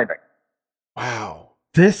drunk driving. Wow.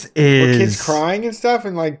 This is... Were kids crying and stuff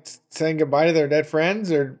and saying goodbye to their dead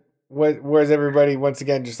friends, or where's everybody once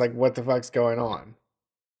again just what the fuck's going on?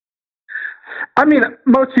 I mean,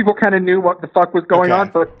 most people kind of knew what the fuck was going on,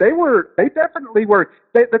 but they definitely were.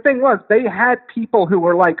 The thing was, they had people who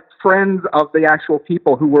were friends of the actual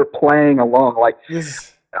people who were playing along.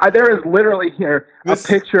 There is literally here a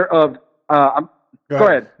picture of. Go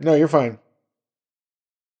ahead. No, you're fine.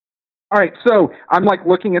 All right, so I'm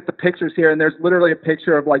looking at the pictures here, and there's literally a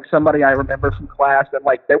picture of somebody I remember from class, and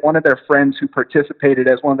they one of their friends who participated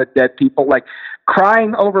as one of the dead people,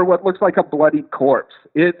 crying over what looks like a bloodied corpse.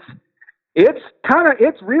 It's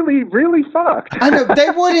it's really, really fucked. I know they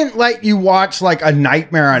wouldn't let you watch like a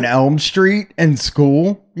Nightmare on Elm Street in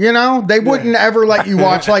school. You know, they wouldn't ever let you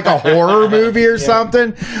watch like a horror movie or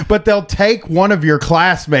something, but they'll take one of your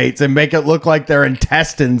classmates and make it look like their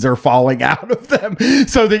intestines are falling out of them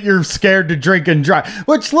so that you're scared to drink and drive.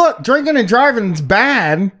 Which, look, drinking and driving is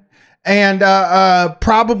bad and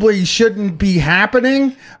probably shouldn't be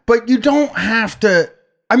happening, but you don't have to.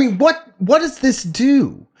 I mean, what does this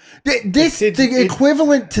do? The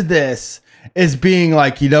equivalent to this is being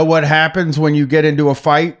like, you know what happens when you get into a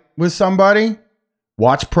fight with somebody?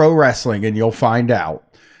 Watch pro wrestling and you'll find out.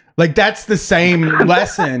 Like, that's the same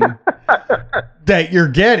lesson that you're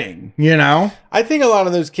getting, you know? I think a lot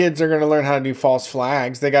of those kids are going to learn how to do false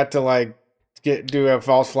flags. They got to like do a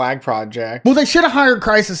false flag project. Well, they should have hired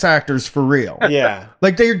crisis actors for real. Yeah.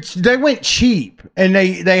 Like they went cheap and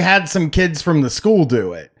they had some kids from the school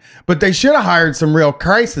do it. But they should have hired some real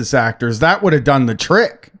crisis actors. That would have done the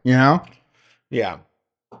trick, you know? Yeah.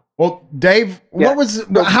 Well, Dave, what was?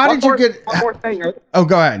 So how did you get? One more thing. Oh,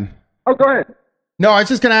 go ahead. Oh, go ahead. No, I was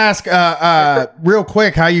just going to ask real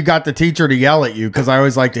quick how you got the teacher to yell at you, because I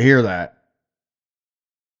always like to hear that.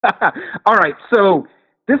 All right. So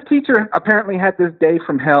this teacher apparently had this day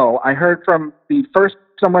from hell. I heard from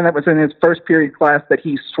someone that was in his first period class that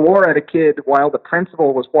he swore at a kid while the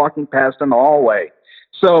principal was walking past in the hallway.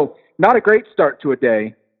 So not a great start to a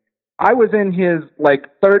day. I was in his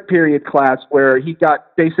third period class where he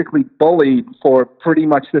got basically bullied for pretty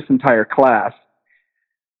much this entire class.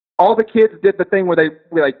 All the kids did the thing where they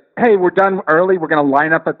were like, hey, we're done early. We're going to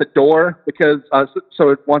line up at the door because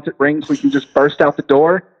so once it rings, we can just burst out the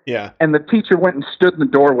door. Yeah. And the teacher went and stood in the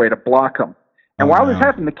doorway to block him. And while this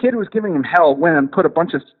happened, the kid who was giving him hell went and put a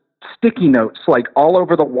bunch of sticky notes all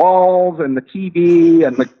over the walls and the TV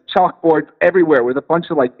and the chalkboards everywhere with a bunch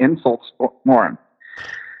of insults for him.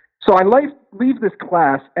 So I leave this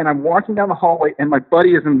class and I'm walking down the hallway and my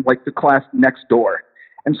buddy is in the class next door.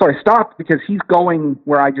 And so I stopped because he's going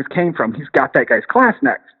where I just came from. He's got that guy's class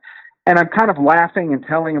next. And I'm kind of laughing and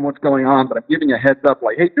telling him what's going on, but I'm giving a heads up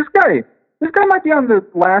hey, this guy might be on the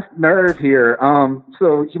last nerve here.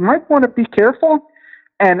 So you might want to be careful.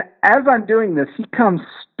 And as I'm doing this, he comes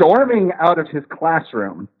storming out of his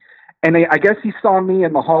classroom. And I guess he saw me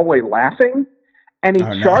in the hallway laughing. And he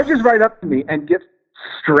charges right up to me and gets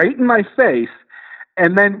straight in my face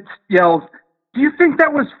and then yells, do you think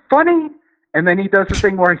that was funny? And then he does the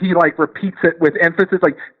thing where he repeats it with emphasis,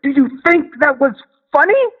 do you think that was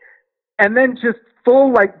funny? And then just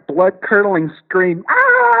full blood curdling scream,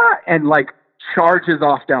 ah, and charges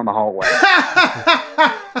off down the hallway.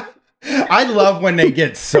 I love when they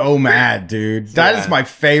get so mad, dude. That is my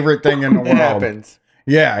favorite thing in the world. It happens.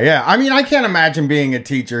 Yeah. I mean, I can't imagine being a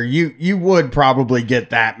teacher. You would probably get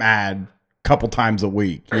that mad a couple times a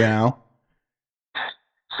week, you know?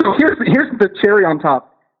 So here's the cherry on top.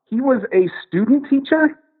 He was a student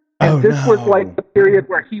teacher, and this was the period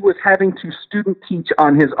where he was having to student teach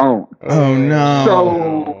on his own. Oh no!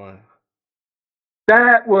 So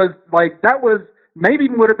that was maybe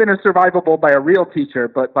would have been a survivable by a real teacher,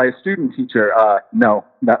 but by a student teacher, no,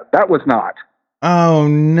 that was not. Oh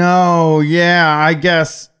no! Yeah, I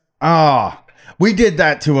guess. We did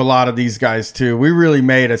that to a lot of these guys too. We really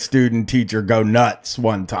made a student teacher go nuts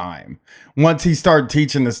one time. Once he started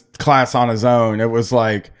teaching this class on his own, it was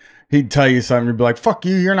he'd tell you something, you'd be like, fuck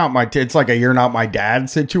you, you're not my it's like a you're not my dad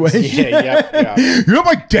situation. Yeah. You're not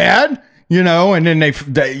my dad, you know? And then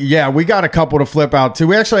we got a couple to flip out too.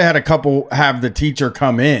 We actually had a couple have the teacher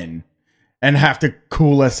come in and have to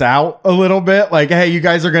cool us out a little bit. Hey, you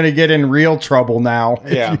guys are going to get in real trouble now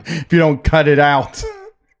if you don't cut it out.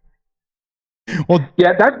 Well,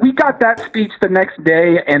 yeah, we got that speech the next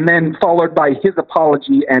day, and then followed by his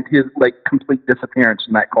apology and his complete disappearance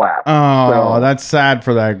from that class. Oh, that's sad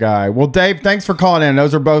for that guy. Well, Dave, thanks for calling in.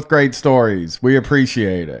 Those are both great stories. We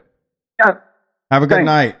appreciate it. Yeah. Have a good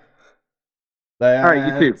night. All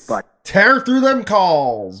right, you too. Bye. Tear through them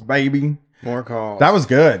calls, baby. More calls. That was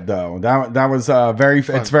good though. That was very.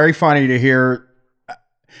 Fun. It's very funny to hear.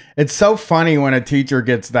 It's so funny when a teacher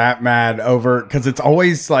gets that mad over, because it's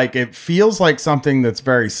always it feels like something that's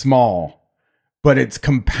very small, but it's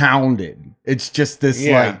compounded. It's just this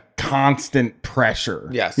constant pressure.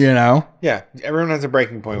 Yes. You know? Yeah. Everyone has a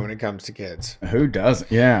breaking point when it comes to kids. Who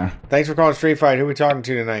doesn't? Yeah. Thanks for calling Street Fight. Who are we talking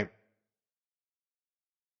to tonight?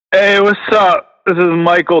 Hey, what's up? This is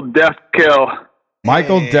Michael Deathkill.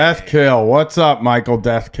 Michael Deathkill. What's up, Michael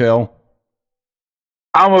Deathkill?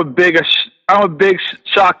 I'm a big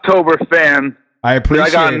Shocktober fan. I appreciate it.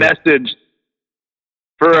 I got a message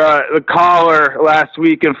for the caller last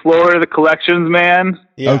week in Florida, the collections man.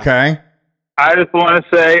 Yeah. Okay. I just want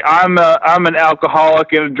to say I'm an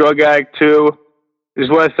alcoholic and a drug addict too.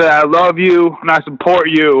 Just want to say I love you and I support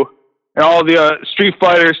you and all the street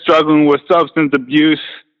fighters struggling with substance abuse.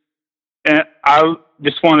 And I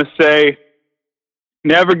just want to say,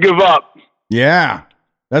 never give up. Yeah,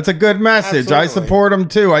 that's a good message. Absolutely. I support him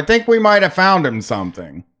too. I think we might have found him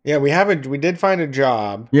something. Yeah, we did find a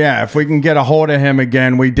job. Yeah, if we can get a hold of him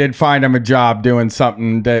again, we did find him a job doing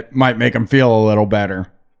something that might make him feel a little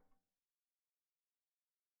better.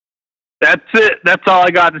 That's it. That's all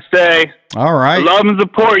I got to say. All right. I love and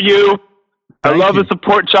support you. I love and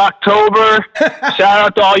support Chalktober. Shout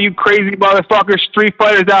out to all you crazy motherfuckers, street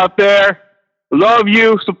fighters out there. Love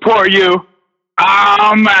you, support you.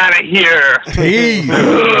 I'm out of here. Peace.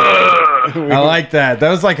 I like that. That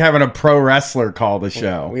was like having a pro wrestler call the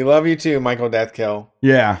show. We love you too, Michael Deathkill.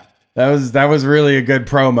 Yeah. That was really a good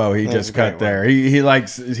promo he just cut there.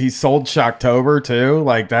 He sold Shocktober too.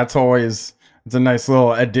 Like that's always, it's a nice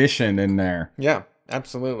little addition in there. Yeah,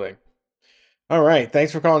 absolutely. All right.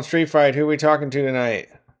 Thanks for calling Street Fight. Who are we talking to tonight?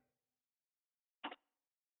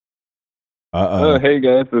 Hey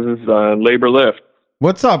guys, this is Labor Lift.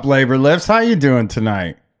 What's up, Labor Lifts? How you doing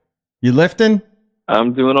tonight? You lifting?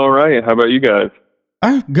 I'm doing all right. How about you guys?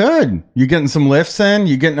 Good. You getting some lifts in?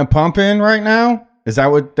 You getting a pump in right now? Is that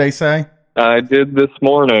what they say? I did this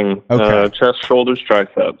morning. Okay. Chest, shoulders,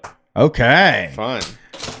 triceps. Okay. Fun.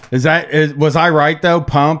 Was I right though?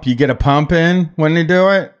 Pump? You get a pump in when you do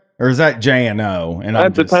it? Or is that J&O?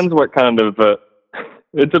 It depends what kind of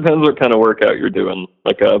workout you're doing.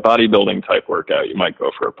 Like a bodybuilding type workout, you might go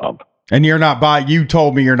for a pump. And you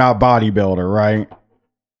told me you're not bodybuilder, right?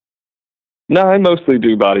 No, I mostly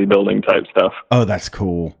do bodybuilding type stuff. Oh, that's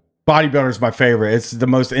cool. Bodybuilder's my favorite. It's the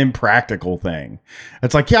most impractical thing.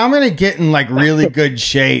 It's like, yeah, I'm going to get in like really good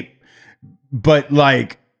shape, but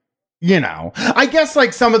like, you know, I guess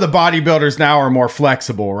like some of the bodybuilders now are more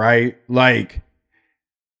flexible, right? Like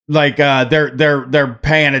they're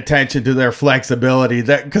paying attention to their flexibility.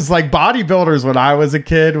 That because like bodybuilders when I was a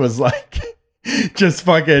kid was like just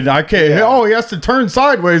fucking I can't. Yeah. Oh, he has to turn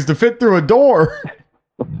sideways to fit through a door.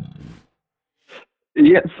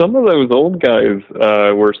 Yeah, some of those old guys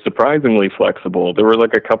were surprisingly flexible. There were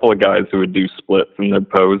like a couple of guys who would do splits and they're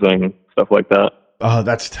posing, stuff like that. Oh,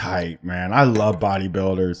 that's tight, man. I love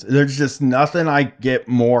bodybuilders. There's just nothing I get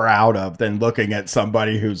more out of than looking at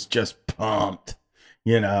somebody who's just pumped.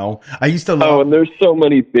 You know, I used to love. Oh, and there's so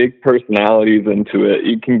many big personalities into it.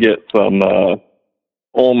 You can get some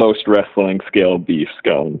almost wrestling scale beefs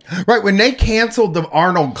going. Right. When they canceled the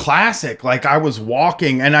Arnold Classic, like I was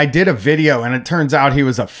walking and I did a video and it turns out he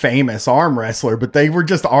was a famous arm wrestler, but they were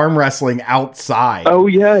just arm wrestling outside. Oh,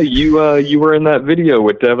 yeah. You were in that video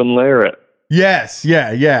with Devin Larratt. Yes,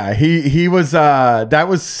 yeah. He was that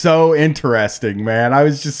was so interesting, man. I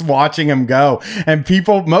was just watching him go. And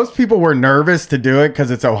most people were nervous to do it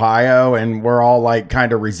because it's Ohio and we're all like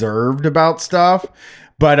kind of reserved about stuff.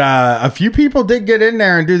 But a few people did get in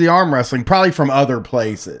there and do the arm wrestling, probably from other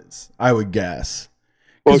places, I would guess.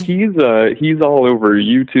 Well, he's all over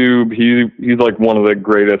YouTube. He's like one of the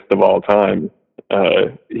greatest of all time.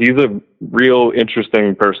 He's a real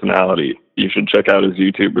interesting personality. You should check out his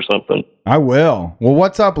YouTube or something. I will. Well,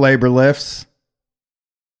 what's up, Labor Lifts?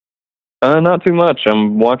 Not too much.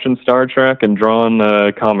 I'm watching Star Trek and drawing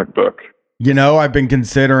a comic book. You know, I've been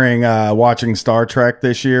considering watching Star Trek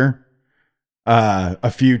this year a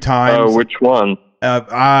few times. Oh, which one?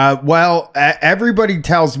 Well, everybody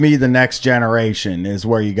tells me The Next Generation is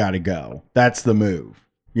where you got to go. That's the move.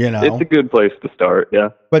 You know, it's a good place to start. Yeah.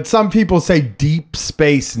 But some people say Deep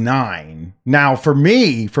Space Nine. Now, for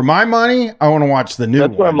me, for my money, I want to watch the new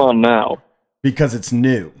one. That's what I'm on now. Because it's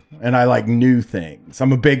new and I like new things.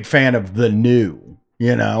 I'm a big fan of the new,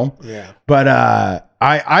 you know? Yeah. But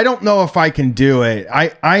I don't know if I can do it.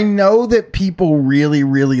 I know that people really,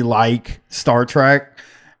 really like Star Trek.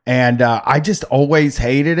 And I just always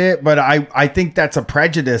hated it, but I think that's a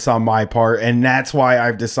prejudice on my part, and that's why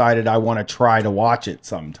I've decided I want to try to watch it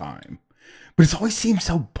sometime. But it always seems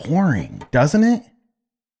so boring, doesn't it?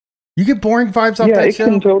 You get boring vibes off that show? Yeah, it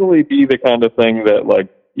can totally be the kind of thing that like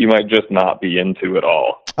you might just not be into at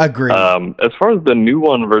all. Agreed. As far as the new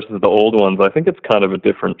one versus the old ones, I think it's kind of a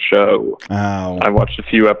different show. Oh. I watched a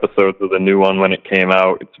few episodes of the new one when it came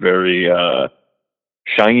out. It's very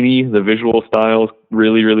shiny. The visual style is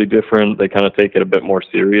really, really different. They kind of take it a bit more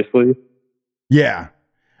seriously. Yeah.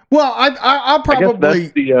 Well, I'll probably.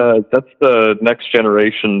 That's the Next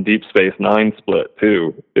Generation Deep Space Nine split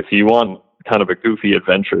too. If you want kind of a goofy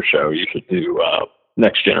adventure show, you should do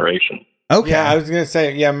Next Generation. Okay. Yeah, I was gonna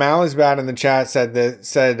say, yeah, Mal is bad in the chat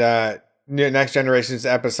said Next Generation is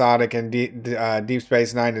episodic and Deep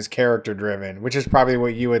Space Nine is character driven, which is probably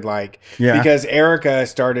what you would like. Yeah. Because Erica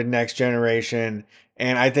started Next Generation,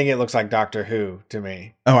 and I think it looks like Doctor Who to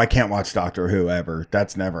me. Oh, I can't watch Doctor Who ever.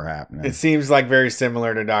 That's never happening. It seems like very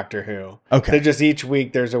similar to Doctor Who. Okay. They just each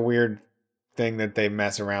week there's a weird thing that they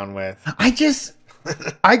mess around with.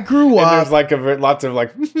 I grew up. There's like lots of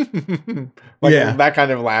like, that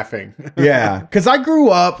kind of laughing. Yeah, because I grew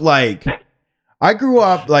up like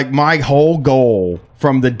my whole goal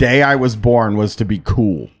from the day I was born was to be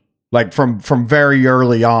cool. Like from very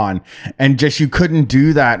early on, and just you couldn't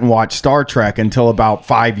do that and watch Star Trek until about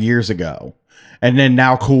 5 years ago, and then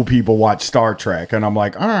now cool people watch Star Trek, and I'm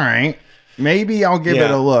like, all right. Maybe I'll give it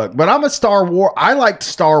a look. But I'm a Star Wars. I liked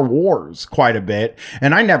Star Wars quite a bit,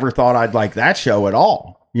 and I never thought I'd like that show at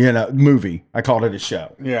all. Movie. I called it a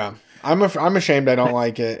show. Yeah. I'm ashamed I don't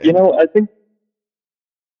like it. I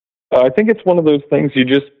think it's one of those things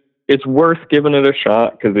it's worth giving it a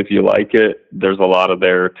shot, because if you like it, there's a lot of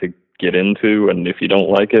there to get into, and if you don't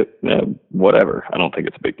like it, whatever. I don't think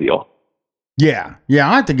it's a big deal. Yeah,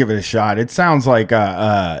 I have to give it a shot. It sounds like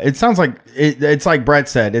it's like Brett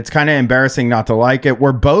said. It's kind of embarrassing not to like it.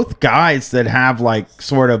 We're both guys that have like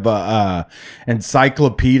sort of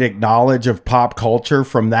encyclopedic knowledge of pop culture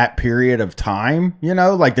from that period of time.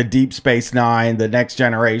 Like the Deep Space Nine, the Next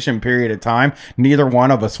Generation period of time. Neither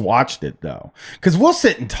one of us watched it though, because we'll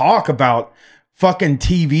sit and talk about fucking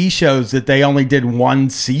TV shows that they only did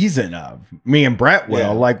one season of. Me and Brett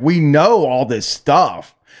will. Like, we know all this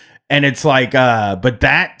stuff. And it's like, but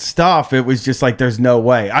that stuff, it was just like, there's no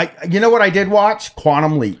way. You know what I did watch?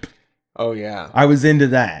 Quantum Leap. Oh, yeah. I was into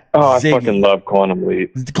that. Oh, Ziggy. I fucking love Quantum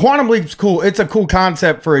Leap. Quantum Leap's cool. It's a cool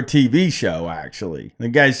concept for a TV show, actually. The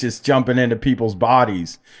guy's just jumping into people's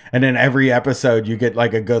bodies. And then every episode, you get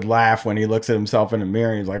like a good laugh when he looks at himself in the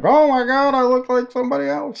mirror. And he's like, oh my God, I look like somebody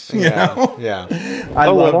else. You know? Yeah. When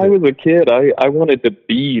I was a kid, I wanted to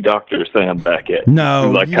be Dr. Sam Beckett.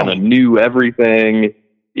 No. Who kind of knew everything.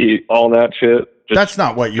 All that shit. Just that's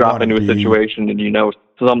not what you drop into a situation and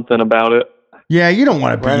something about it. Yeah, you don't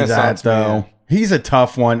want to be that though. Man. He's a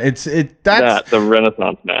tough one. That's the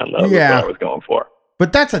Renaissance man though. Yeah, what I was going for.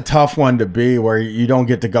 But that's a tough one to be where you don't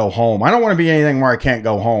get to go home. I don't want to be anything where I can't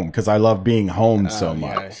go home because I love being home so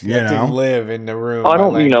much. You know, to live in the room. I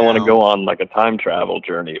don't mean I want to go on like a time travel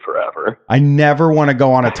journey forever. I never want to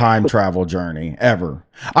go on a time travel journey ever.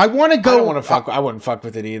 I want to go. I don't want to fuck. I wouldn't fuck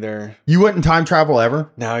with it either. You wouldn't time travel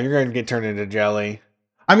ever? No, you're going to get turned into jelly.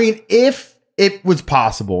 I mean, if it was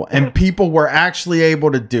possible and people were actually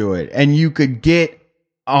able to do it, and you could get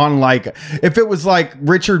on like, if it was like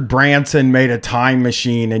Richard Branson made a time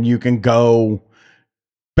machine and you can go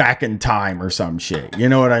back in time or some shit, you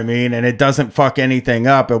know what I mean? And it doesn't fuck anything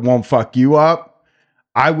up. It won't fuck you up.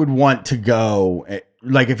 I would want to go,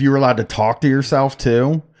 like, if you were allowed to talk to yourself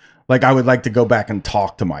too, like I would like to go back and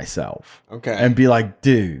talk to myself. Okay. And be like,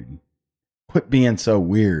 dude, quit being so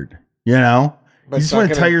weird, you know? But you just want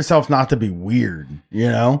to tell yourself not to be weird, you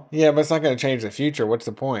know? Yeah, but it's not going to change the future. What's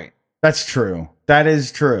the point? That's true. That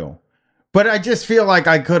is true. But I just feel like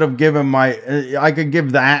I could have given I could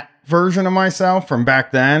give that version of myself from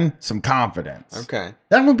back then some confidence. Okay.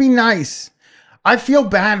 That would be nice. I feel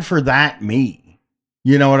bad for that me.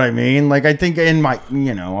 You know what I mean? Like, I think in my,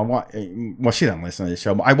 you know, well, she doesn't listen to this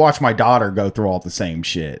show, but I watch my daughter go through all the same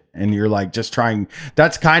shit. And you're like, just trying,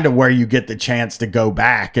 that's kind of where you get the chance to go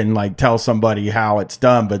back and like tell somebody how it's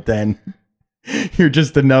done. But then you're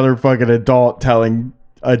just another fucking adult telling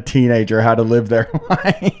a teenager how to live their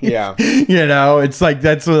life. Yeah. You know, it's like,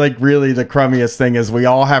 that's like really the crummiest thing is we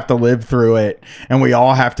all have to live through it, and we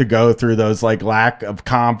all have to go through those like lack of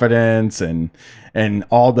confidence and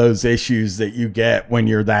all those issues that you get when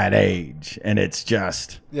you're that age. And it's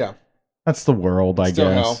just, yeah, that's the world, I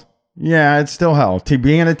still guess. Hell. Yeah, it's still hell.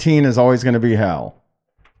 Being a teen is always going to be hell.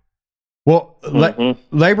 Well,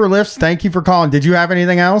 Labor Lifts, thank you for calling. Did you have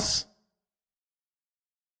anything else?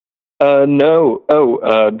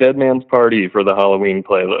 No. Dead Man's Party for the Halloween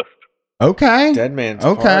playlist. Okay. Dead Man's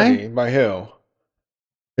Party. By who?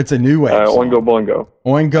 It's a new wave song. Oingo Boingo.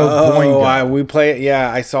 Oingo Boingo. We play it.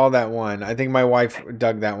 Yeah, I saw that one. I think my wife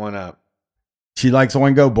dug that one up. She likes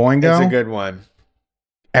Oingo Boingo? It's a good one.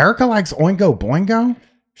 Erica likes Oingo Boingo?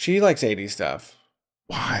 She likes 80s stuff.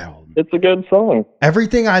 Wild. It's a good song.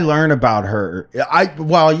 Everything I learn about her,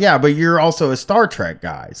 but you're also a Star Trek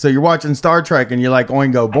guy. So you're watching Star Trek and you like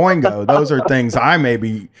Oingo Boingo. Those are things I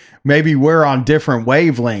maybe we're on different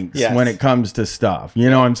wavelengths when it comes to stuff. You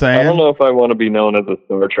know what I'm saying? I don't know if I want to be known as a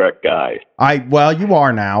Star Trek guy. You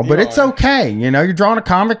are now, but it's okay. You know, you're drawing a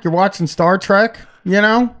comic, you're watching Star Trek, you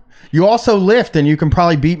know? You also lift and you can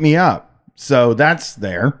probably beat me up. So that's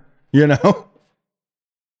there. You know?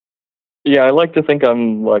 Yeah, I like to think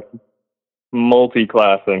I'm like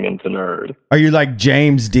multi-classing into nerd. Are you like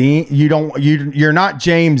James Dean? You're not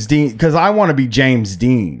James Dean, because I want to be James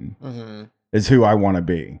Dean. Mm-hmm. Is who I want to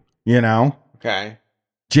be. You know? Okay.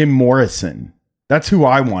 Jim Morrison. That's who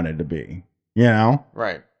I wanted to be. You know?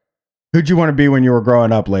 Right. Who'd you want to be when you were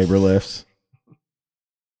growing up, Labor Lifts?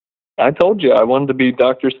 I told you I wanted to be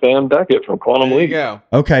Dr. Sam Beckett from Quantum League. There you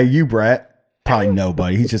go. Okay, you, Brett. Probably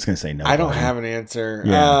nobody. He's just gonna say nobody. I don't have an answer.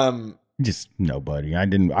 Yeah. Just nobody. I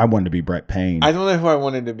wanted to be Brett Payne. I don't know who I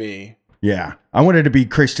wanted to be. Yeah. I wanted to be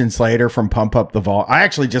Christian Slater from Pump Up the Vol. I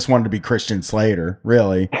actually just wanted to be Christian Slater,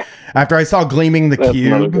 really. After I saw Gleaming the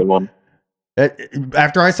Cube.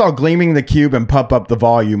 After I saw Gleaming the Cube and Pump Up the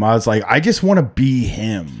Volume, I was like, I just want to be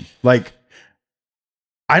him. Like,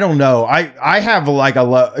 I don't know. I have like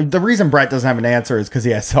the reason Brett doesn't have an answer is because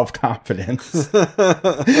he has self-confidence.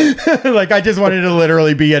 Like, I just wanted to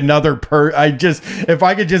literally be another if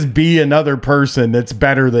I could just be another person that's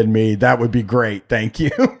better than me, that would be great. Thank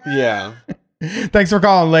you. Yeah. Thanks for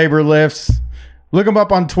calling, Labor Lifts. Look him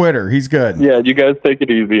up on Twitter. He's good. Yeah, you guys take it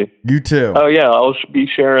easy. You too. Oh, yeah, I'll be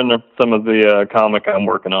sharing some of the comic I'm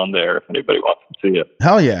working on there if anybody wants to see it.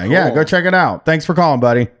 Hell yeah. Cool. Yeah, go check it out. Thanks for calling,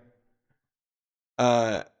 buddy.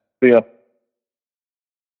 Yeah.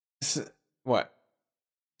 What?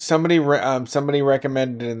 Somebody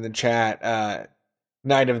recommended in the chat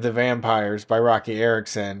Night of the Vampires by Rocky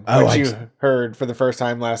Erickson, which you heard for the first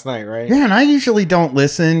time last night, right? Yeah, and I usually don't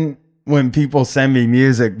listen when people send me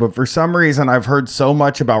music, but for some reason I've heard so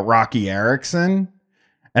much about Rocky Erickson.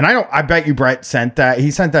 And I bet you Brett sent that.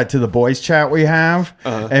 He sent that to the boys chat we have,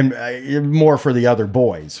 and more for the other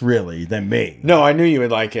boys, really, than me. No, I knew you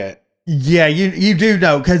would like it. Yeah, you do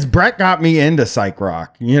know, because Brett got me into psych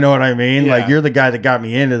rock. You know what I mean? Yeah. Like, you're the guy that got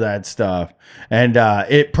me into that stuff. And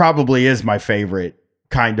it probably is my favorite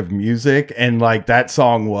kind of music. And like, that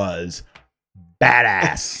song was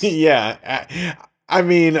badass. Yeah. I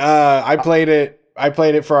mean, I played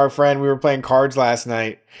it for our friend. We were playing cards last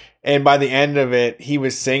night. And by the end of it, he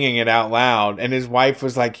was singing it out loud. And his wife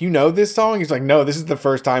was like, "You know this song?" He's like, "No, this is the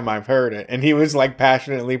first time I've heard it." And he was like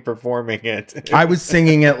passionately performing it. I was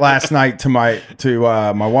singing it last night to my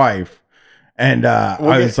wife. And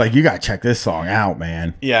I was like, "You got to check this song out,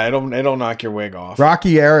 man." Yeah, it'll knock your wig off.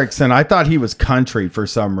 Rocky Erickson. I thought he was country for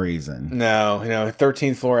some reason. No,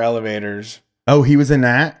 13th Floor Elevators. Oh, he was in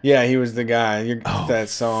that? Yeah, he was the guy. That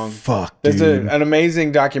song. Fuck, There's dude. an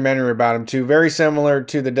amazing documentary about him, too. Very similar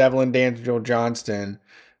to The Devil and Daniel Johnston.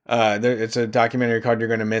 It's a documentary called You're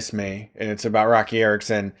Gonna Miss Me, and it's about Rocky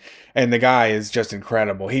Erickson. And the guy is just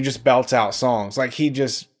incredible. He just belts out songs. Like, he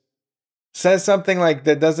just says something like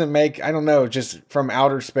that doesn't make, I don't know, just from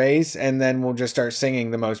outer space, and then we'll just start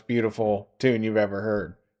singing the most beautiful tune you've ever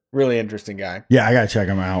heard. Really interesting guy. Yeah, I gotta check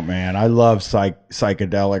him out, man. I love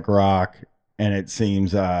psychedelic rock, and it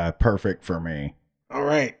seems perfect for me. All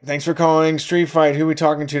right. Thanks for calling Street Fight. Who are we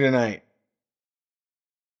talking to tonight?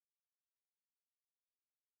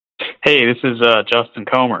 Hey, this is Justin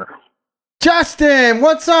Comer. Justin,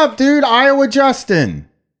 what's up, dude? Iowa Justin.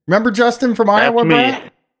 Remember Justin from Iowa,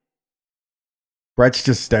 Brett? Brett's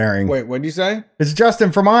just staring. Wait, what'd you say? It's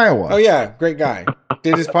Justin from Iowa. Oh, yeah. Great guy.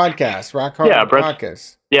 Did his podcast, Rock Hard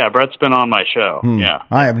Podcast. Yeah, Brett's been on my show. Yeah.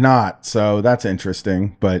 I have not, so that's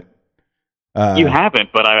interesting, but... you haven't,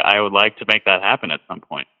 but I would like to make that happen at some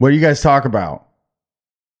point. What do you guys talk about?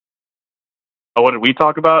 Oh, what did we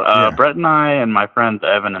talk about? Yeah. Brett and I and my friends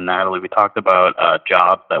Evan and Natalie, we talked about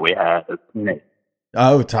jobs that we had as teenagers.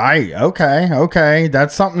 Oh, tight. Okay.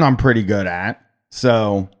 That's something I'm pretty good at.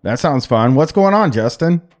 So that sounds fun. What's going on,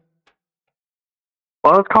 Justin?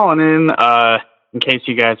 Well, I was calling in case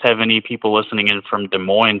you guys have any people listening in from Des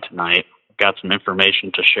Moines tonight. I've got some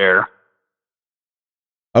information to share.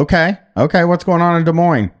 Okay. What's going on in Des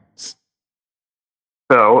Moines?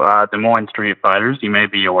 So, Des Moines Street Fighters, you may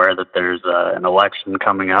be aware that there's an election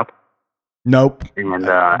coming up. Nope. And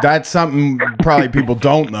that's something probably people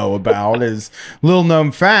don't know about. Is little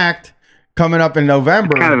known fact coming up in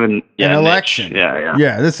November. Kind of an election. Niche. Yeah.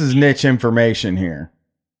 Yeah, this is niche information here.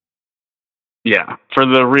 Yeah, for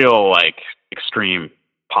the real extreme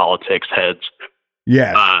politics heads.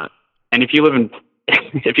 Yeah. And if you live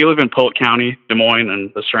in Polk County, Des Moines,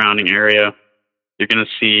 and the surrounding area, you're going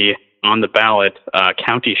to see on the ballot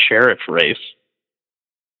county sheriff race.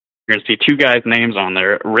 You're going to see two guys' names on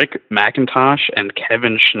there, Rick McIntosh and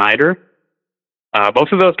Kevin Schneider.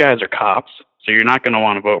 Both of those guys are cops, so you're not going to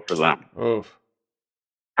want to vote for them. Oof.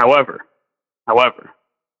 However,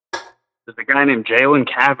 there's a guy named Jalen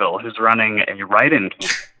Cavill who's running a write-in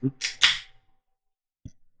campaign.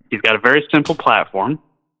 He's got a very simple platform.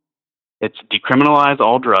 It's decriminalize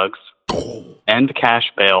all drugs, end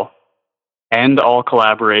cash bail, end all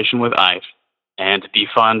collaboration with ICE, and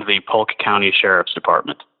defund the Polk County Sheriff's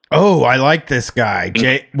Department. Oh, I like this guy.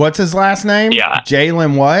 What's his last name? Yeah.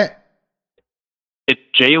 Jalen what? It's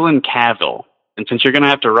Jalen Cavill. And since you're going to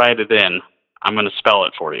have to write it in, I'm going to spell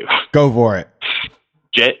it for you. Go for it.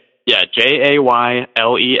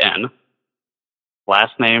 Jaylen.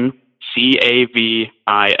 Last name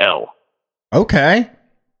Cavil. Okay.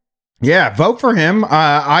 Yeah, vote for him.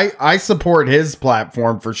 I support his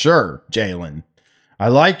platform for sure, Jalen. I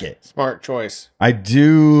like it. Smart choice. I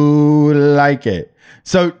do like it.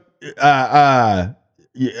 So, are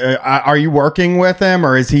you working with him,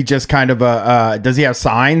 or is he just kind of does he have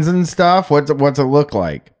signs and stuff? What's it look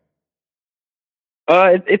like?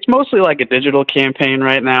 It's mostly like a digital campaign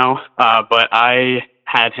right now. But I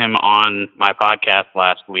had him on my podcast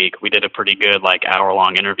last week. We did a pretty good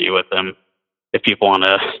hour-long interview with him. If people want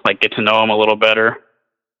to get to know him a little better.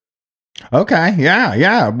 Okay.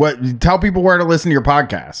 Yeah. Tell people where to listen to your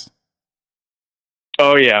podcast.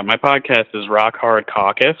 Oh yeah, my podcast is Rock Hard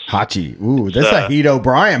Caucus. Hachi. Ooh, this is a Heat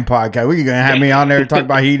O'Brien podcast. We're gonna have me on there to talk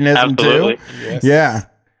about hedonism too. Yes. Yeah.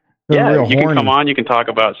 Yeah, you can come on. You can talk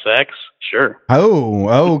about sex. Sure. Oh,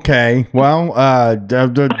 okay. Well,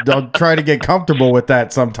 I'll try to get comfortable with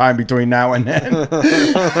that sometime between now and then.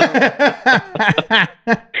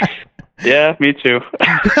 Yeah, me too.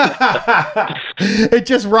 It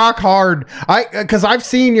just rock hard. Because I've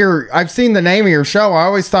seen the name of your show. I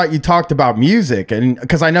always thought you talked about music, and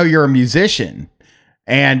because I know you're a musician,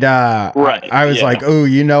 and right. I was like, oh,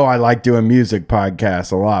 I like doing music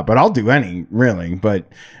podcasts a lot, but I'll do any really. But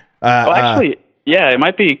well, actually, yeah, it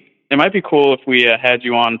might be cool if we had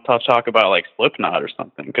you on to talk about Slipknot or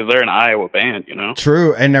something, because they're an Iowa band,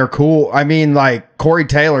 True, and they're cool. I mean, Corey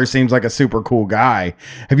Taylor seems like a super cool guy.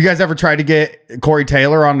 Have you guys ever tried to get Corey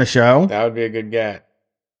Taylor on the show? That would be a good get.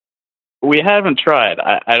 We haven't tried.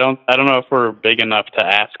 I don't know if we're big enough to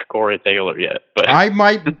ask Corey Taylor yet, but I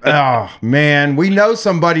might. Oh man, we know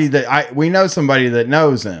somebody that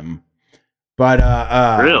knows him,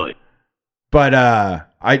 but really, but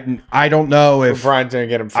I don't know if Brian's gonna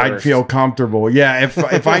get him first. I'd feel comfortable. Yeah, if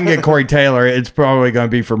I can get Corey Taylor, it's probably going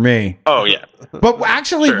to be for me. Oh yeah, but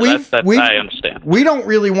actually, sure, I understand. We don't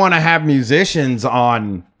really want to have musicians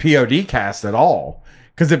on PODcast at all,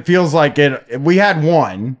 because it feels like it. We had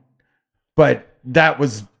one, but that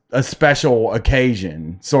was a special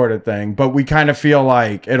occasion sort of thing. But we kind of feel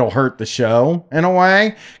like it'll hurt the show in a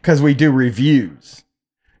way because we do reviews.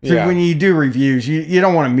 So when you do reviews, you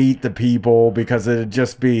don't want to meet the people because it'd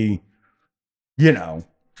just be, it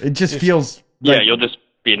just feels. Yeah, you'll just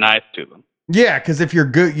be nice to them. Yeah, because if you're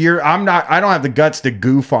good, I don't have the guts to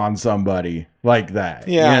goof on somebody like that.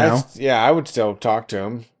 Yeah, I would still talk to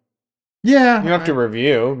him. Yeah. You don't have to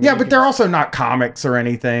review. Yeah, but they're also not comics or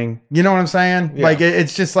anything. You know what I'm saying? Yeah.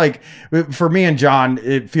 It's just for me and John,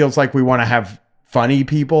 it feels like we want to have funny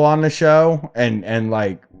people on the show and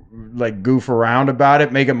goof around about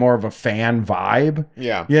it, make it more of a fan vibe.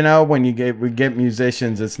 Yeah. When we get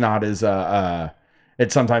musicians, it's not as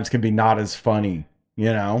it sometimes can be not as funny,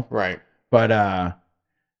 Right. But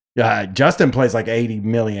Justin plays 80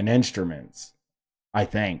 million instruments, I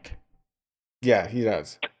think. Yeah, he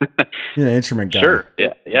does. He's an instrument guy. Sure.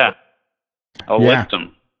 Yeah. I'll list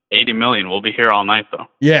him. 80 million. We'll be here all night, though.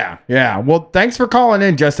 Yeah. Well, thanks for calling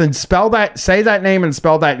in, Justin. Say that name and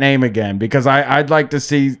spell that name again, because I'd like to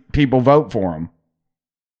see people vote for him.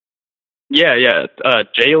 Yeah.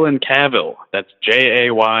 Jaylen Cavill. That's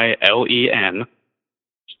Jaylen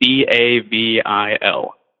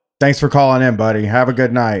Cavil. Thanks for calling in, buddy. Have a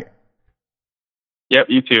good night. Yep,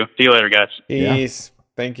 you too. See you later, guys. Peace. Yeah.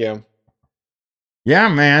 Thank you. Yeah,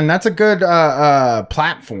 man. That's a good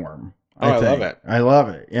platform. I love it.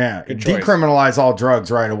 Yeah. Decriminalize all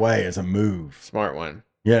drugs right away is a move. Smart one.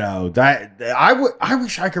 That I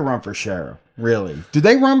wish I could run for sheriff. Really? Do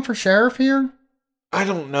they run for sheriff here? I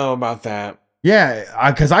don't know about that.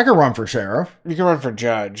 Yeah, because I could run for sheriff. You can run for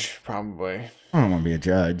judge, probably. I don't want to be a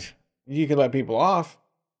judge. You could let people off.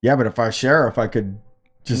 Yeah, but if I was sheriff, I could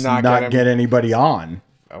just not get anybody on.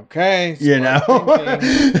 Okay. The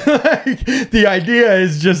idea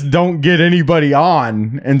is just don't get anybody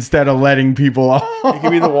on instead of letting people on. You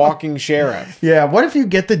could be the walking sheriff. Yeah. What if you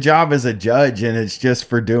get the job as a judge and it's just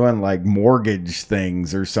for doing mortgage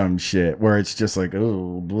things or some shit where it's just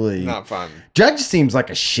oh, boy. Not fun. Judge seems like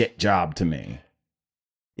a shit job to me.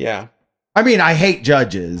 Yeah. I mean, I hate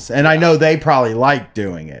judges, and I know they probably like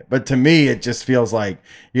doing it, but to me, it just feels like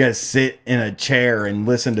you gotta sit in a chair and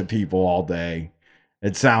listen to people all day.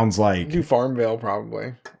 It sounds like do Farmville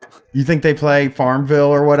probably. You think they play Farmville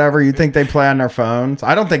or whatever? You think they play on their phones?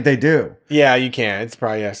 I don't think they do. Yeah, you can. It's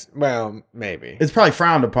probably yes. Well, maybe. It's probably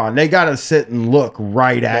frowned upon. They got to sit and look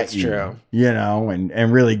right at you. That's true. You know,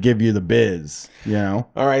 and really give you the biz, you know?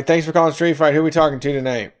 All right. Thanks for calling Street Fight. Who are we talking to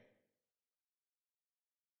tonight?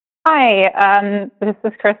 Hi, this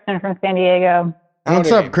is Kristen from San Diego.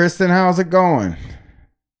 What's up, Kristen? How's it going?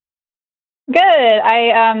 Good.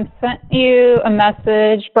 I sent you a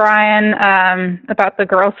message, Brian, about the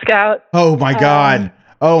Girl Scout. Oh my God.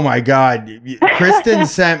 Oh my God. Kristen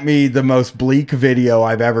sent me the most bleak video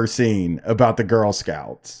I've ever seen about the Girl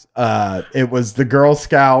Scouts. It was the Girl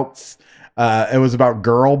Scouts. It was about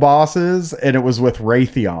girl bosses, and it was with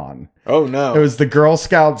Raytheon. Oh no. It was the Girl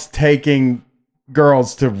Scouts taking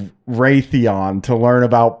girls to Raytheon to learn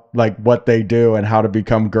about like what they do and how to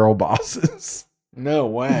become girl bosses. No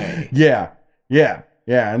way. Yeah.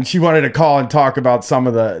 And she wanted to call and talk about some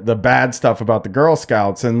of the bad stuff about the Girl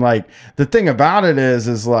Scouts. And like the thing about it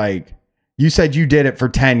is like you said you did it for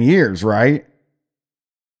 10 years, right?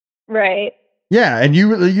 Right. Yeah, and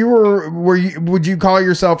would you call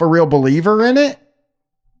yourself a real believer in it?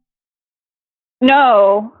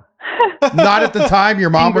 No. Not at the time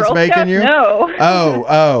your mom was making you? No.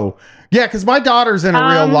 Oh. Yeah, because my daughter's in a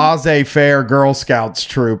real laissez-faire Girl Scouts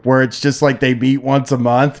troop where it's just like they meet once a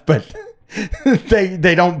month, but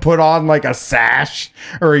they don't put on like a sash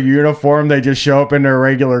or a uniform. They just show up in their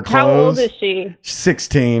regular clothes. How old is she?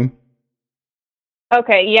 16.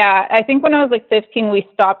 Okay, yeah. I think when I was like 15, we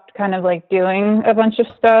stopped kind of like doing a bunch of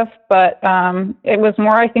stuff, but it was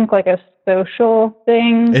more, I think, like a social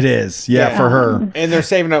thing. It is, yeah, for her. And they're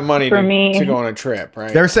saving up money to go on a trip,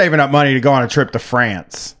 right? They're saving up money to go on a trip to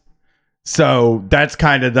France. So that's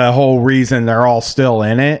kind of the whole reason they're all still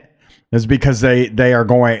in it, is because they're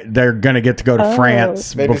going to get to go to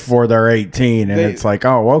France before they're 18, and it's like,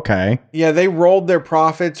 oh, okay. Yeah, they rolled their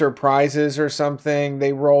profits or prizes or something.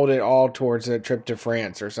 They rolled it all towards a trip to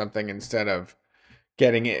France or something instead of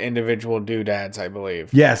getting individual doodads, I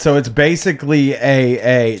believe. Yeah, so it's basically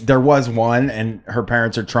there was one, and her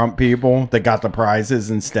parents are Trump people that got the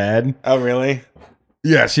prizes instead. Oh, really?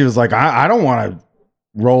 Yeah, she was like, I don't want to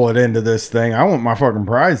roll it into this thing. I want my fucking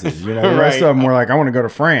prizes. You know, the rest of them were like, I want to go to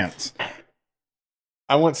France.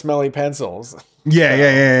 I want smelly pencils.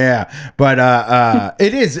 Yeah. But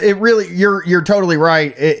you're totally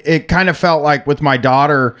right. It kind of felt like with my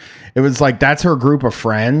daughter, it was like that's her group of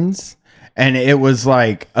friends. And it was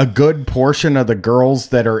like a good portion of the girls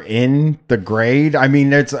that are in the grade. I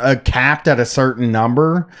mean, it's capped at a certain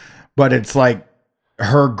number, but it's like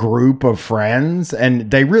her group of friends.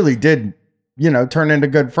 And they really did, turn into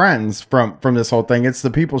good friends from this whole thing. It's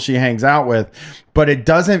the people she hangs out with, but it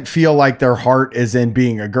doesn't feel like their heart is in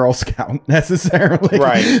being a Girl Scout necessarily.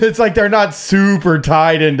 Right. It's like they're not super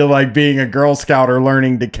tied into like being a Girl Scout or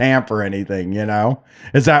learning to camp or anything,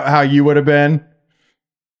 Is that how you would have been?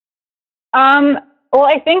 Well,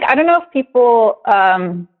 I don't know if people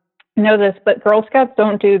know this, but Girl Scouts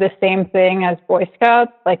don't do the same thing as Boy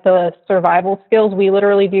Scouts, like the survival skills. We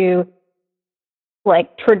literally do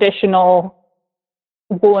like traditional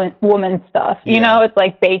woman stuff. It's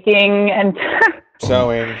like baking and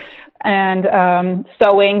sewing. And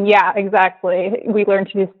sewing. Yeah, exactly. We learned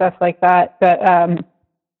to do stuff like that. But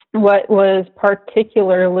what was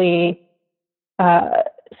particularly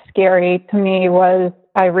scary to me was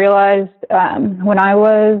I realized when I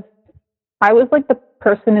was like the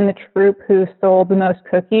person in the troop who sold the most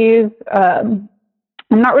cookies. I'm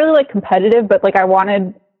not really like competitive, but like I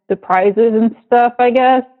wanted the prizes and stuff, I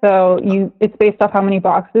guess. So it's based off how many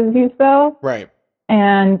boxes you sell. Right.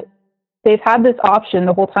 And they've had this option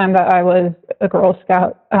the whole time that I was a Girl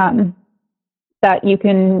Scout, that you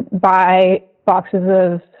can buy boxes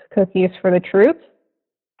of cookies for the troops.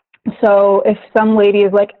 So if some lady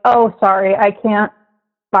is like, oh, sorry, I can't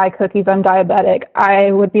buy cookies, I'm diabetic,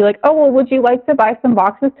 I would be like, oh, well, would you like to buy some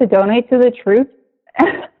boxes to donate to the troops?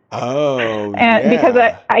 Oh, and because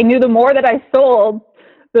I knew the more that I sold,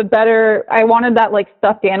 the better. I wanted that like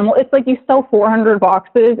stuffed animal. It's like you sell 400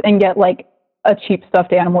 boxes and get like a cheap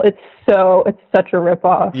stuffed animal. It's such a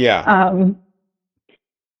ripoff. Yeah.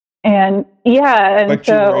 And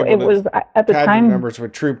so it was at the time. Numbers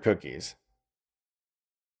with troop cookies.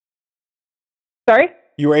 Sorry?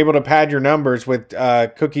 You were able to pad your numbers with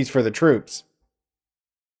cookies for the troops.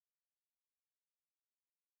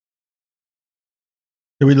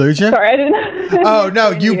 Did we lose you? Sorry, I didn't. Oh,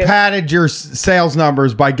 no, you padded your sales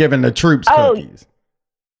numbers by giving the troops cookies.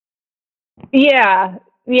 Yeah.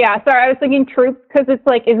 Sorry, I was thinking troops because it's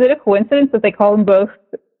like, is it a coincidence that they call them both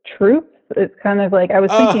troops? It's kind of like, I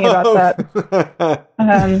was thinking about that.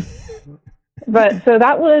 But so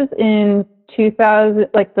that was in 2000,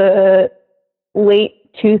 like the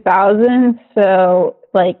late 2000s. So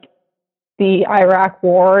like the Iraq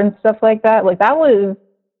War and stuff like that. Like that was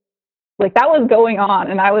going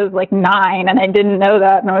on, and I was like 9, and I didn't know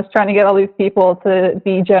that, and I was trying to get all these people to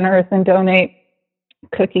be generous and donate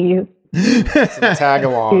cookies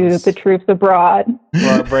tag-alongs to the troops abroad. For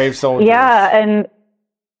our brave soldiers. Yeah, and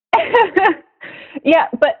yeah,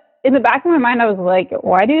 but in the back of my mind, I was like,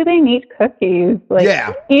 why do they need cookies? Like,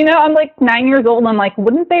 you know, I'm like 9 years old, and I'm like,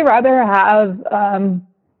 wouldn't they rather have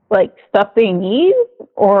like stuff they need,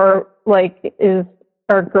 or like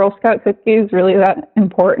are Girl Scout cookies really that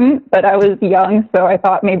important? But I was young, so I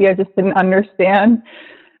thought maybe I just didn't understand.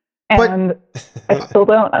 And I still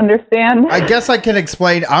don't understand. I guess I can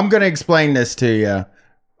explain. I'm going to explain this to you.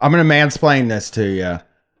 I'm going to mansplain this to you.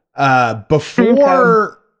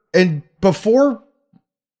 Before,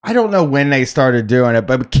 I don't know when they started doing it,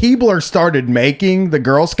 but Keebler started making the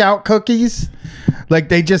Girl Scout cookies. Like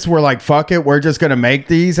they just were like, fuck it, we're just going to make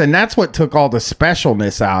these. And that's what took all the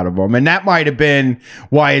specialness out of them. And that might have been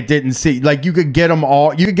why it didn't see, like you could get them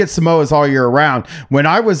all, you could get Samoas all year round. When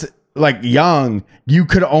I was like young, you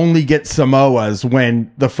could only get Samoas when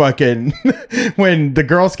the fucking, when the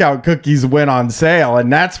Girl Scout cookies went on sale.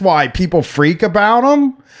 And that's why people freak about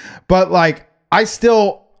them. But like, I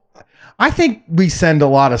think we send a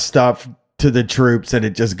lot of stuff to the troops and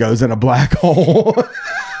it just goes in a black hole.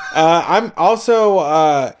 I'm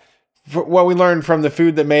also, what we learned from the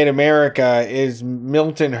Food That Made America is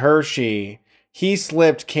Milton Hershey. He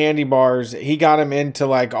slipped candy bars. He got them into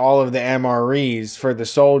like all of the MREs for the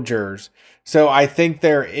soldiers. So I think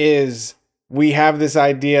we have this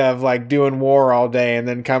idea of like doing war all day and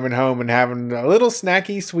then coming home and having a little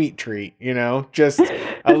snacky sweet treat, you know, just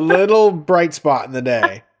a little bright spot in the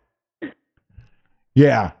day.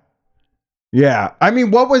 Yeah. Yeah. I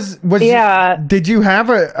mean, did you have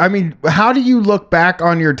how do you look back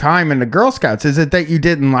on your time in the Girl Scouts? Is it that you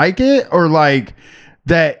didn't like it, or like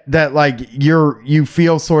that like you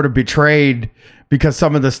feel sort of betrayed because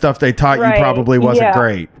some of the stuff they taught you probably wasn't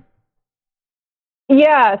great?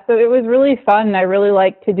 Yeah. So it was really fun. I really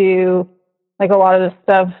liked to do like a lot of the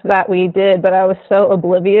stuff that we did, but I was so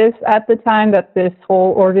oblivious at the time that this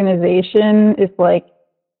whole organization is like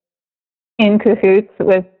in cahoots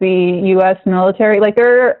with the U.S. military. Like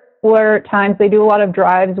there were times they do a lot of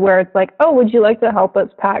drives where it's like, oh, would you like to help us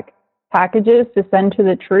pack packages to send to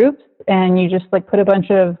the troops? And you just like put a bunch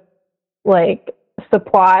of like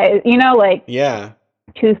supplies, you know, like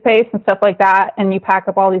toothpaste and stuff like that. And you pack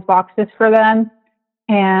up all these boxes for them.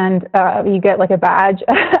 And you get like a badge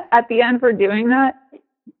at the end for doing that.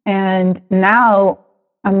 And now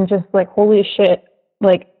I'm just like, holy shit.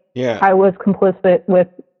 Like I was complicit with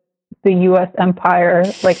the U.S. empire.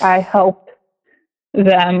 Like I helped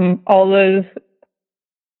them,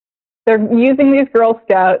 they're using these Girl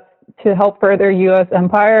Scouts to help further U.S.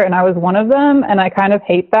 empire, and I was one of them, and I kind of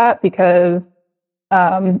hate that because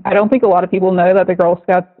I don't think a lot of people know that the Girl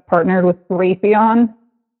Scouts partnered with Raytheon,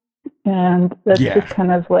 and that's just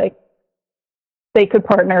kind of like they could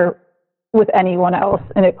partner with anyone else,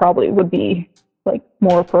 and it probably would be like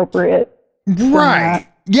more appropriate. Right.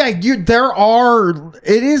 Yeah,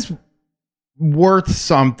 it is worth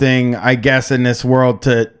something, I guess, in this world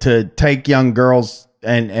to take young girls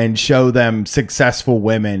and show them successful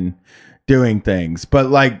women doing things.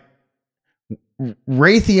 But like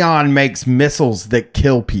Raytheon makes missiles that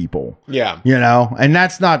kill people. Yeah. You know, and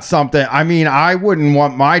that's not something, I mean, I wouldn't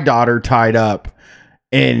want my daughter tied up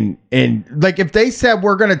in like if they said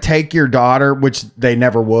we're going to take your daughter, which they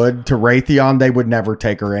never would, to Raytheon, they would never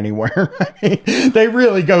take her anywhere. I mean, they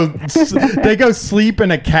really go sleep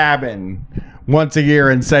in a cabin once a year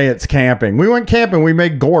and say it's camping. We went camping, we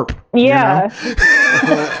made Gorp. Yeah. You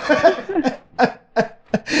know?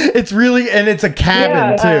 It's really, and it's a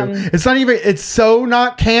cabin too. It's not even, it's so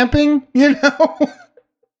not camping, you know?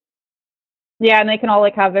 Yeah, and they can all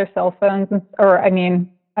like have their cell phones, or I mean,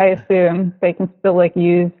 I assume they can still like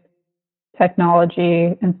use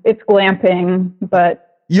technology, and it's glamping,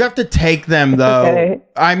 but you have to take them though. Okay.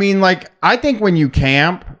 I mean, like, I think when you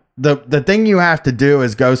camp, the thing you have to do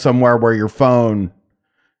is go somewhere where your phone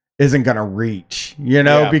isn't going to reach, you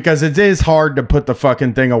know, because it is hard to put the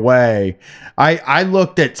fucking thing away. I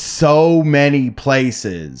looked at so many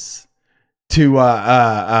places to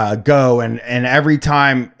go, and every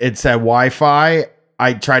time it said Wi-Fi,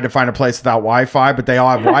 I tried to find a place without Wi-Fi, but they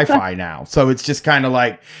all have Wi-Fi now. So it's just kind of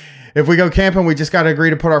like, if we go camping, we just got to agree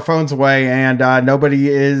to put our phones away, and nobody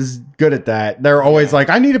is good at that. They're always like,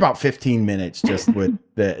 I need about 15 minutes just with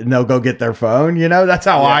and they'll go get their phone. You know, that's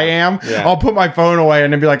how I am. Yeah. I'll put my phone away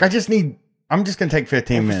and then be like, I I'm just gonna take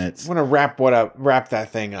 15 minutes. I want to wrap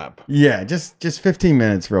that thing up. Yeah, just 15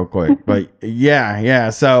 minutes real quick. But yeah.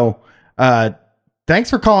 So thanks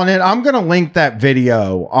for calling in. I'm gonna link that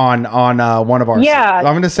video on one of our. Yeah,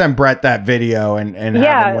 I'm gonna send Brett that video and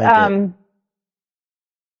have him link it.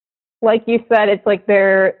 Like you said, it's like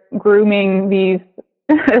they're grooming these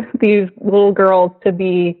these little girls to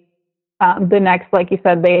be the next. Like you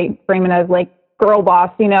said, they frame it as like girl boss.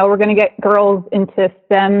 You know, we're gonna get girls into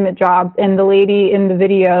STEM jobs. And the lady in the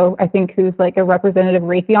video, I think, who's like a representative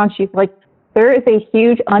Raytheon, she's like, there is a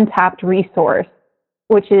huge untapped resource,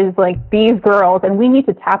 which is like these girls, and we need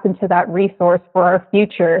to tap into that resource for our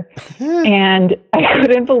future. And I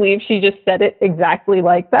couldn't believe she just said it exactly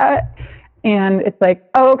like that. And it's like,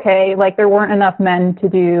 oh, okay, like there weren't enough men to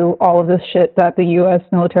do all of this shit that the U.S.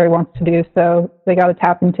 military wants to do, so they got to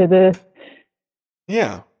tap into this.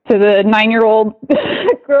 Yeah. To the 9-year-old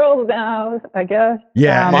girls now, I guess.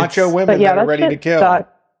 Yeah, macho women that are ready to kill. Sucks.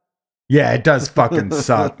 Yeah, it does fucking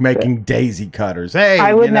suck making daisy cutters. Hey,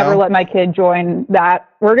 I would never let my kid join that.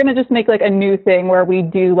 We're gonna just make like a new thing where we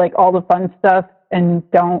do like all the fun stuff and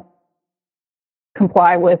don't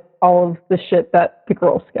comply with all of the shit that the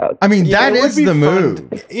Girl Scouts. I mean, that is the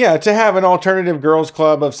move. Yeah, to have an alternative girls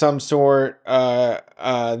club of some sort.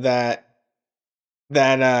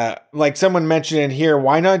 That like someone mentioned in here,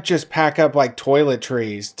 why not just pack up like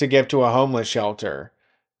toiletries to give to a homeless shelter?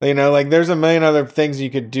 You know, like there's a million other things you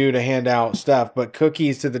could do to hand out stuff, but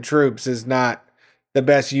cookies to the troops is not the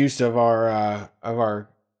best use of our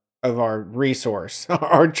resource,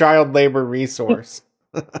 our child labor resource.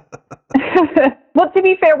 Well, to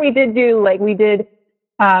be fair, we did like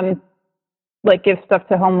give stuff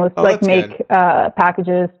to homeless, like make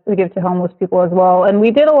packages to give to homeless people as well. And we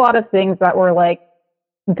did a lot of things that were like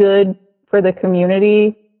good for the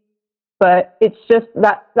community, but it's just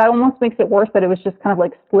that almost makes it worse that it was just kind of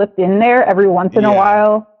like slipped in there every once in a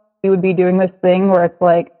while. We would be doing this thing where it's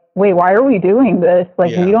like, wait, why are we doing this?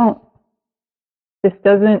 Like this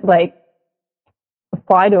doesn't like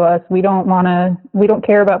apply to us. We don't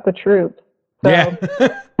care about the troops. So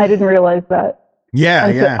I didn't realize that.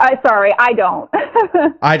 Yeah. I don't.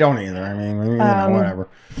 I don't either. I mean, you know, whatever.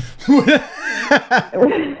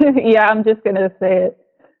 Yeah, I'm just going to say it.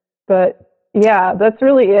 But yeah, that's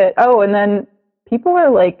really it. Oh, and then people are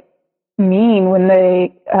like mean when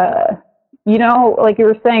they, you know, like you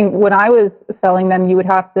were saying, when I was selling them, you would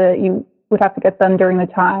have to get them during the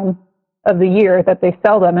time of the year that they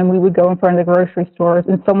sell them. And we would go in front of the grocery stores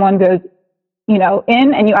and someone goes, you know,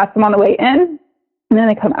 in, and you ask them on the way in, and then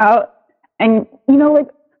they come out. And, you know, like,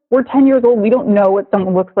 we're 10 years old. We don't know what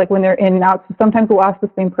someone looks like when they're in and out. So sometimes we'll ask the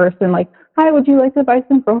same person, like, hi, would you like to buy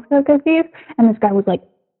some Girl Scout cookies? And this guy was like,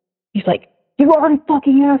 he's like, you already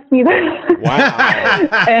fucking asked me that. Wow.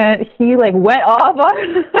 And he, like, went off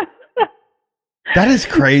on That is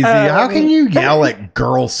crazy. How can you yell at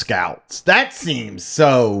Girl Scouts? That seems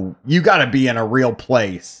so... You got to be in a real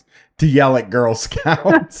place to yell at Girl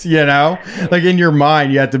Scouts, you know? Like, in your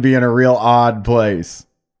mind, you have to be in a real odd place.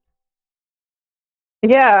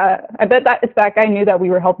 Yeah, I bet that if that guy knew that we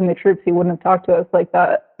were helping the troops, he wouldn't have talked to us like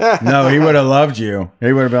that. No, he would have loved you.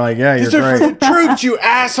 He would have been like, yeah, you're great. For the troops, you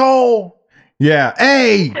asshole. Yeah.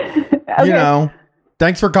 Hey, Okay. you know,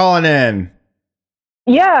 thanks for calling in.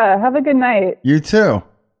 Yeah, have a good night. You too.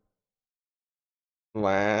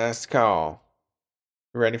 Last call.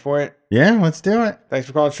 You ready for it? Yeah, let's do it. Thanks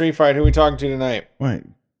for calling Street Fight. Who are we talking to tonight? Wait.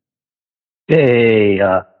 Hey,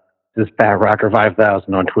 this is Fat Rocker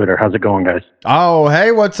 5000 on Twitter. How's it going, guys? Oh,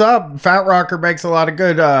 hey, what's up? Fat Rocker makes a lot of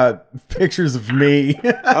good pictures of me.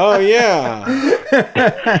 Oh, yeah.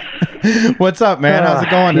 What's up, man? How's it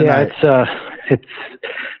going tonight?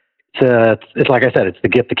 Yeah, it's like I said, it's the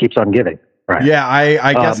gift that keeps on giving. Right. Yeah,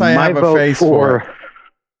 I guess I have a face for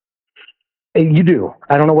it. You do.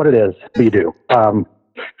 I don't know what it is, but you do.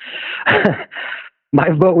 My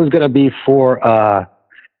vote was going to be for, I'm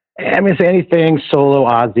going to say anything solo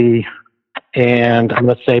Ozzy, and I'm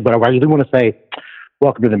going to say, but I really want to say,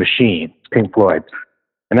 Welcome to the Machine, Pink Floyd.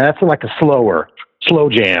 And that's like a slow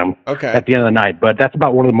jam at the end of the night, but that's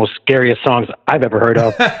about one of the most scariest songs I've ever heard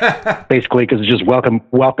of, basically, because it's just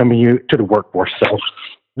welcoming you to the workforce. So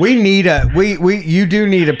we need you do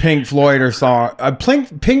need a Pink Floyd or song.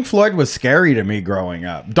 Pink Floyd was scary to me growing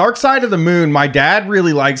up. Dark Side of the Moon. My dad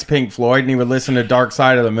really likes Pink Floyd, and he would listen to Dark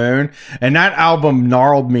Side of the Moon, and that album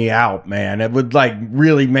gnarled me out, man. It would like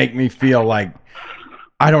really make me feel like,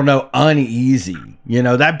 I don't know, uneasy. You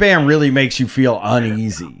know, that band really makes you feel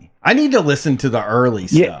uneasy. I need to listen to the early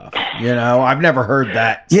stuff. You know, I've never heard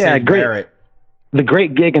that. Yeah, Sid Barrett. The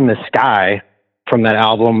Great Gig in the Sky from that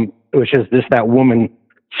album, which is that woman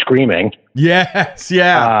screaming, Yes,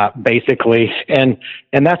 yeah. Basically, and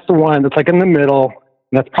that's the one that's like in the middle.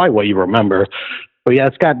 And that's probably what you remember. But yeah,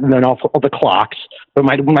 it's got all the clocks. But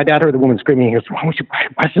when my dad heard the woman screaming, he goes, "Why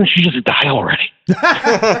doesn't she just die already?"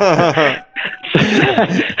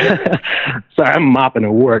 Sorry, I'm mopping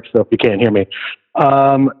at work, so if you can't hear me.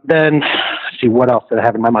 Then let's see, what else did I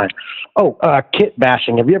have in my mind? Oh, kit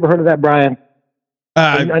bashing. Have you ever heard of that, Brian?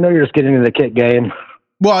 I know you're just getting into the kit game.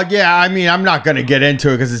 Well, yeah, I mean, I'm not going to get into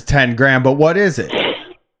it because it's $10,000, but what is it?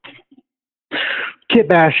 Kit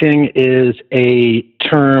bashing is a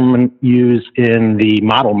term used in the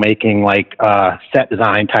model making, like set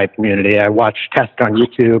design type community. I watch Test on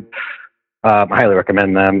YouTube. I highly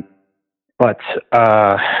recommend them. But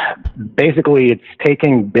basically, it's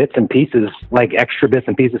taking bits and pieces, like extra bits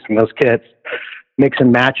and pieces from those kits, mix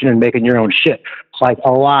and matching and making your own shit. Like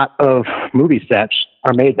a lot of movie sets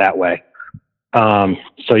are made that way.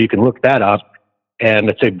 So you can look that up, and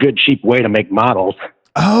it's a good, cheap way to make models.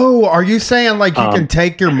 Oh, are you saying like you can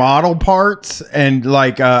take your model parts and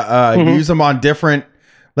like use them on different,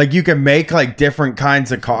 like you can make like different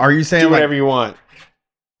kinds of cars? Are you saying do whatever you want?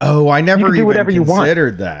 Oh, I never even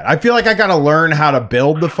considered that. I feel like I got to learn how to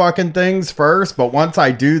build the fucking things first, but once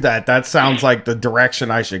I do that, that sounds like the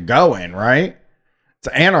direction I should go in, right? It's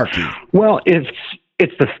anarchy. Well, it's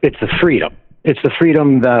the freedom. It's the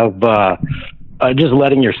freedom of just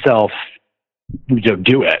letting yourself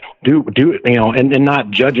do it, and not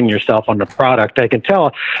judging yourself on the product. I can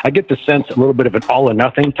tell, I get the sense a little bit of an all or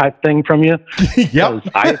nothing type thing from you. Yep.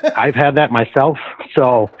 I've had that myself,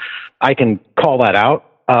 so I can call that out.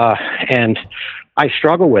 And I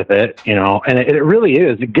struggle with it, and it really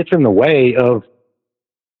is. It gets in the way of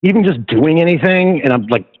even just doing anything. And I'm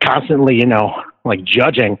like constantly, like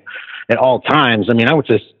judging at all times. I mean, I went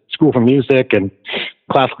to school for music and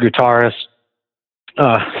classical guitarist.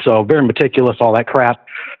 So very meticulous, all that crap.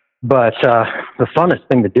 But the funnest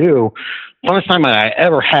thing to do, funnest time I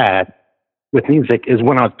ever had with music is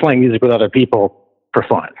when I was playing music with other people for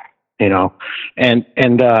fun, and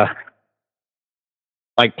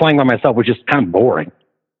like playing by myself was just kind of boring.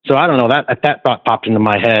 So I don't know, that thought popped into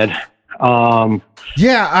my head.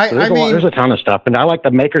 Yeah, there's a ton of stuff, and I like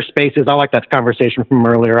the maker spaces. I like that conversation from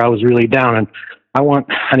earlier. I was really down, and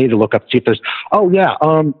I need to look up, see if there's,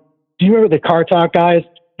 do you remember the Car Talk guys?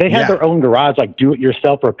 They had their own garage, like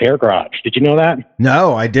do-it-yourself repair garage. Did you know that?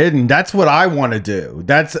 No, I didn't. That's what I want to do.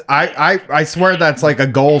 That's I swear that's like a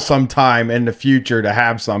goal sometime in the future to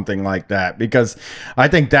have something like that, because I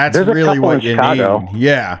think that's really what you need.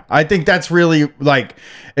 Yeah, I think that's really, like,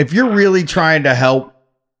 if you're really trying to help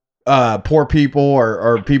poor people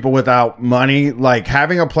or people without money, like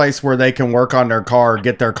having a place where they can work on their car,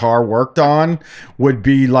 get their car worked on, would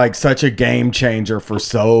be like such a game changer for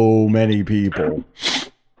so many people.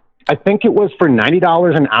 I think it was for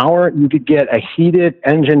 $90 an hour, you could get a heated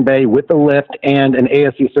engine bay with a lift and an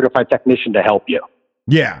ASE certified technician to help you.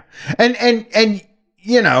 Yeah. And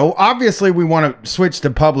obviously we want to switch to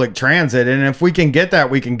public transit, and if we can get that,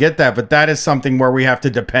 we can get that, but that is something where we have to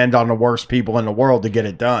depend on the worst people in the world to get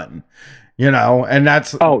it done. And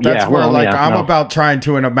that's I'm about trying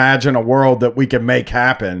to imagine a world that we can make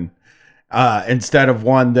happen, instead of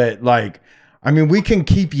one that, like, I mean, we can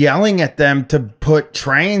keep yelling at them to put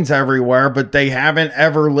trains everywhere, but they haven't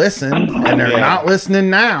ever listened, and they're not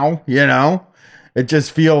listening now. It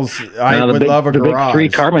just feels, I would love a garage. The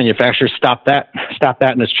big 3 car manufacturers stop that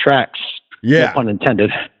in its tracks. Yeah, no pun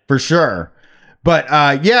intended. For sure.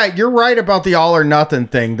 But you're right about the all or nothing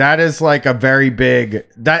thing. That is like a very big,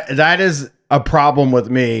 that is a problem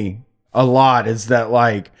with me a lot, is that,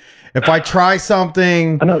 like, if I try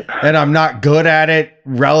something and I'm not good at it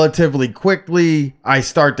relatively quickly, I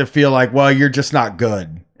start to feel like, well, you're just not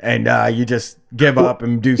good, and you just give up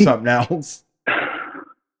and do something else.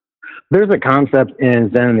 There's a concept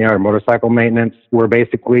in Zen and the Art of Motorcycle Maintenance where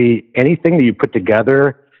basically anything that you put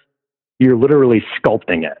together, you're literally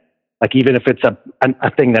sculpting it. Like, even if it's a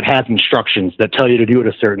thing that has instructions that tell you to do it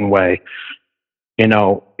a certain way,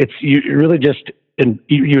 it's, you really just,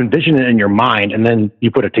 you envision it in your mind and then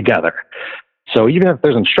you put it together. So even if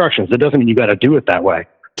there's instructions, it doesn't mean you got to do it that way.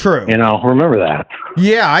 True. Remember that.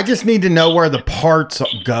 Yeah. I just need to know where the parts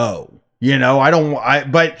go.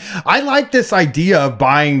 But I like this idea of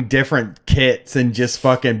buying different kits and just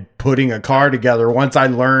fucking putting a car together once I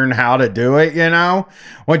learn how to do it,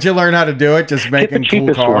 Once you learn how to do it, just making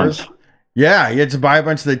cool cars. Ones. Yeah, you just buy a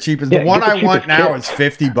bunch of the cheapest. The one I want now is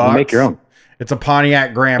 $50. Make your own. It's a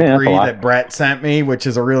Pontiac Grand Prix that Brett sent me, which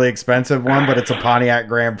is a really expensive one, but it's a Pontiac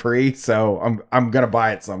Grand Prix, so I'm gonna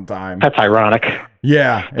buy it sometime. That's ironic.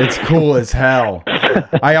 Yeah, it's cool as hell.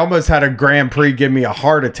 I almost had a Grand Prix give me a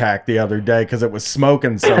heart attack the other day because it was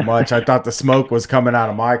smoking so much. I thought the smoke was coming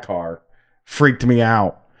out of my car. Freaked me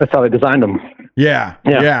out. That's how they designed them. Yeah.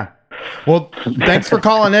 Well, thanks for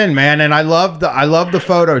calling in, man. And I love the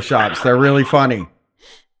Photoshops. They're really funny.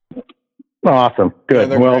 Awesome. Good.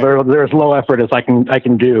 Yeah, well, they're as low effort as I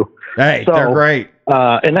can do. Hey, so, they're great.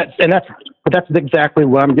 And that's exactly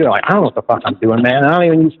what I'm doing. Like, I don't know what the fuck I'm doing, man. I don't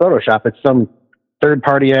even use Photoshop. It's some third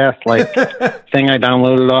party ass like thing I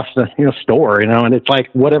downloaded off the store, and it's like,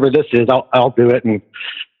 whatever this is, I'll do it. And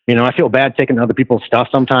I feel bad taking other people's stuff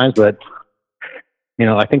sometimes, but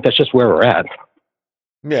I think that's just where we're at.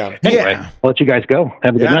 Yeah. Anyway, I'll let you guys go.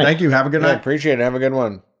 Have a good night. Thank you. Have a good night. Appreciate it. Have a good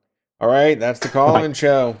one. All right. That's the call-in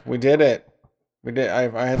show. We did it. We did.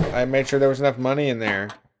 I made sure there was enough money in there.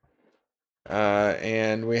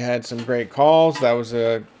 And we had some great calls. That was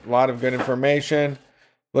a lot of good information.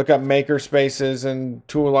 Look up maker spaces and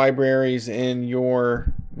tool libraries in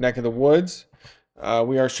your neck of the woods.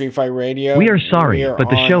 We are Street Fight Radio. We are sorry, but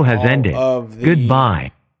the show has ended.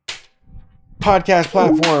 Goodbye. Podcast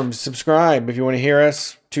platforms. Subscribe if you want to hear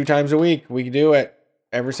us 2 times a week. We can do it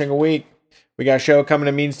every single week. We got a show coming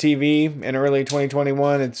to Means TV in early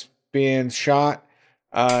 2021. It's being shot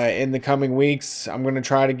in the coming weeks. I'm going to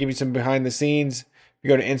try to give you some behind the scenes. You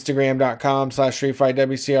go to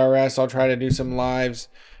Instagram.com/StreetFightWCRS. I'll try to do some lives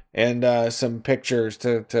and some pictures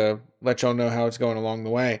to let y'all know how it's going along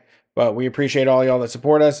the way. But we appreciate all y'all that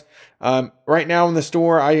support us. Right now in the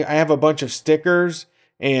store, I have a bunch of stickers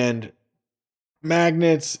and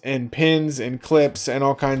magnets and pins and clips and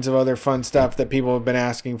all kinds of other fun stuff that people have been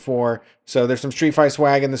asking for. So there's some Street Fight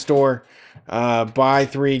swag in the store. Buy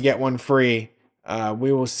 3, get 1 free.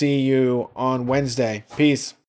 We will see you on Wednesday. Peace.